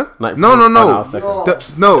 Huh? Night No. Professor.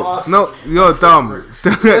 You're dumb.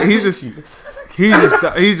 He's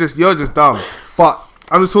just you're just dumb. But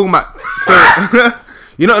I'm just talking about. So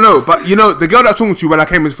you don't know, but you know the girl that talking to you when I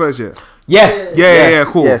came in first year. Yes. Yeah,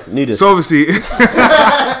 cool. Yes, nudist. So obviously.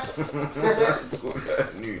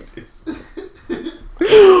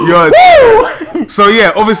 So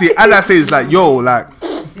yeah, obviously at that stage, it's like, yo, like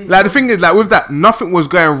the thing is, like with that, nothing was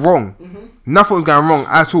going wrong. Nothing was going wrong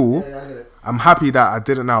at all. I'm happy that I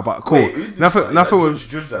didn't now, but cool. Wait, nothing was.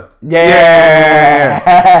 Judge that.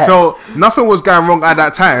 Yeah. So nothing was going wrong at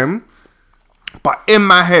that time, but in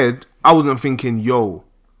my head, I wasn't thinking, yo,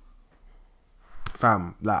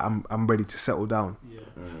 fam, like I'm ready to settle down.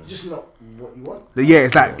 Just not what you want. Yeah,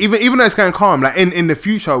 it's like even though it's kind of calm, like in the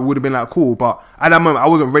future it would have been like cool, but at that moment I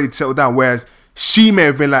wasn't ready to settle down. Whereas she may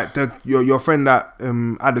have been like your friend that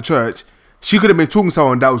at the church, she could have been talking to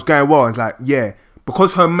someone that was going well. It's like, yeah,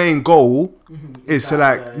 because her main goal is to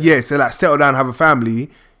like settle down, have a family.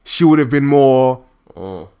 She would have been more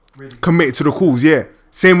committed to the cause. Yeah,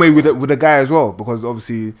 same way with the guy as well, because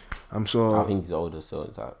obviously I'm sure. I think he's older, so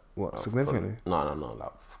it's like what significantly? No,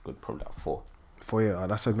 like good, probably like 4. 4 years,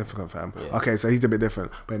 that's significant, fam. Yeah. Okay, so he's a bit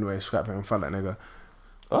different. But anyway, scrap him, fuck that nigga.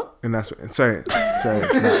 What? And that's sorry,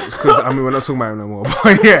 because I mean we're not talking about him no more.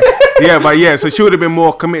 But yeah. So she would have been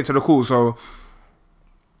more committed to the cause. So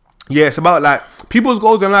yeah, it's about like people's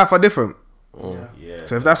goals in life are different. Yeah.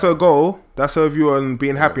 So if that's her goal, that's her view on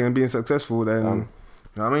being happy and being successful, then you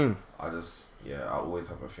know what I mean. I always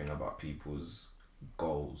have a thing about people's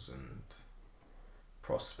goals and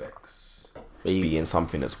prospects being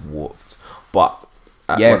something that's warped. But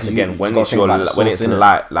once again, when it's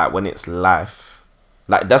life,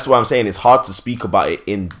 like that's what I'm saying. It's hard to speak about it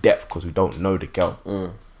in depth because we don't know the girl.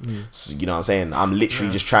 So you know what I'm saying. I'm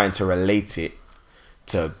literally just trying to relate it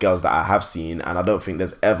to girls that I have seen, and I don't think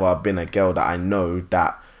there's ever been a girl that I know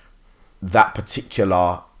that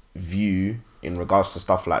particular view in regards to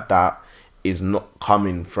stuff like that is not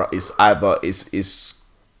coming from. It's either it's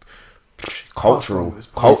cultural,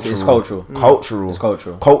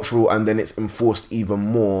 and then it's enforced even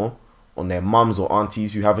more on their mums or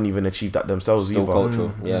aunties who haven't even achieved that themselves still either.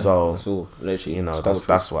 Cultural, yeah. So it's all, literally, you know,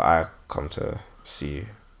 that's what I come to see.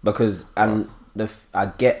 Because I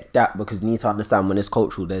get that, because you need to understand when it's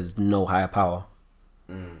cultural, there's no higher power.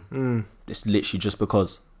 It's literally just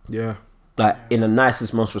because. Yeah. Like in the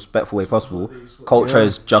nicest, most respectful way possible, culture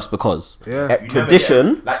is just because. Yeah.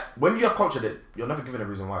 Tradition. Like when you have culture, you're never given a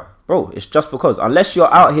reason why. Bro, it's just because. Unless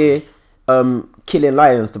you're out here killing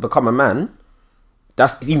lions to become a man,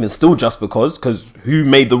 that's even still just because who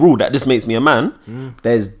made the rule that this makes me a man?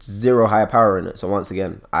 There's zero higher power in it. So once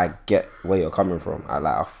again, I get where you're coming from.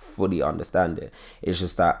 I fully understand it. It's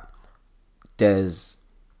just that there's,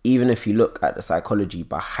 even if you look at the psychology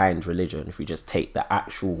behind religion, if you just take the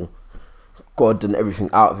actual God and everything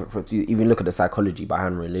out of it, for you even look at the psychology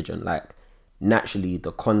behind religion, like naturally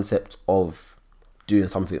the concept of doing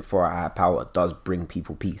something for a higher power does bring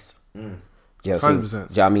people peace. Do you know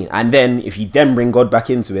what I mean? And then if you then bring God back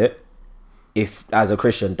into it, if as a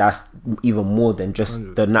Christian, that's even more than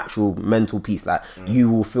just the natural mental peace. Like you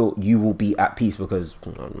will be at peace because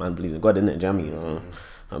man believes in God, innit? Do you know what I mean?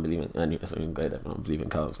 I believe in God. I don't believe in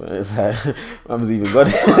cows, but it's like, I believe in God.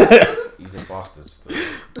 He's in bastards.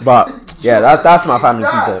 But yeah, that's my family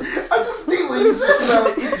teacher. I just think what you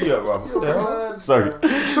said. Idiot, bro. What the hell? Sorry.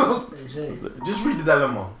 Just read the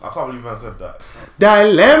dilemma. I can't believe I said that.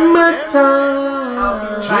 Dilemma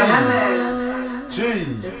time.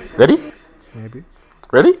 Jeez. Ready? Maybe.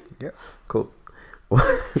 Ready? Yep. Cool.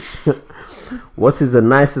 What is the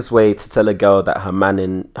nicest way to tell a girl that her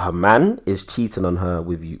man is cheating on her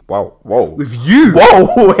with you? Wow. Whoa. With you?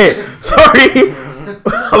 Whoa. Wait. Sorry.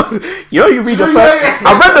 You read the first.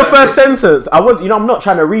 I read the first sentence. I'm not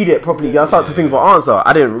trying to read it properly. I started to think of an answer.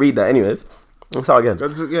 I didn't read that anyways. Let's start again.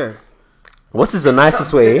 Yeah. What is the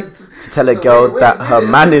nicest way to tell a girl that her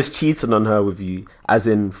man is cheating on her with you, as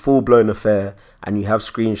in full-blown affair, and you have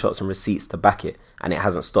screenshots and receipts to back it, and it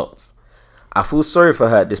hasn't stopped? I feel sorry for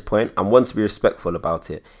her at this point and want to be respectful about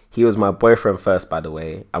it. He was my boyfriend first, by the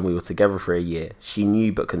way, and we were together for a year. She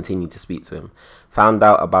knew but continued to speak to him. Found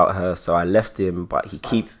out about her, so I left him, but he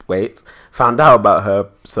keeps... Found out about her,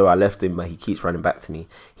 so I left him, but he keeps running back to me.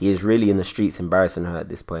 He is really in the streets embarrassing her at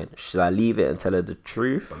this point. Should I leave it and tell her the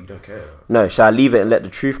truth? But you don't care. No, should I leave it and let the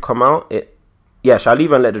truth come out? Should I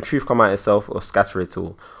leave it and let the truth come out itself or scatter it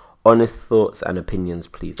all? Honest thoughts and opinions,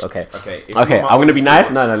 please. Okay. I'm gonna be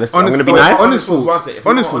nice. No, listen. I'm gonna be nice. Honest thoughts. One second. If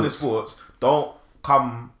you want honest thoughts, don't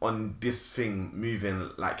come on this thing moving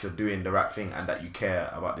like you're doing the right thing and that you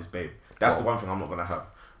care about this babe. That's the one thing I'm not gonna have.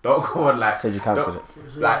 Don't go on like. Said you cancelled it.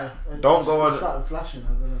 Like, don't go on. Started flashing. I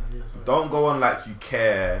don't know. Yeah, don't go on like you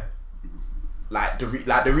care. Like the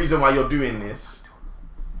reason why you're doing this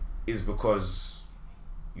is because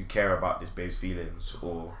you care about this babe's feelings,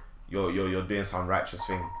 or you're doing some righteous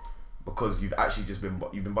thing. Because you've actually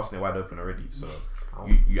you've been busting it wide open already, so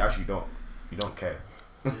you actually don't care.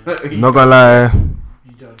 Not gonna lie,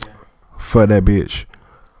 you don't care. Fuck that bitch.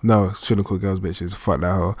 No, shouldn't call girls bitches. Fuck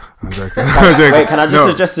that hoe. I'm joking. Wait, can I just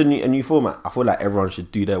suggest a new format? I feel like everyone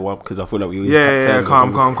should do their one, because I feel like we always calm.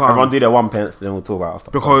 Everyone do their 1 pence, then we'll talk about it after.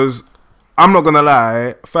 Because I'm not gonna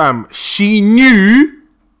lie, fam. She knew.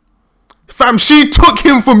 Fam, she took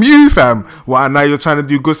him from you, fam. What? And now you're trying to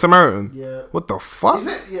do Good Samaritan? Yeah. What the fuck? Isn't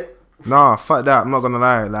it? Yeah. Nah, fuck that. I'm not gonna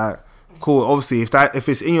lie. Like, cool. Obviously, if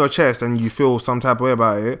it's in your chest and you feel some type of way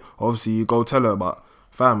about it, obviously you go tell her. But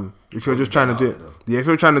fam, if you're just trying to do it, if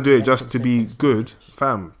you're trying to do it just to be good,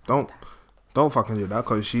 fam, don't fucking do that,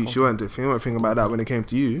 because she weren't thinking about that when it came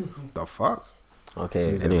to you. The fuck.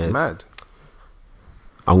 Okay. Anyways, mad.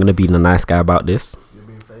 I'm gonna be the nice guy about this. You're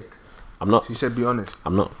being fake. I'm not. She said be honest.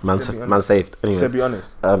 I'm not. Man saved. Anyways, she said be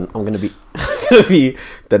honest. I'm gonna be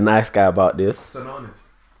the nice guce about this. So not honest.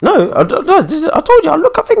 No, I told you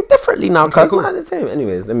I think differently now, cause cool.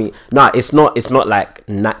 Anyways, it's not like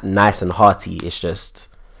nice and hearty. It's just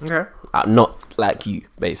not like you,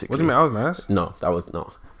 basically. What do you mean? I was nice. No, that was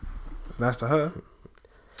not. It's nice to her.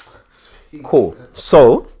 Cool.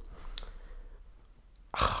 So,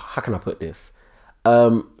 how can I put this?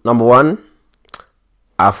 Number one,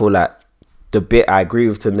 I feel like the bit I agree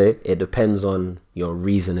with today. It depends on your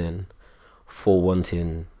reasoning for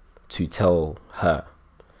wanting to tell her.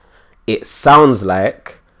 It sounds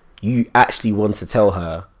like you actually want to tell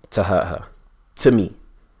her to hurt her. To me,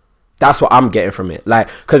 that's what I'm getting from it. Like,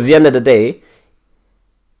 because at the end of the day,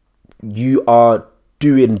 you are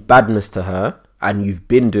doing badness to her, and you've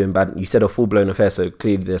been doing bad. You said a full-blown affair, so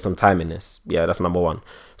clearly there's some time in this. Yeah, that's number one.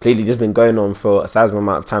 Clearly, this has been going on for a sizable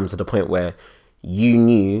amount of time, to the point where you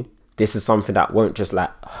knew this is something that won't just like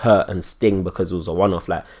hurt and sting because it was a one-off.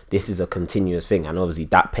 Like, this is a continuous thing, and obviously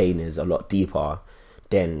that pain is a lot deeper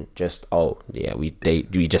than just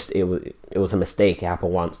it was a mistake, it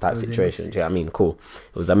happened once type situation. Do you know what I mean? Cool.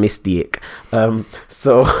 It was a mistake.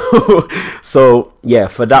 So yeah,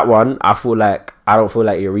 for that one, I don't feel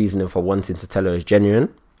like your reasoning for wanting to tell her is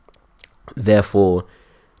genuine. Therefore,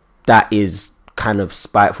 that is kind of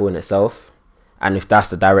spiteful in itself. And if that's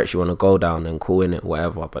the direction you want to go down, then cool, in it,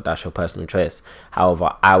 whatever. But that's your personal choice.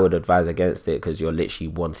 However, I would advise against it, because you're literally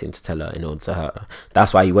wanting to tell her in order to hurt her.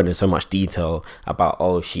 That's why you went in so much detail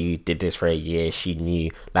about, she did this for a year, she knew.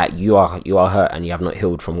 Like, you are hurt and you have not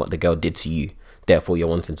healed from what the girl did to you. Therefore, you're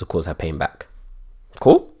wanting to cause her pain back.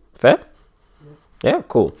 Cool? Fair? Yeah,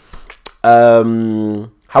 cool.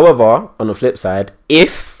 However, on the flip side,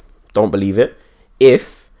 don't believe it,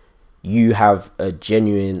 if you have a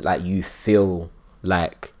genuine, like, you feel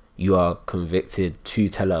like you are convicted to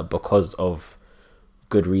tell her because of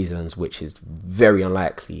good reasons, which is very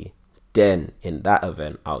unlikely, then in that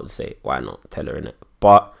event, I would say, why not tell her, innit?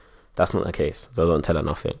 But that's not the case, so don't tell her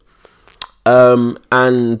nothing.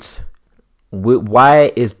 And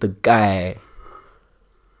why is the guy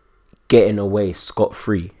getting away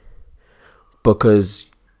scot-free? Because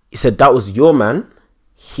he said that was your man.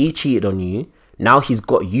 He cheated on you. Now he's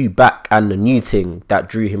got you back and the new thing that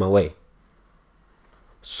drew him away.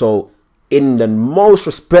 So, in the most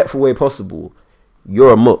respectful way possible,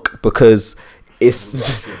 you're a muck because it's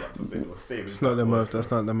not the most. That's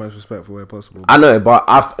not the most respectful way possible. I know, but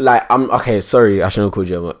I'm okay. Sorry, I shouldn't have called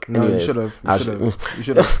you a muck. No, Anyways, you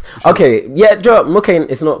should have. Okay, yeah, Joe, mucking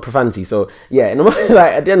it's not profanity. So yeah,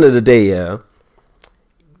 like at the end of the day, yeah,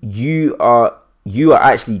 you are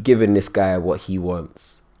actually giving this guy what he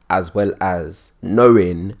wants, as well as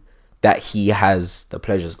knowing that he has the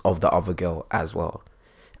pleasures of the other girl as well,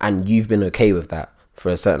 and you've been okay with that for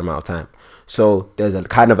a certain amount of time. So there's a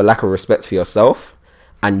kind of a lack of respect for yourself,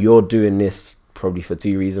 and you're doing this probably for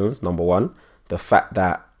two reasons. Number one, the fact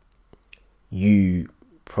that you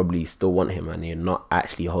probably still want him and you're not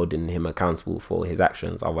actually holding him accountable for his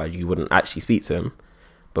actions. Otherwise, you wouldn't actually speak to him,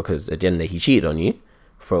 because at the end of the day, he cheated on you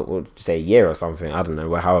for, we'll say, a year or something. I don't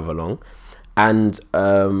know, however long. And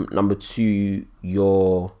number two,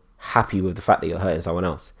 you're happy with the fact that you're hurting someone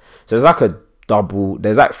else. So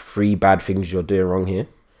there's like three bad things you're doing wrong here,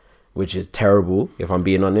 which is terrible, if I'm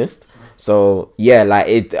being honest. So yeah,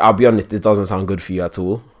 like I'll be honest, it doesn't sound good for you at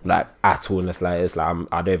all, like at all. And it's like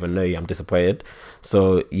I don't even know you. I'm disappointed.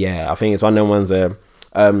 So yeah, I think it's one of them ones where,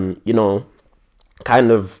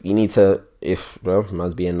 kind of you need to, if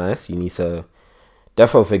man's being nice, you need to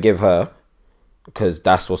definitely forgive her, because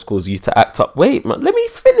that's what's caused you to act up. Wait, man, let me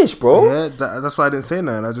finish, bro. Yeah, that's why I didn't say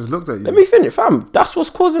nothing. I just looked at you. Let me finish, fam. That's what's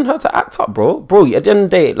causing her to act up, bro. Bro, at the end of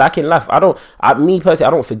the day, like in life, I don't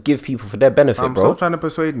forgive people for their benefit, bro. Stop trying to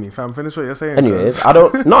persuade me, fam. Finish what you're saying. Anyways,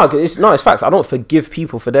 it's facts. I don't forgive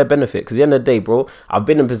people for their benefit, because at the end of the day, bro, I've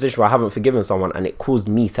been in a position where I haven't forgiven someone and it caused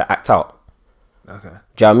me to act out. Okay. Do you know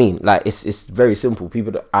what I mean? Like, it's very simple.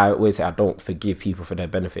 I always say I don't forgive people for their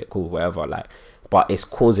benefit, cool, whatever, like, but it's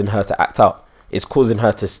causing her to act out. It's causing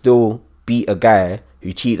her to still beat a guy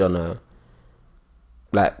who cheated on her.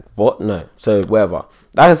 Like, what? No. So, whatever.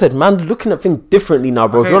 Like I said, man, looking at things differently now,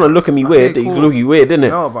 bro. Okay, if you want to look at me weird, cool. You can look at you weird, innit?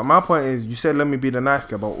 No, but my point is, you said let me be the nice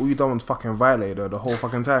guy, but all you done was fucking violate her the whole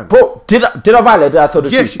fucking time. Bro, did I violate? Did I tell the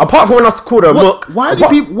truth? Apart from when I called her a muck. Why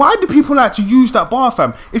do people like to use that bar,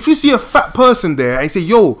 fam? If you see a fat person there and you say,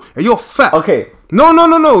 yo, you're fat. Okay. No.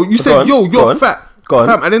 You say, yo, you're fat. Go on.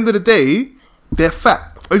 Fam, at the end of the day, they're fat.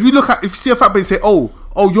 If you see a fat person and say, oh,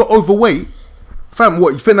 you're overweight, fam,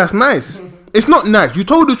 what, you think that's nice? It's not nice. You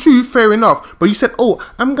told the truth, fair enough, but you said, oh,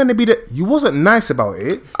 I'm gonna be you wasn't nice about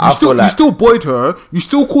it. You still boyed her, you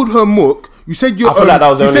still called her muck, you said you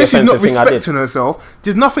said she's not respecting herself.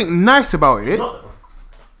 There's nothing nice about it.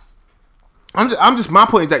 I'm just my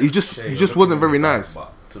point is that you just wasn't very nice.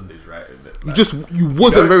 Right, you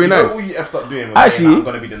wasn't very nice. All you effed up doing was actually, saying, I'm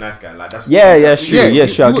gonna be the nice guy. Like that's sure.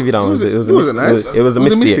 I'll give you that. It was a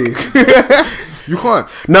mistake. You can't.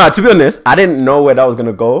 Nah, to be honest, I didn't know where that was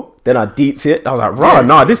gonna go. Then I deeped it. I was like, raw,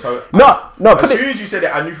 As soon as you said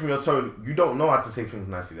it, I knew from your tone you don't know how to say things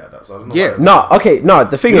nicely like that. So I don't know.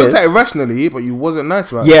 The thing you is, looked at it rationally, but you wasn't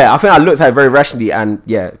nice about it. Yeah, I think I looked at it very rationally, and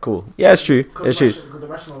yeah, cool. Yeah, it's true. It's true. Because the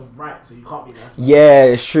rational is right, so you can't be nice. Yeah,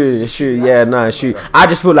 it's true. Yeah, no, it's true. I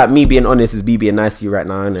just feel like me being honest is me being nice to you right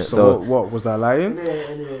now, innit? So what was that lying?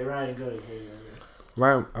 Anyway, Ryan, go.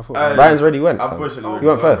 Ryan, I thought Ryan's already went. You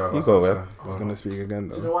went first. You go, man. I was gonna speak again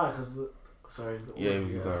though. Do you know why? Because yeah, we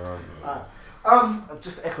can go around.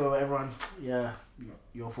 Just to echo everyone. Yeah,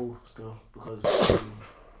 you're a fool still because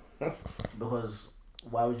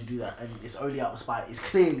why would you do that? And it's only out of spite. It's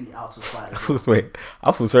clearly out of spite.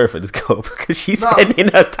 I feel sorry for this girl because she's spending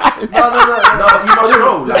her time. No, you must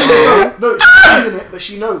know. No, she's feeling it, but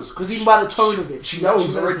she knows because even by the tone of it, she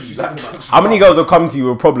knows already. How many girls have come to you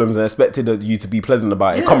with problems and expected you to be pleasant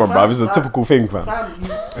about it? Come on, bruv. It's a typical thing, fam.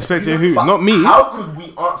 Expecting who? Not me. How could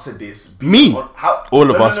we answer this? Me. All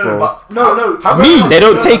of us, bro. No. Me. They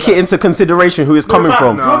don't take it into consideration who it's coming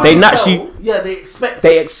from. They naturally. Yeah, they expect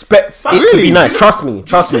it to be nice. Trust me.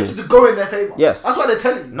 To go in their favour. Yes. That's why they're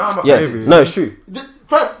telling you. No, I'm a No, it's true.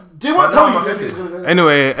 They won't tell you if it's going to go.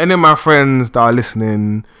 Anyway, any of my friends that are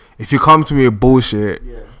listening, if you come to me with bullshit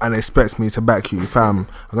and expect me to back you, fam,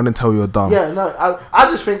 I'm going to tell you you're dumb. Yeah, no, I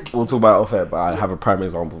just think... We'll talk about it off air, but I have a prime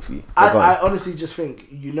example for you. I honestly just think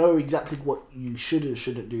you know exactly what you should and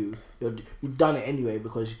shouldn't do. You've done it anyway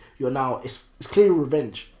because you're now... It's clearly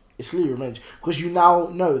revenge. It's clearly revenge. Because you now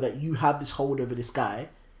know that you have this hold over this guy.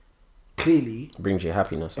 Clearly. It brings you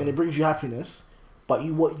happiness. And it brings you happiness. But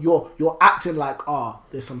you're acting like,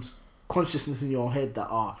 there's some consciousness in your head that,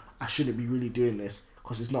 I shouldn't be really doing this.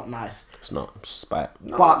 because it's not nice. It's not spite.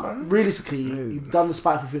 But realistically, you've done the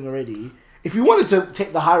spiteful thing already. If you wanted to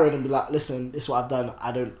take the high road and be like, listen, this is what I've done.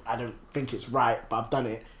 I don't think it's right, but I've done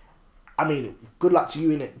it. I mean, good luck to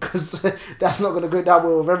you in it, because that's not going to go down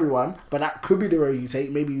well with everyone. But that could be the road you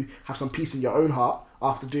take. Maybe you have some peace in your own heart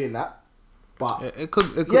after doing that. But it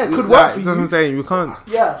could work for you. That's what I'm saying. You can't.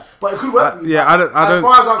 Yeah, but it could work for you. Yeah, I don't. As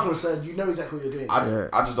far as I'm concerned, you know exactly what you're doing.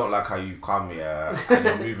 I just don't like how you've come here and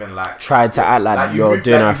you're moving like. Tried to act like you're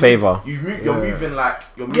doing her a favour. You're moving like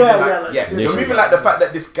you're moving you're moving like the fact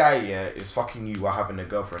that this guy is fucking you while having a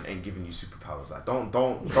girlfriend ain't giving you superpowers. Like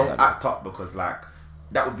don't act up, because like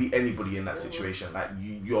that would be anybody in that situation. Like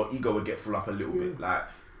your ego would get full up a little bit. Like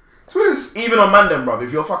even on Mandem, bro.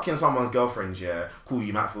 If you're fucking someone's girlfriend, cool.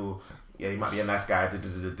 You might feel. Yeah, you might be a nice guy,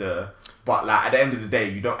 but like at the end of the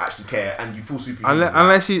day, you don't actually care, and you feel super.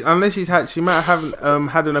 Unless she might have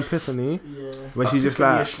had an epiphany, where she's just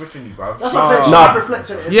like. That's what I'm saying. She might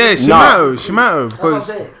reflect on it. Yeah, she might have. That's what I'm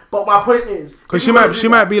saying. But my point is, because she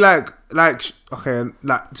might be like okay,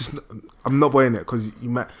 like just I'm not buying it because you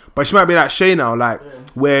might, but she might be like Shay now, like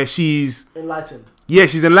where she's enlightened. Yeah,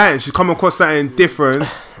 she's enlightened. She's come across something different,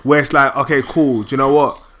 where it's like, okay, cool. Do you know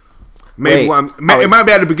what? Maybe it might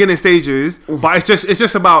be at the beginning stages, but it's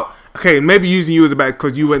just about, okay, maybe using you as a bad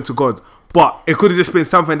because you went to God, but it could have just been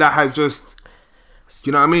something that has just,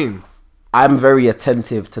 you know what I mean? I'm very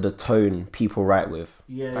attentive to the tone people write with.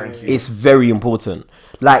 Yeah, thank you. It's very important.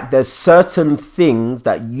 Like there's certain things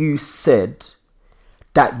that you said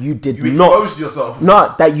that you did you not exposed yourself.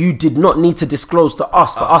 No, that you did not need to disclose to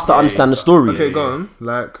us for us to understand the story. Okay, go on.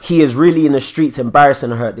 Like he is really in the streets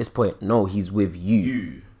embarrassing her at this point. No, he's with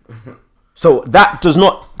you. So that does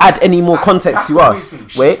not add any more context to us.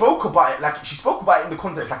 She spoke about it like she spoke about it in the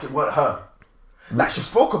context like it weren't her. Like she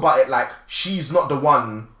spoke about it like she's not the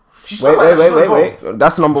one. Wait.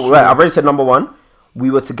 That's number right. I've already said number one. We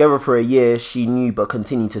were together for a year. She knew but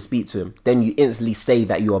continued to speak to him. Then you instantly say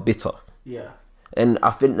that you are bitter. Yeah. And I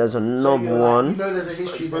think there's another one. You know, there's a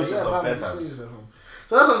history there.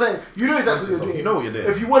 So that's what I'm saying. You know exactly what you're doing. You know what you're doing.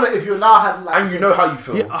 If you're now having like, and you know how you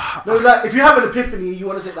feel. Yeah. No, like if you have an epiphany, you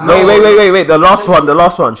want to take that. Wait. The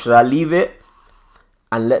last one. Should I leave it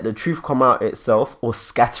and let the truth come out itself, or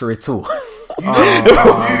scatter it all?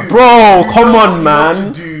 Bro, come on,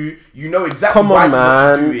 man. You know exactly why you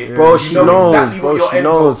want to do it. Bro, she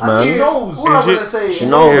knows, man. She knows. All I'm gonna say. She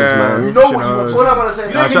knows, man. You know what you want. All I'm gonna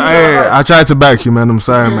say. I tried to back you, man. I'm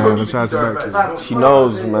sorry, man. I tried to back you. She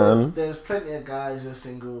knows, man. There's plenty of guys who are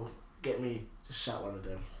single. Get me. Just shout one of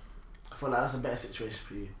them. I feel like that's a better situation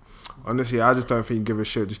for you. Honestly, I just don't think you give a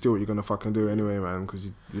shit. Just do what you're gonna fucking do anyway, man. Because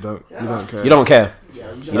you don't care. You don't care.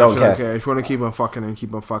 Yeah, you don't care. If you want to keep on fucking him,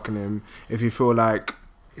 keep on fucking him. If you feel like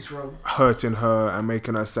it's wrong, hurting her and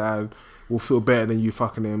making her sad will feel better than you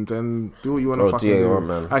fucking him, then do what you want to fucking do.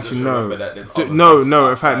 Man. Actually, no.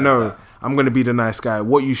 In fact, no. I'm gonna be the nice guy.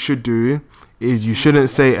 What you should do is you shouldn't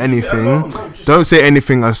say anything. Don't say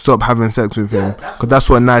anything and stop having sex with him, because that's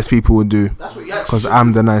what nice people would do. Because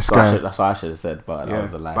I'm the nice guy. That's what I should have said, but that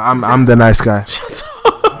was a lie. But I'm the nice guy. That's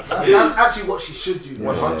actually what she should do.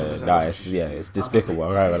 100%. It's despicable.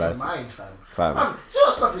 Right, it's mind, fam. You know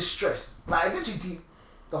what stuff is stress. Like eventually,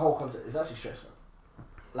 the whole concept is actually stressful.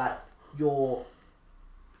 Like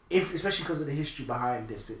especially because of the history behind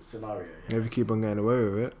this scenario. Yeah? If you keep on getting away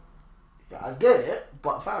with it. Yeah, I get it,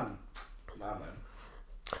 but fam. Nah, man.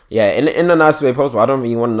 Yeah, in the nicest way possible. I don't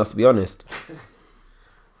think you wanted us to be honest.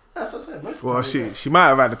 That's what I'm saying. Well, she might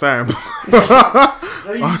have at the time.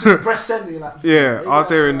 You used to press send, like,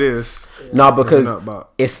 after hearing this. No, because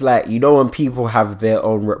it's like, you know, when people have their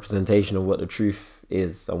own representation of what the truth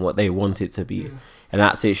is and what they want it to be. In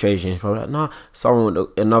that situation, it's probably like, nah,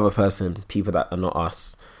 another person, people that are not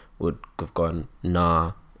us, would have gone,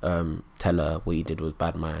 nah, tell her what you did was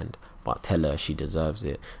bad mind. But tell her she deserves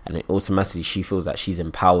it, and it automatically she feels that she's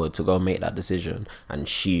empowered to go make that decision, and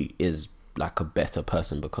she is like a better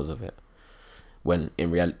person because of it. When in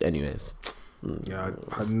reality, anyways. Yeah,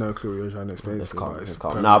 I had no clue what you were trying to explain. It's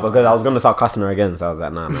calm. Nah, because I was gonna start cussing her again, so I was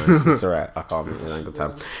like, nah, it's alright. I can't. It's a good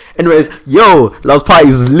time. Anyways, last party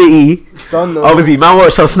was litty. Obviously, man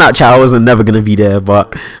watched on Snapchat. I wasn't never gonna be there,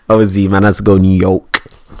 but obviously, man had to go New York.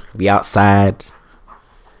 Be outside.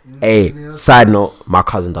 Hey, side note, my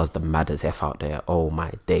cousin does the maddest F out there. Oh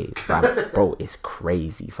my days, fam. Bro, it's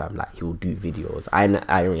crazy, fam. Like, he'll do videos. I don't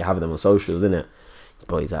really have them on socials, innit?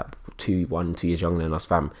 But he's like 2 years younger than us,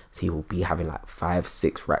 fam. So he will be having like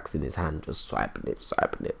 5-6 racks in his hand, just swiping it.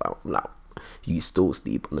 Fam. Like, you still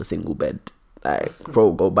sleep on a single bed. Like,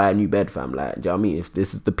 bro, go buy a new bed, fam. Like, do you know what I mean? If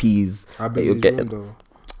this is the peas that you're getting.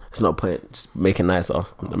 it's not a point. Just make it nicer.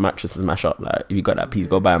 The mattress is mash up. Like if you got that piece,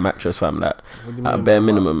 go buy a mattress, fam. Like at a bare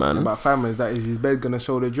minimum, man. But fam, is his bed gonna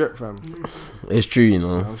show the drip, fam? It's true, you know.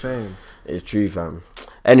 You know what I'm saying. It's true, fam.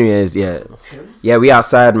 Anyways, yeah, we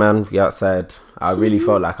outside, man. We outside. I really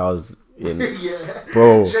felt like I was in,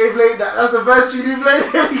 bro. Shay played that. That's the first tune he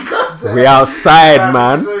played. We outside,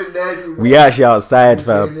 man. We actually outside,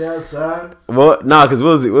 fam. What? Nah, cause what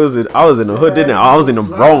was it? I was in the hood, didn't it? I was in the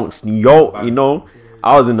Bronx, New York. You know,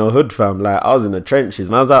 I was in the hood, fam. Like I was in the trenches.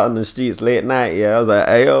 Man, I was out on the streets late at night. Yeah, I was like,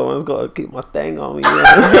 hey yo, man's gotta keep my thing on me.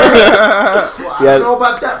 I don't know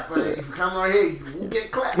about that, but if you come right here, you will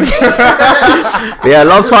get clapped. Yeah,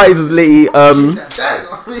 last parties was lit.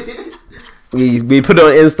 We put it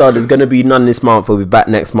on Insta. There's gonna be none this month. We'll be back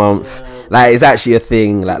next month. Like it's actually a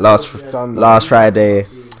thing. Like last Friday.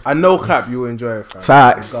 I know, Cap, you will enjoy it, fam.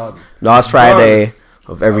 Facts. Last Friday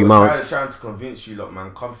of every month. Trying to convince you, lot,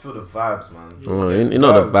 man. Come feel the vibes, man. You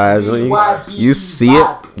know the vibes. You see it.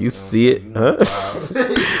 You see it. Huh?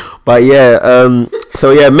 But yeah.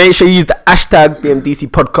 So yeah, make sure you use the hashtag BMDC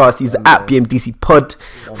Podcast. Use the @ BMDC Pod.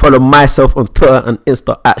 Follow myself on Twitter and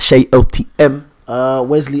Insta @ ShayLTM.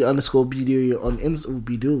 Wesley _BD on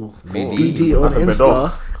BD on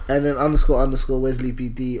Insta, and then _ Wesley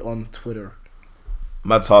BD on Twitter.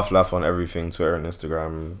 Mad Tough Laugh on everything, Twitter and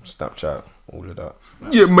Instagram, Snapchat, all of that.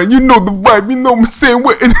 Yeah, man, you know the vibe. You know what I'm saying.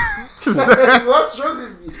 What's wrong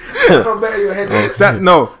with me? If I'm better in your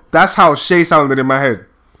head. That's how Shay sounded in my head.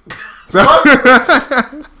 So,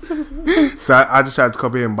 so I just tried to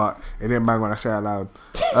copy him, but it didn't bang when I say it out loud.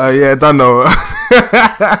 Yeah, done though.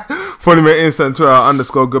 Follow me on Insta and Twitter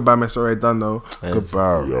 _ Goodbye Mr. Ray, done though.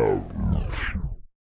 Goodbye.